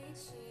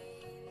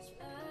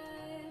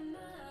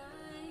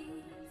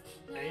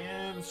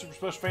 And super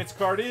special fancy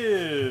card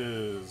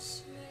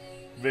is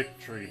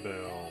Victory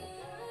Bell.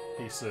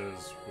 He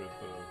says with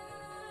a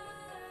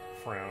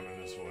frown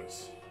in his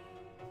voice.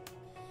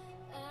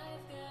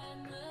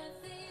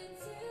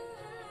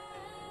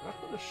 Did I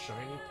put a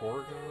shiny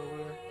Porygon over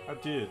there? I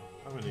did.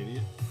 I'm an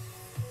idiot.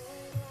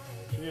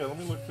 So yeah, let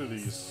me look through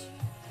these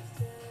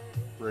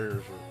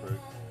rares real quick.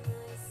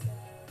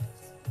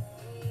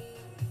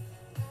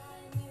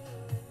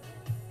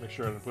 Make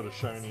sure I didn't put a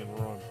shiny in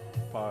the wrong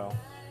pile.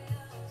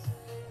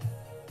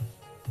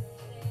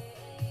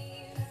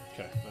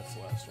 Okay, that's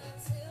the last one.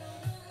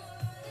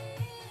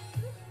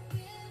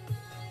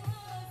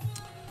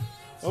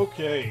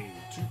 Okay,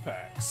 2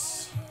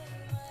 packs.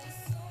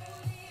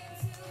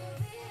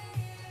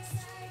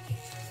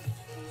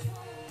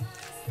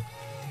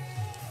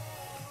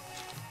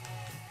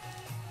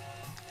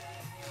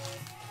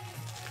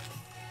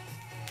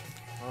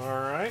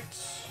 All right.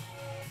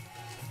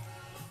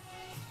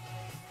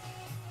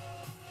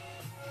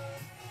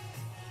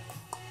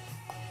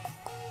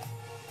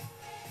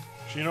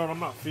 So you know what? I'm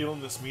not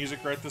feeling this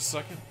music right this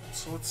second.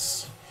 So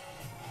let's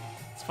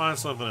find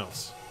something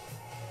else.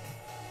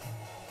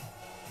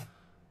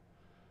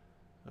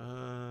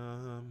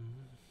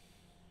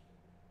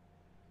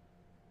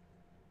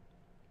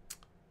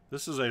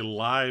 This is a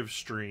live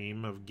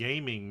stream of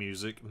gaming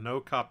music,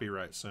 no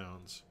copyright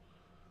sounds.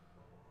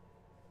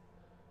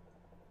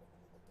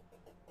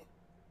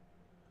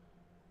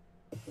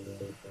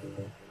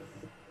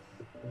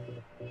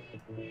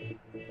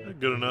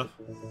 Good enough.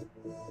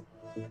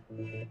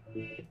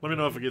 Let me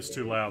know if it gets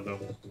too loud, though.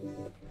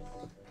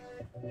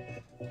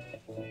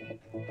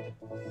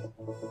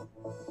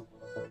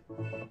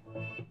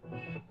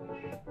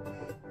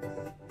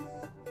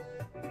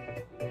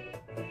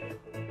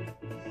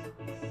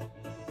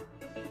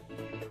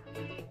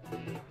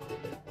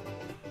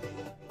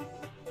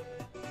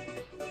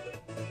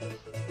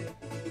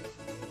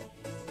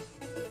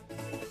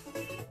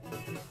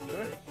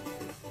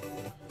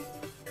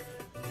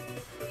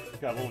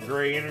 Got a little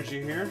gray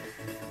energy here.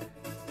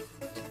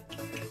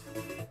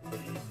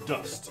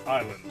 Dust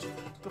Island.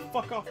 Get the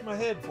fuck off my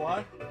head,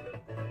 fly.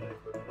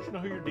 know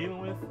who you're dealing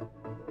with?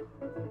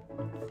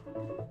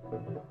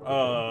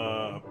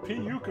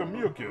 Piyuka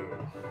Mewku.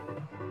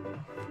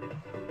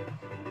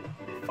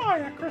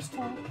 Fire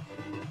crystal.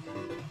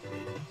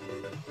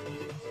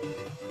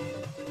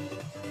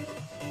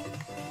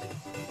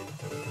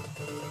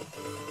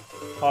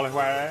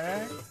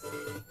 Poliwag.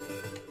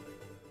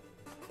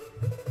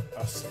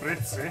 A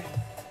Spritzy.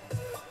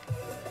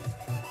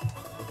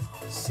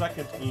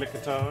 Second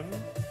Lickitung.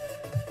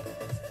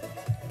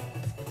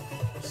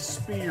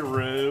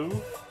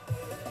 Spearow.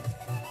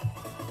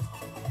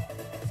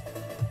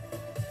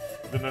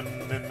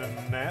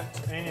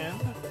 Net,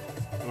 and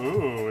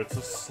ooh, it's a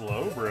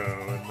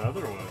Slowbro,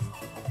 another one.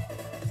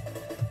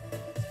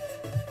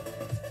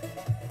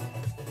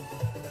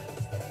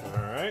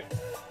 Alright,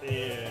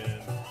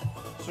 and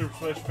Super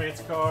Special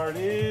Fancy card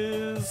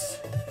is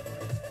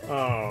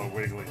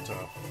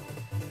Wigglytuff.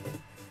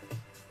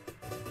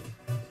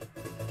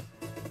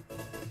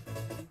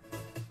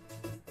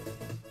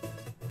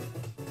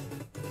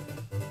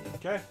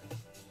 Okay.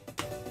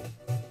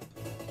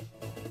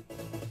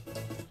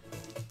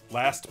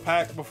 Last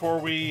pack before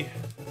we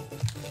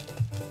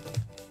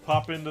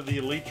pop into the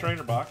Elite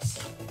Trainer box.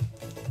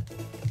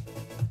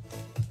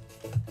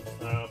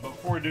 But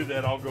before we do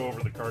that, I'll go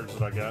over the cards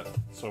that I got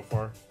so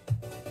far.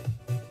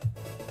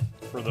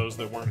 For those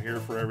that weren't here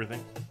for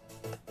everything.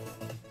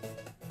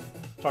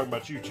 Talking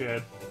about you,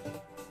 Chad.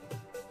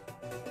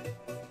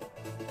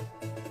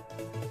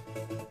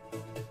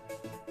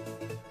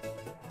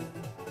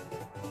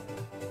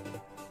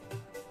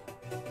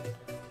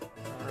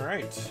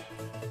 Alright.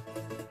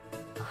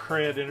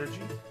 Cred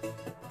Energy.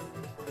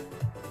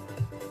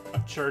 A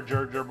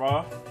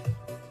Chargerba.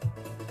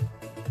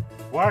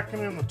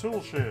 Whacking in the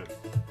tool shed.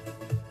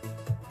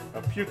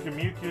 A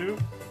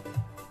Pukemewku.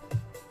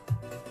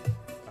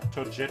 A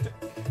Togetic.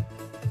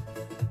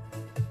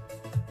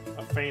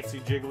 A Fancy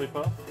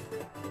Jigglypuff.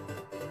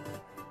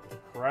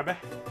 Krabby.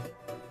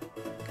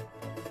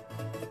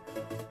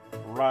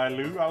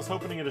 Railu. I was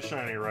hoping to get a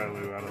shiny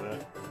Railu out of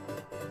that.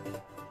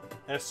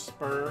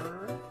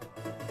 Esper.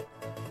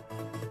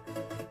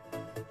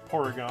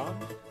 Porygon,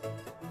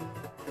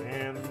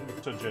 and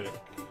Togetic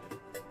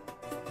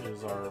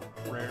is our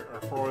rare,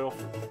 our foil,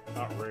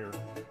 not rare,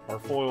 our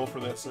foil for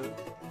that set.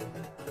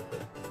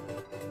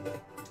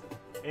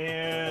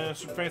 And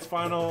Super Fancy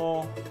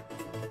Final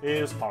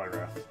is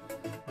Poliwrath.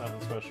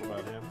 Nothing special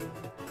about him.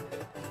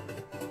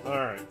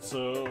 Alright,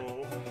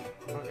 so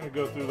I'm not going to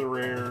go through the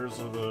rares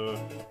of the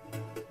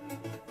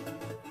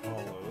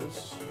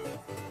hollows.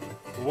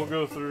 But we'll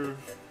go through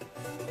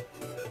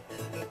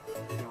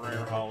the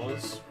rare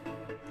hollows.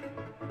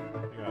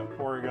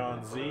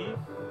 Porygon Z,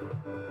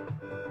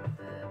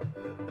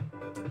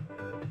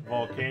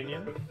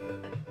 Volcanion,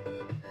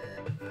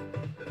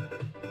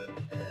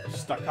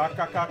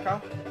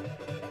 Stakakakaka,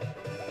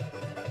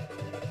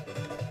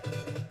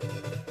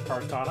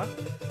 Kartana,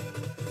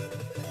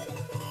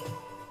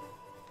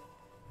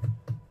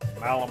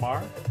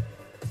 Malamar,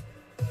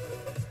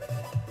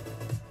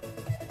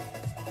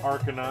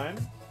 Arcanine,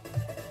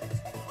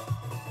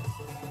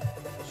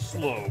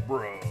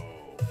 Slowbro.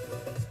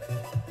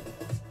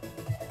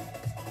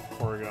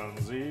 Porygon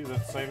Z, is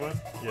that the same one?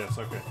 Yes,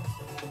 okay.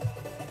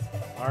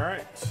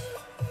 Alright.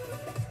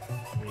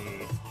 The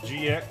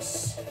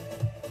GX.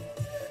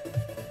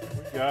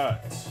 We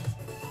got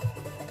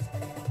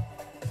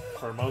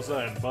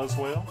Formosa and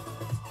Buzzwole.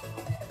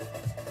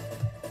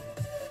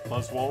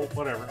 Buzzwole,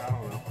 whatever, I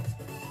don't know.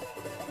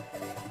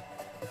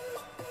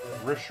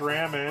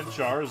 Reshiram and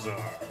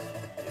Charizard.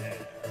 Yeah.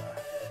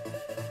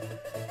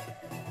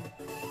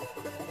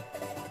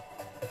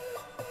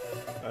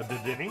 A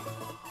Dedenne.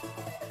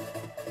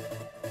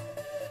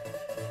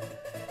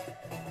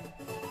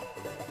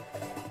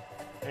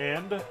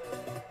 And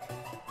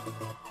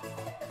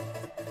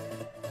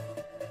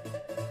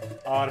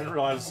oh, I didn't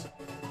realize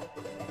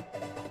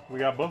we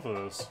got both of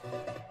those.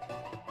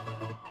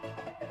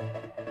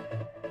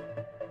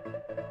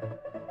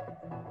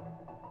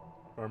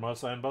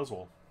 Formosa and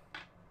Buzzwole.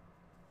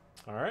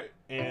 Alright,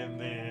 and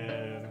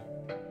then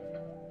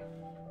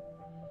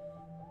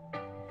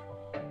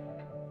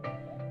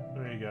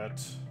we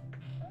got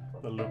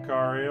the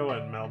Lucario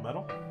and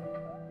Melmetal.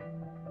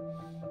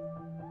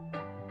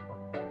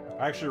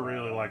 I actually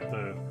really like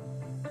the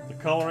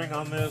coloring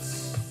on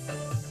this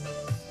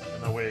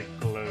and the way it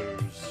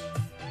glows.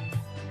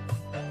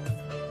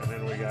 And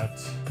then we got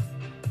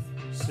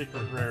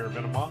Secret Rare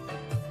Venomoth.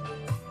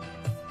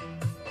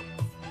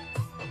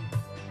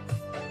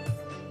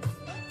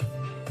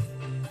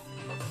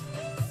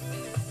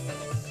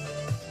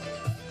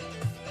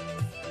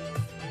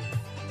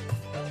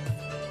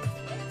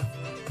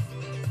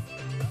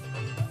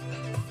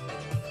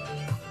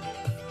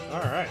 All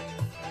right.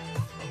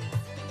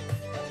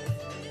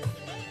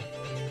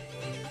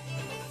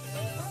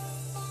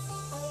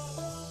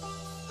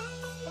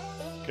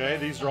 Okay,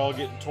 these are all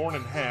getting torn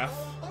in half.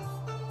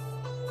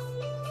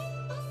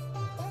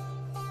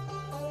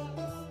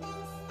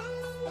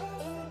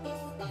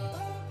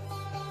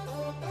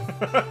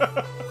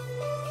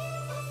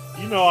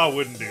 You know I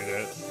wouldn't do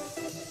that.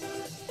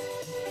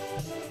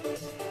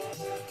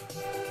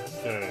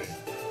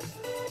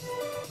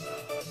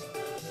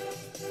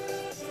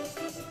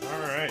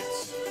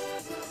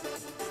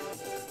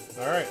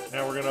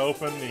 Now we're gonna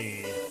open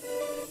the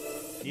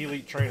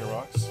Elite Trainer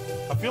box.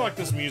 I feel like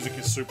this music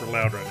is super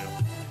loud right now.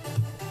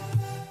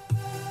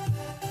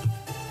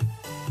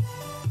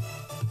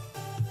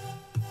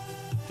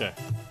 Okay,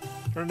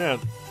 turn it down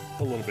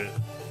a little bit.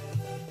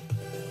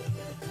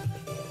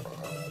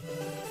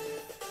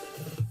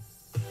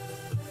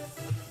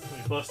 Let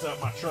me bust out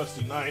my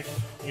trusty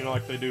knife, you know,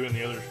 like they do in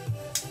the other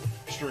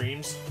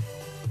streams.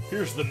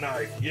 Here's the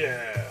knife,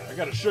 yeah! I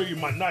gotta show you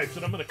my knife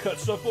that I'm gonna cut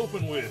stuff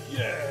open with,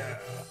 yeah!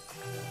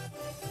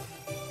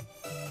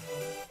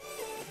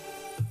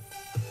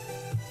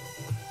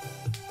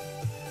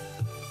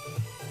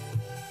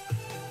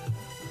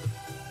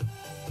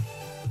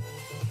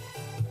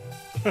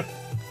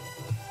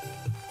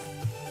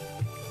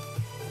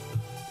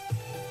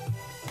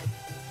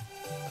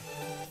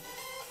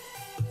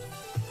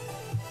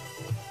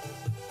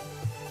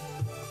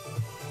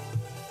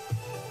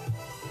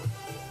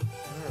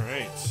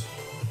 Alright.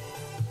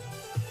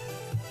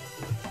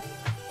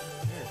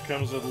 Here it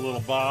comes with a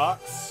little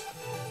box.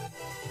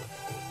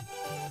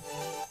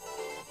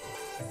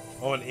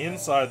 Oh, and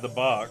inside the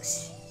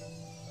box,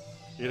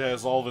 it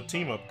has all the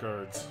team-up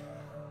cards.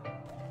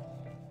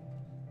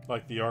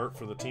 Like the art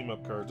for the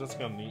team-up cards. That's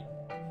kind of neat.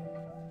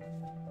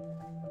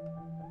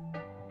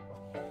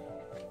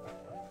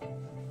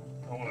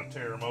 I want to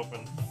tear them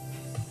open.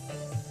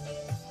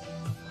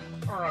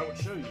 Or I would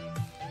show you.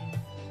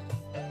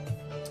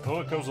 Oh,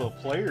 it comes with a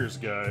player's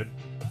guide.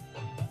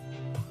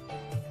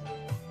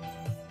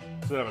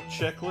 Does it have a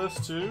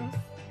checklist too?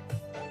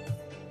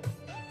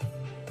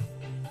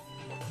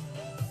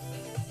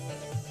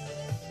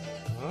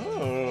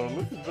 Oh,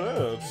 look at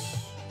that.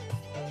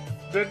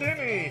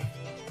 Dedenne!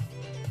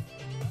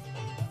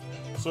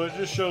 So it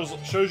just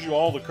shows you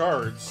all the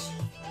cards,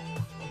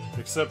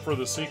 except for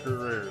the secret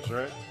rares,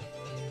 right?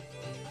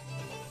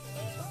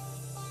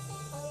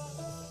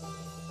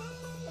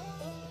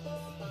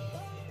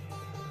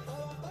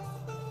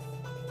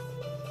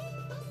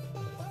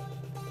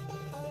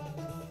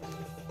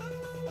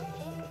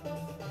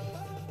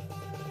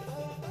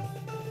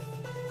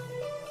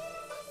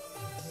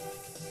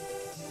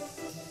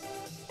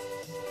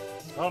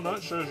 Oh no,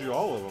 it shows you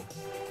all of them.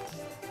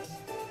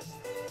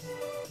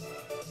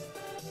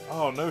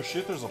 Oh no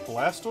shit, there's a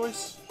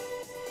Blastoise?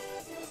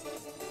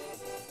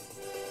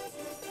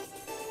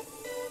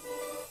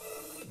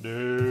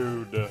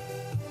 Dude.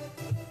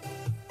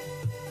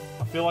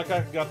 I feel like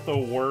I got the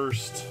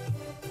worst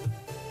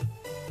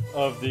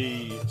of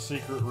the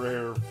secret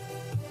rare.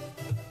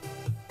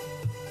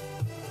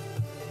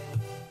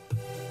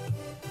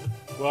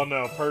 Well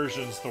no,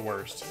 Persian's the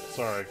worst.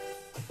 Sorry.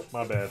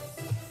 My bad.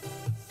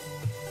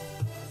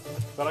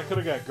 But I could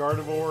have got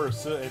Gardevoir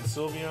and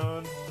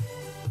Sylveon,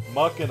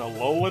 Muck and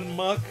Alolan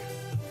Muck,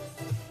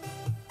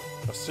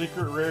 a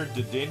secret rare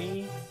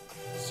Dedenne,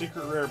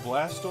 secret rare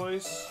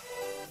Blastoise,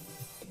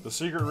 the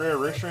secret rare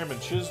Reshiram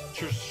and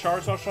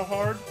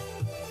Charizard.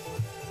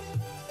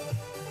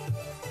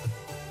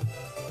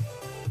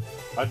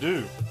 I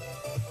do.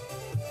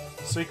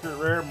 Secret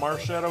rare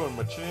Marshadow and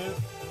Machamp,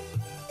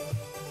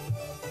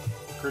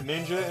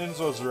 Greninja and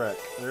Zozrak.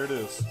 There it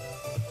is.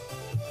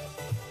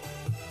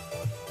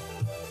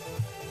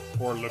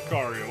 Or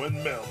Lucario and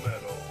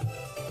Melmetal.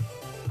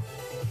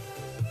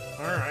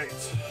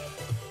 Alright.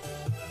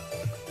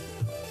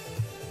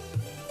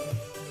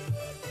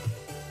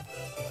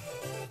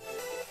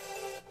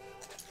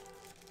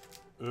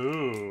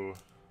 Ooh.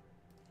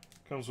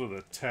 Comes with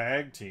a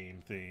tag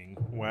team thing.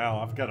 Wow,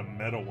 I've got a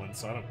metal one,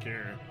 so I don't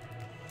care.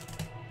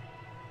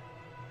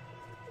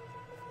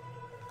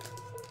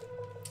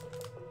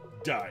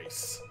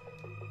 Dice.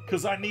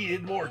 'Cause I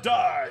needed more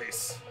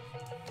dice.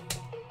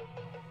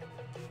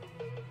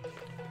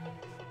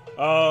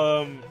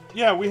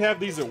 Yeah, we have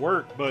these at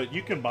work, but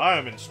you can buy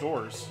them in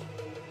stores.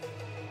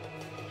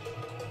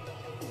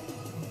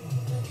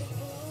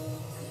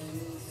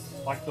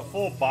 Like the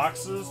full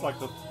boxes, like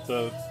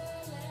the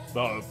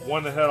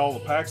one that had all the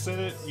packs in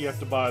it, you have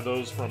to buy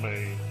those from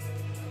an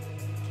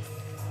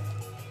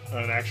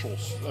actual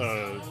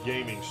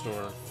gaming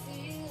store.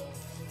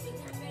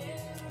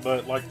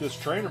 But like this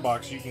trainer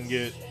box, you can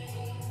get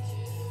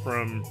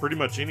from pretty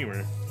much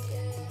anywhere.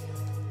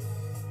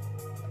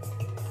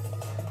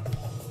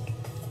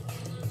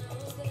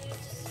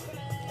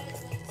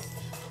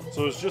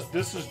 So it's just,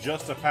 this is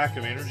just a pack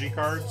of energy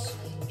cards,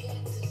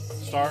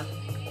 Star,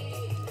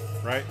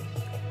 right?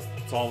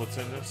 That's all that's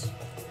in this.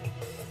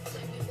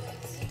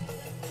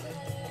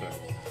 Okay.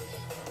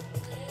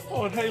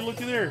 Oh, and hey,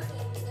 looky there,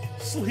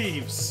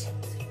 sleeves.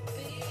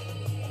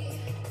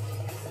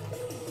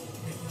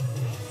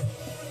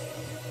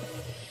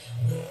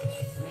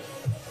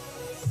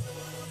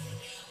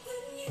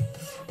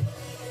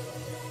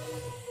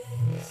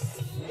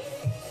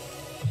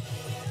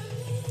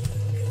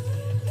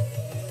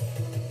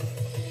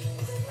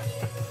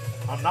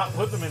 I'm not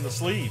putting them in the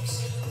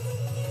sleeves.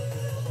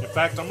 In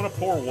fact, I'm going to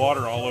pour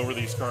water all over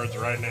these cards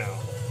right now.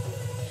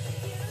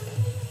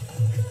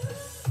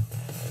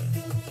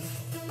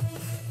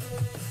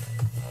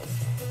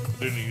 I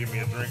do need to give me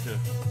a drink, a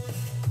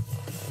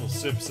little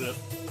sip.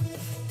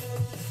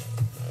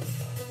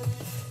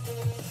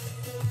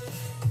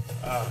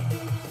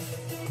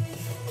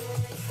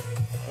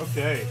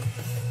 Okay.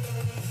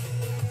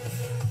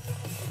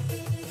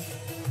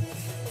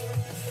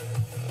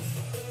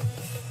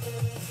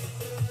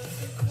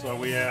 So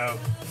we have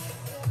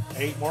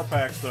 8 more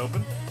packs to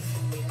open.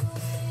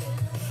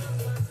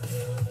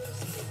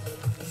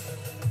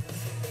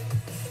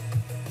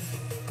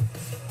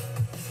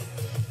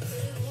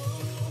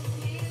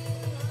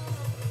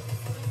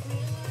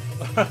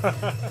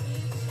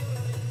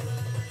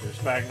 Here's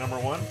pack number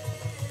 1.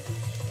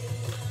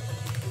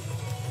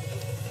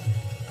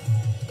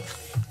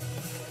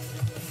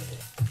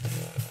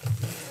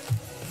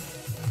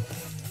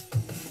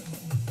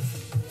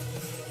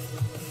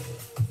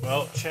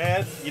 Well,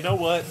 Chad, you know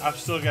what? I've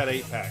still got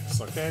 8 packs,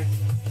 okay?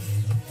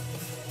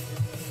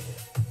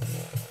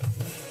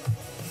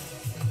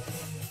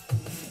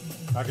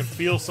 I can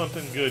feel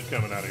something good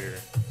coming out of here.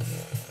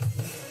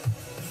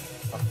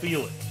 I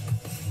feel it.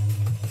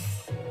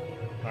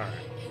 Alright.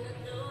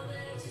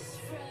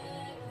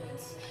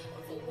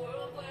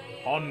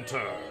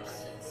 Hunter.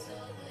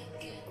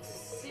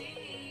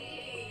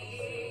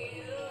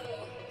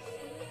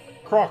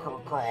 Crocker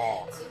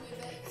Croc.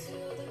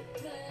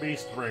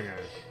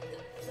 Beastbringer.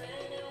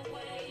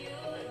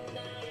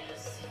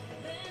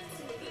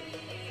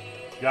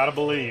 Gotta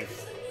believe.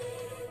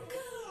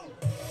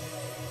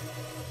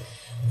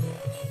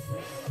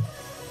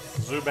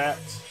 Zubat.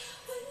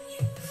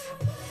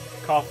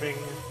 Coughing.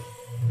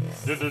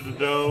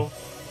 Do-do-do-do.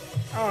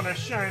 Oh, and a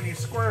shiny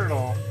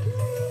Squirtle.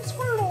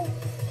 Squirtle.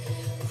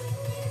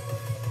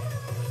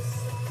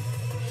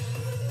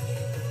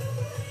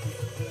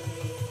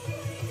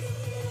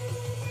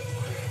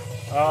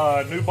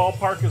 New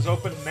ballpark is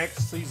open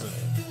next season.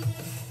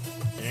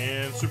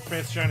 And super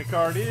fancy shiny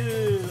card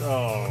is...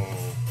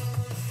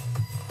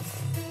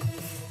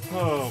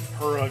 Oh,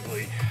 per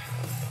ugly.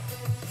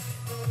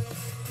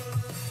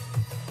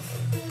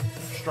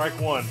 Strike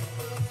 1.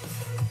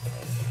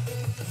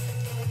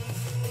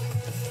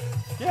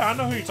 Yeah, I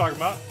know who you're talking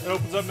about. It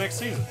opens up next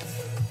season.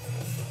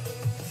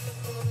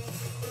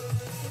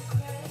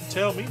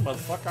 Tell me,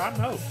 motherfucker, I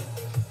know.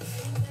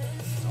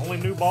 It's the only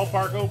new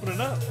ballpark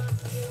opening up.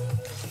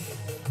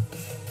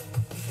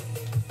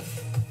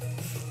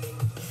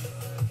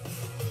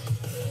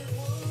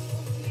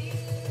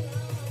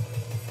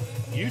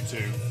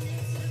 YouTube.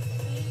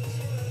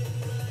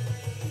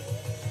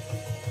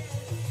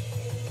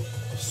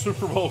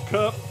 Super Bowl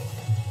Cup.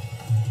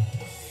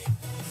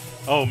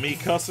 Oh, me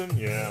cussing?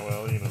 Yeah,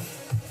 well, you know.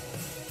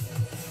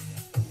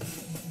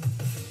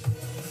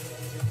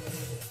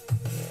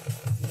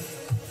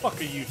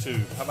 Fuck a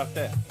YouTube. How about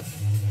that?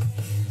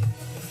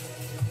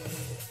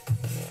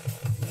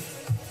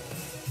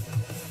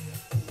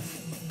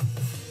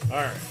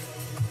 Alright.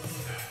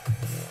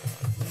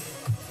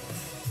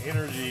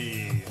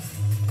 Energy.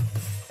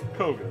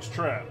 Koga's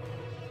Trap.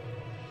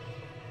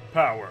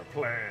 Power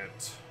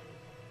Plant.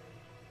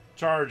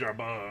 Charger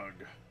Bug.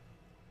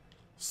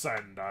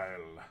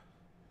 Sandile.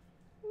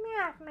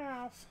 Meow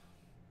meow.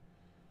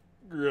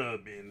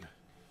 Grubbin.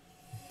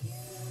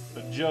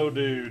 The Joe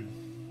Dude.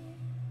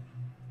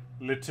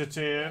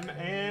 Lititin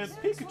and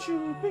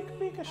Pikachu. Pika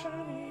Pika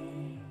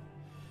Shiny.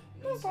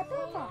 Pika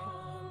Pika.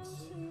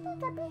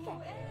 Pika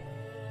Pika.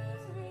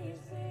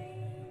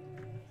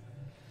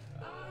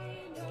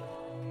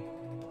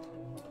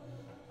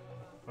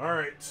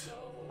 Alright.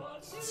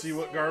 Let's see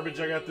what garbage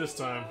I got this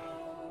time.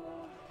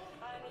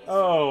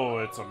 Oh,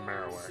 it's a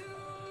Marowak.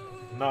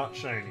 Not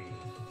shiny.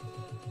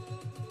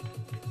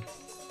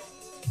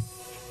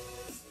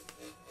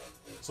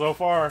 So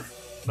far,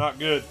 not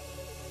good.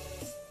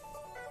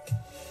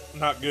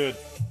 Not good.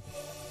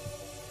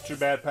 2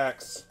 bad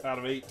packs out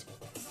of 8.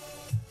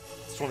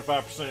 It's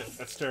 25%.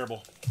 That's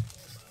terrible.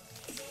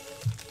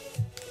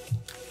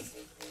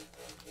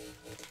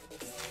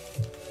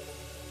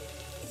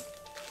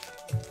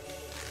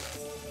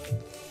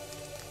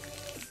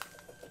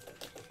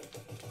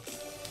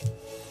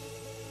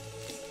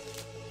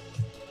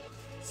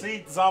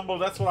 See, Zombo,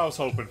 that's what I was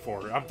hoping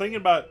for. I'm thinking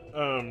about,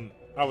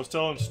 I was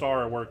telling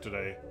Star at work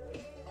today,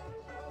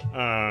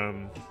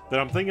 that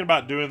I'm thinking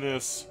about doing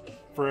this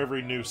for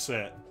every new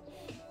set.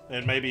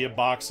 And maybe a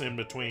box in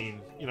between,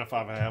 you know, if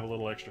I have a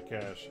little extra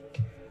cash.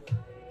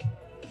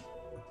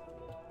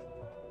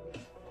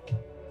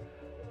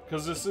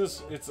 Because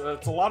it's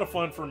a lot of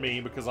fun for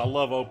me because I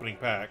love opening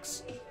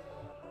packs.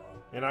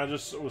 And I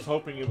just was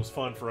hoping it was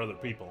fun for other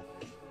people.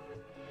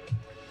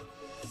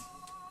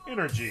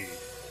 Energy.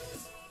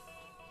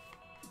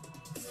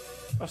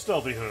 A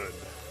Stealthy Hood.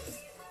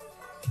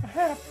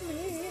 Help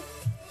me.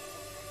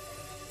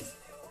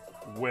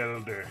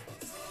 Welder.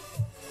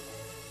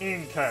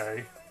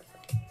 Inkay.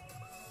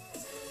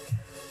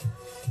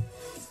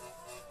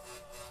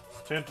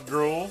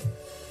 Tentadrool.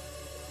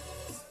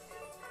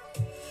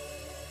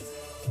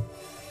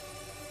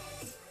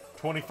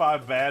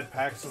 $25 bad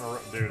packs in a row.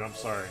 Dude, I'm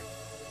sorry.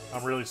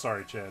 I'm really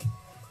sorry, Chad.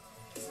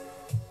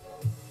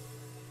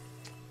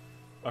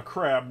 A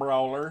Crab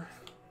Brawler.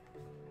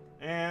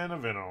 And a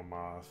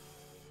Venomoth.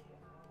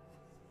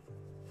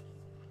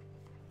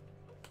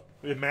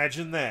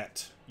 Imagine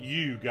that.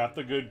 You got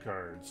the good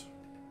cards.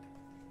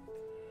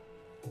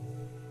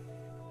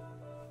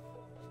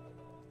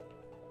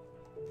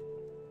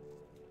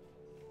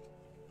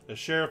 As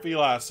Sheriff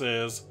Eli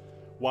says,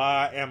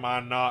 why am I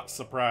not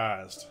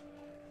surprised?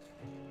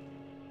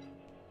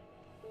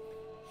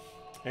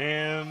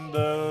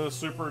 And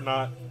super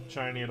not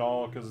shiny at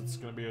all because it's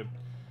going to be a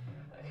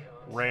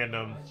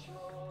random.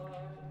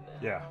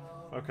 Yeah,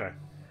 okay.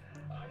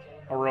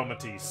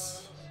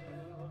 Aromatisse.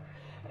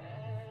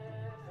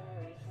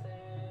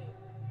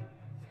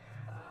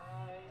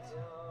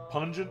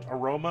 Pungent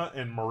aroma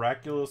and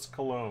miraculous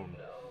cologne.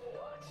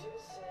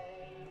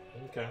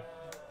 Okay.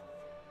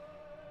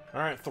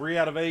 Alright, 3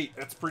 out of 8.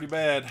 That's pretty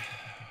bad.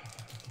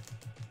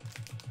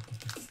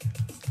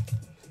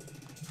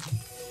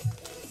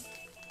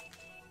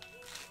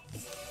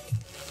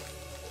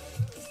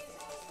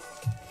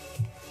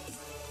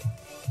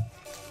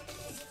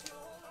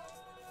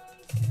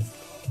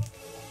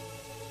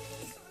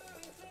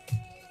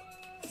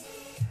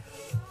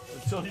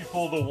 Until you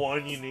pull the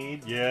one you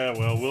need? Yeah,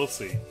 well, we'll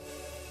see.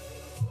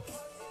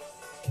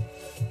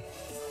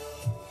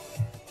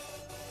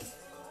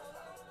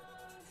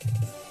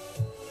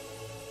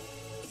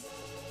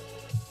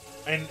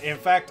 And in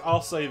fact,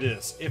 I'll say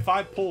this. If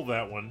I pull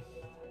that one,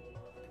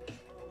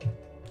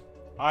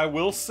 I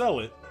will sell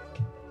it,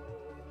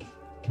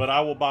 but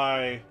I will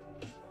buy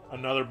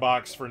another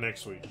box for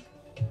next week.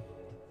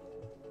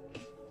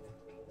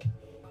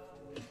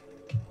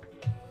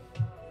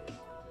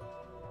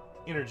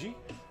 Energy.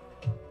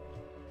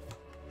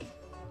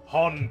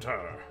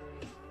 Hunter.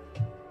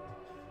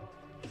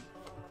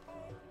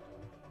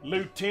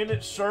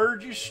 Lieutenant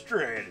Surge's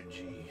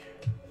Strategy.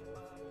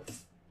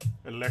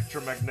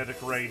 Electromagnetic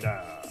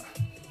Radar.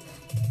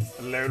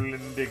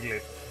 Lowland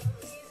Diglett.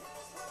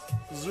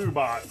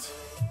 Zubat.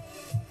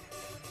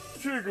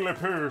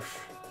 Jigglypuff.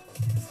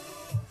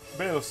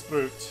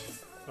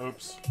 Bellsprout.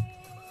 Oops.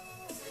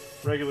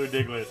 Regular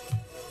Diglett.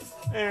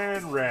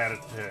 And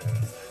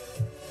Rattata.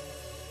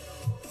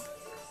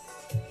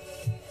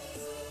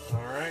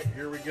 Alright,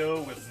 here we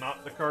go with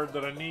not the card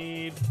that I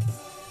need.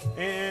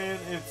 And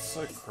it's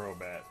a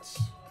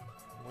Crobat.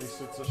 At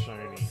least it's a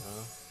shiny,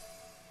 huh?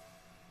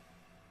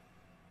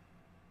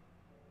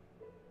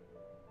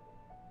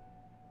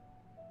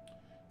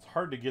 It's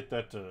hard to get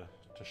that to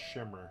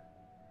shimmer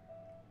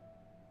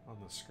on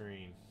the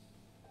screen.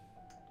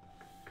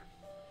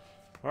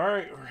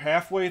 Alright, we're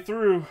halfway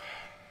through.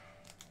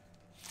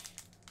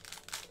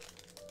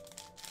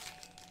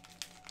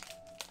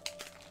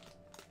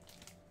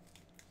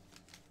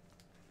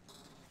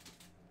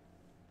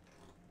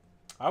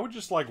 I would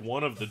just like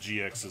one of the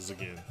GXs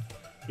again.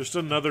 Just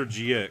another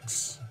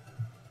GX.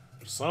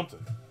 Or something.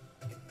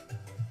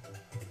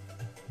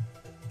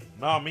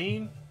 Nah, I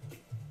mean.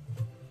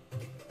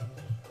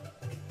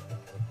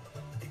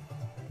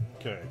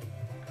 Okay.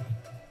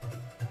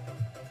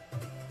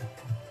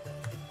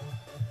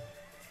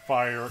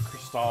 Fire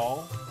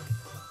Crystal.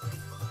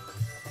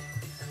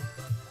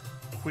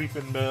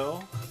 Weeping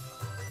Bell.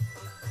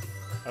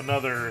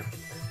 Another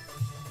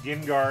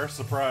Gengar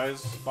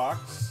surprise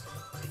box.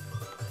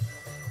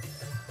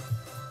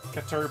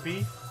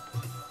 Caterpie.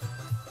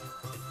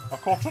 A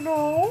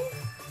Cottonelle.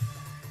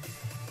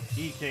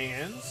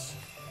 Ecans.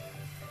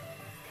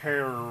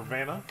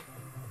 Caravana.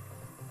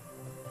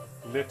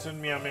 Litten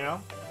Meow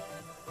Meow.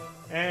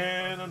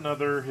 And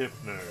another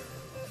Hypno.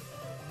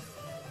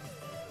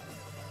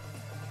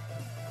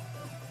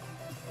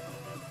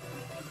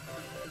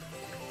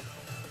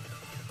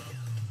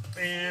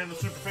 And the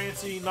super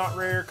fancy, not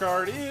rare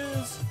card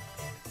is...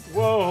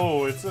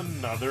 Whoa, it's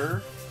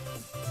another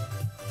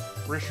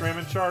Reshiram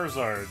and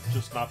Charizard.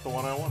 Just not the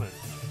one I wanted.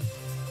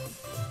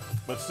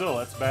 But still,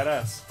 that's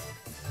badass.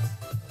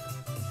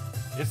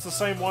 It's the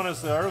same one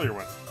as the earlier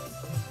one.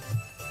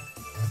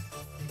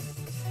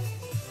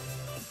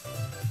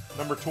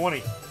 Number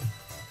 20.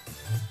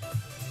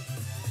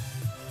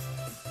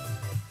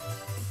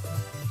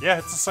 Yeah,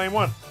 it's the same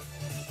one.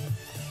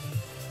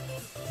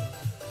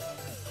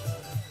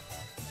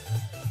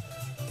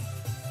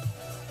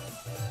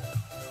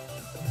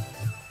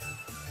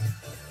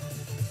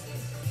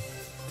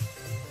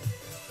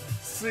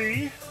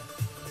 See?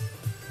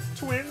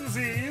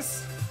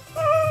 Twinsies.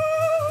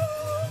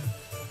 Ah!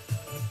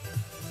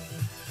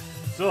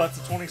 Still, that's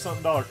a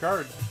 $20-something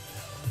card.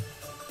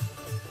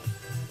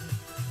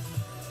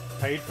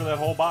 Paid for that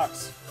whole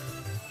box.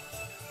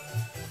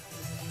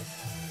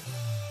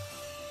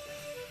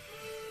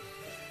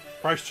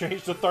 Price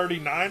changed to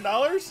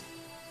 $39?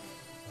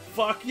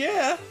 Fuck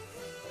yeah!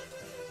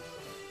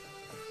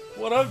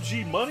 What up,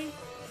 G Money?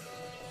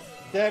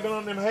 Dabbing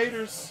on them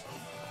haters.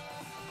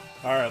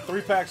 Alright,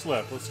 3 packs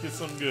left. Let's get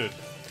some good.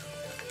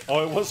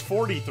 Oh, it was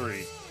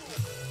 43.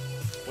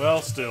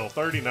 Well, still,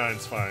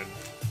 39's fine.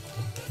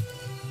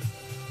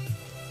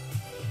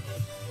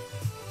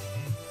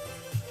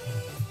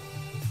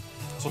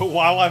 So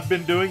while I've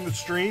been doing the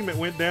stream, it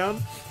went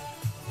down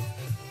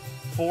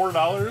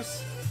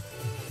 $4.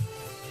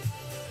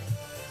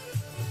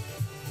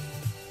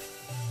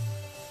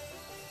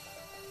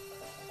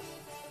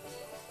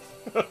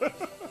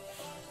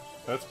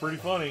 That's pretty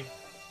funny.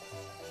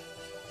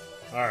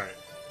 Alright.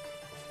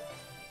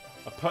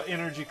 A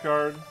energy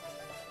card.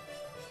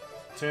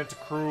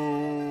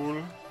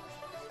 Tentacruel.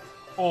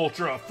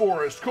 Ultra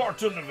Forest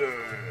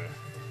Cartoniver.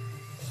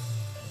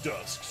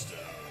 Duskstone.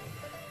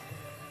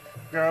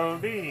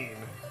 Galdine.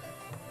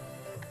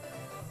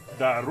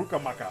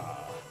 Darukamaka.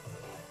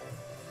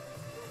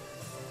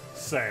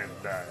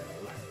 Sandile.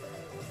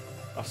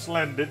 A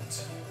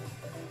Slendit.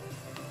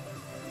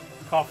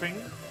 Coughing.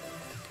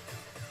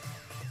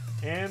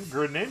 And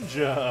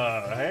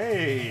Greninja.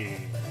 Hey.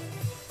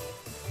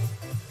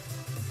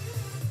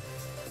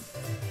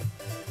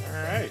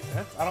 Alright.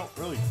 I don't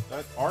really...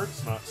 That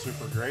art's not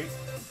super great.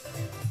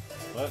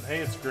 But hey,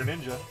 it's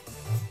Greninja.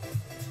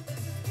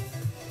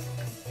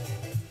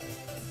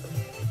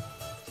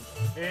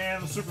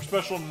 And the super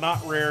special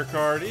not rare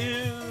card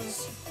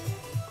is...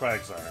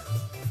 Quagsire.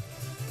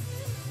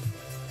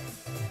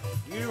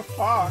 You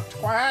fucked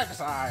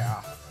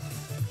Quagsire.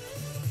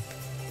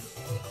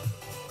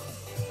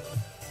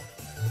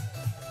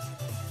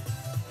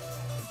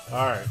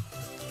 Alright.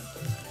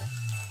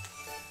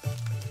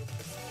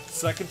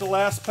 Second to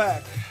last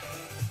pack.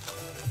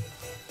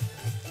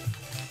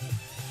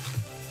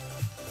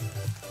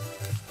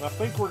 I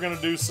think we're going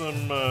to do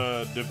some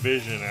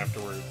division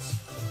afterwards.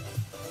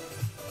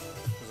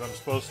 Because I'm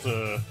supposed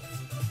to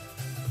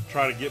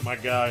try to get my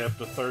guy up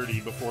to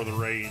 30 before the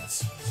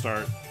raids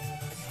start.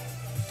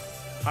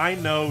 I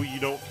know you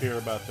don't care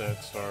about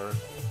that, Star.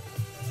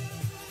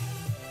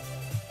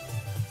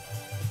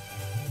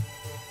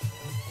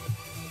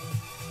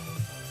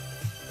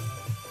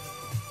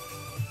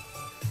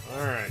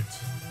 Alright.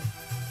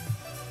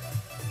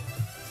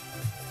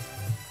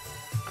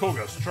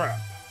 Koga's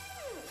Trap.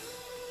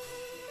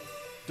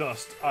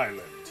 Dust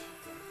Island.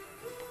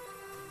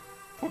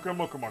 Puka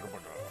Muka Muka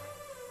Muka.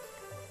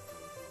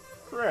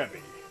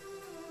 Krabby.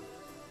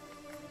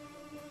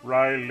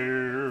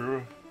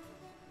 Railu.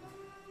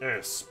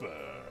 Esper.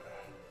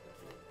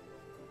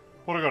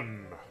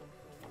 Porygon.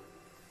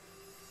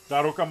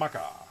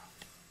 Darukamaka.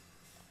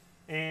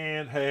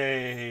 And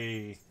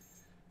hey,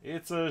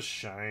 it's a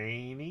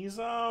shiny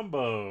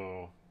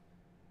Zombo.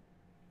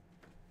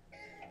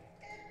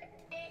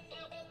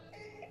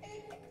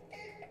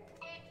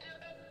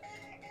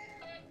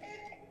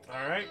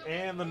 Alright,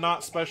 and the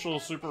not special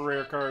super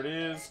rare card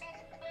is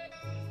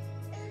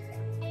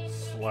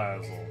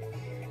Slazzle.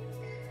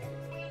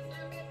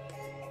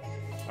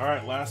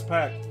 Alright, last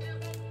pack.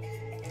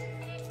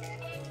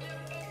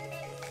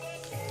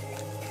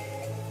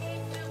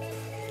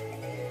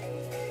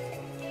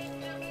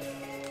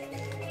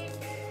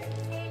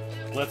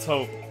 Let's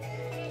hope.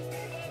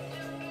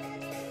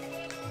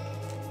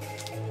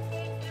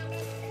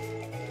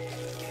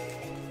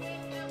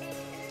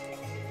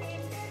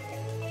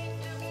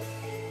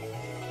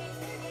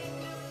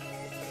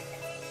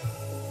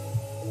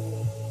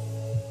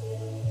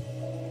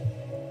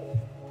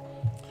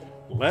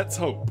 Let's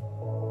hope.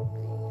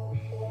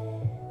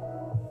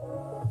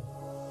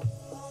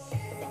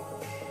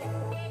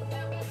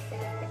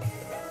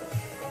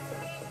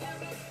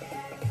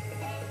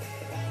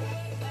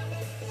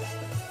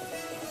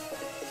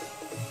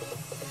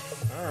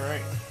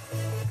 Alright.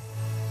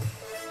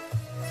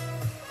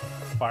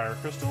 Fire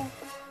Crystal.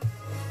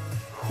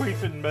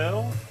 Weeping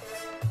Bell.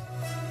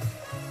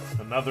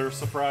 Another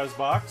surprise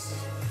box.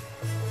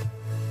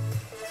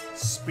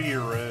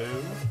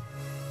 Spearow.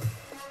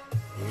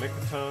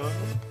 Lickitung.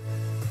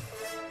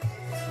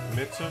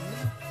 Mitten.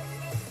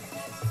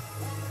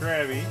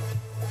 Krabby.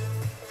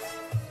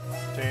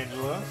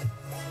 Tangela.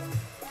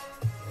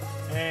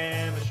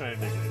 And a shiny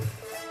Diglett.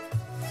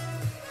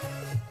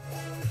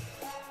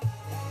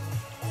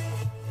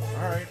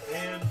 Alright,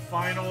 and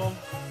final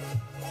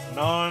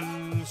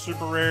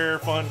non-super rare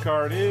fun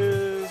card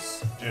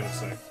is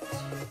Genesect.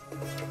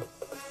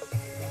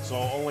 So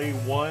only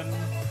one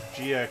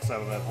GX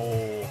out of that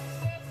whole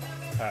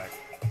pack.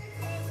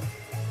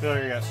 I feel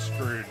like I got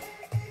screwed.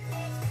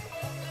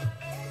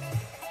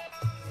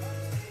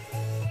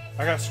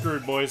 I got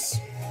screwed, boys.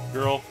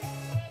 Girl.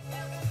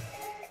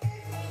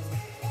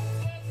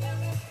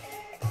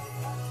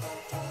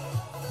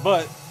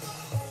 But,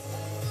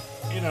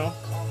 you know,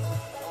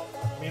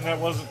 I mean, that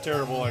wasn't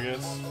terrible, I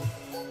guess.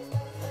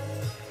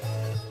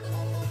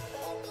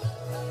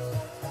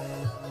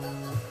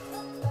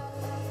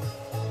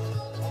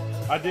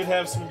 I did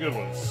have some good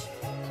ones.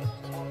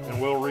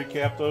 And we'll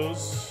recap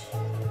those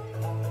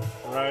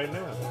right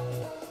now.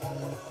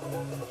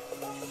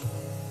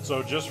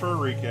 So just for a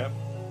recap.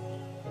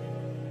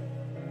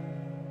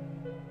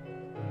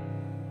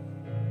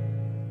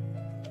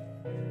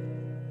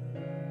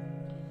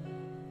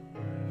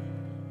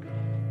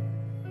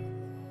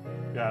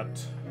 Got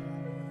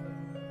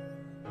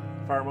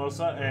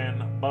Pharmosa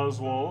and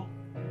Buzzwole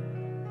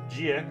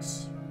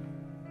GX.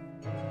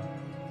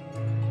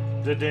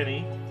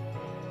 Dedenne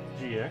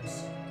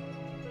GX.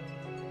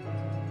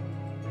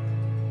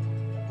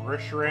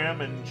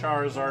 Reshiram and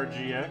Charizard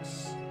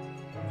GX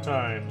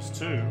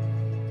 ×2.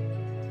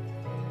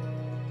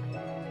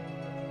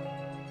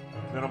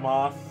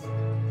 Venomoth,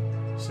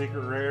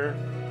 Secret Rare.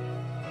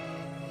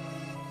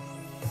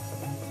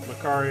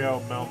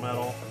 Lucario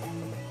Melmetal.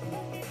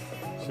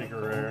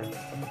 secret rare.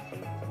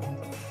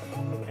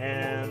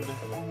 And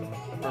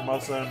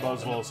Hermosa and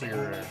Buzzwole secret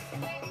rare.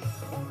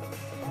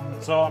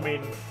 So, I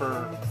mean,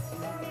 for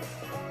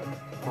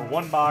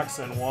one box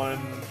and one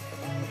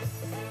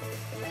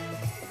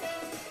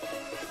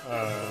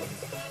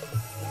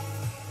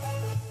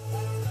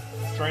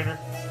trainer,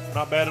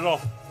 not bad at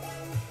all.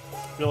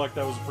 I feel like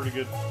that was a pretty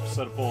good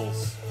set of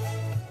pulls.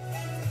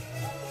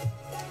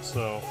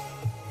 So,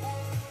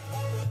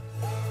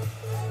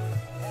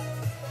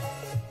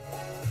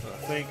 I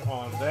think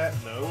on that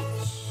note,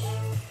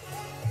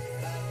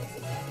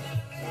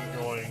 we're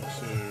going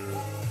to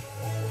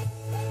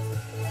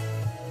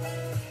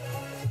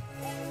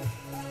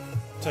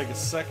take a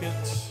second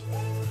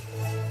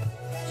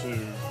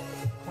to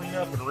clean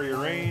up and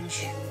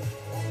rearrange,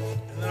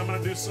 and then I'm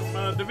going to do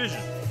some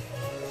division.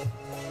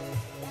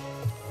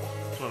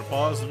 So I'm going to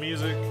pause the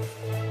music.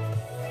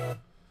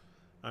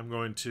 I'm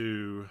going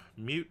to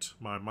mute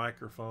my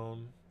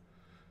microphone,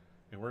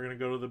 and we're going to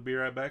go to the Be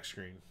Right Back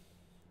screen.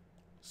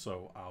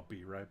 So I'll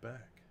be right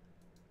back.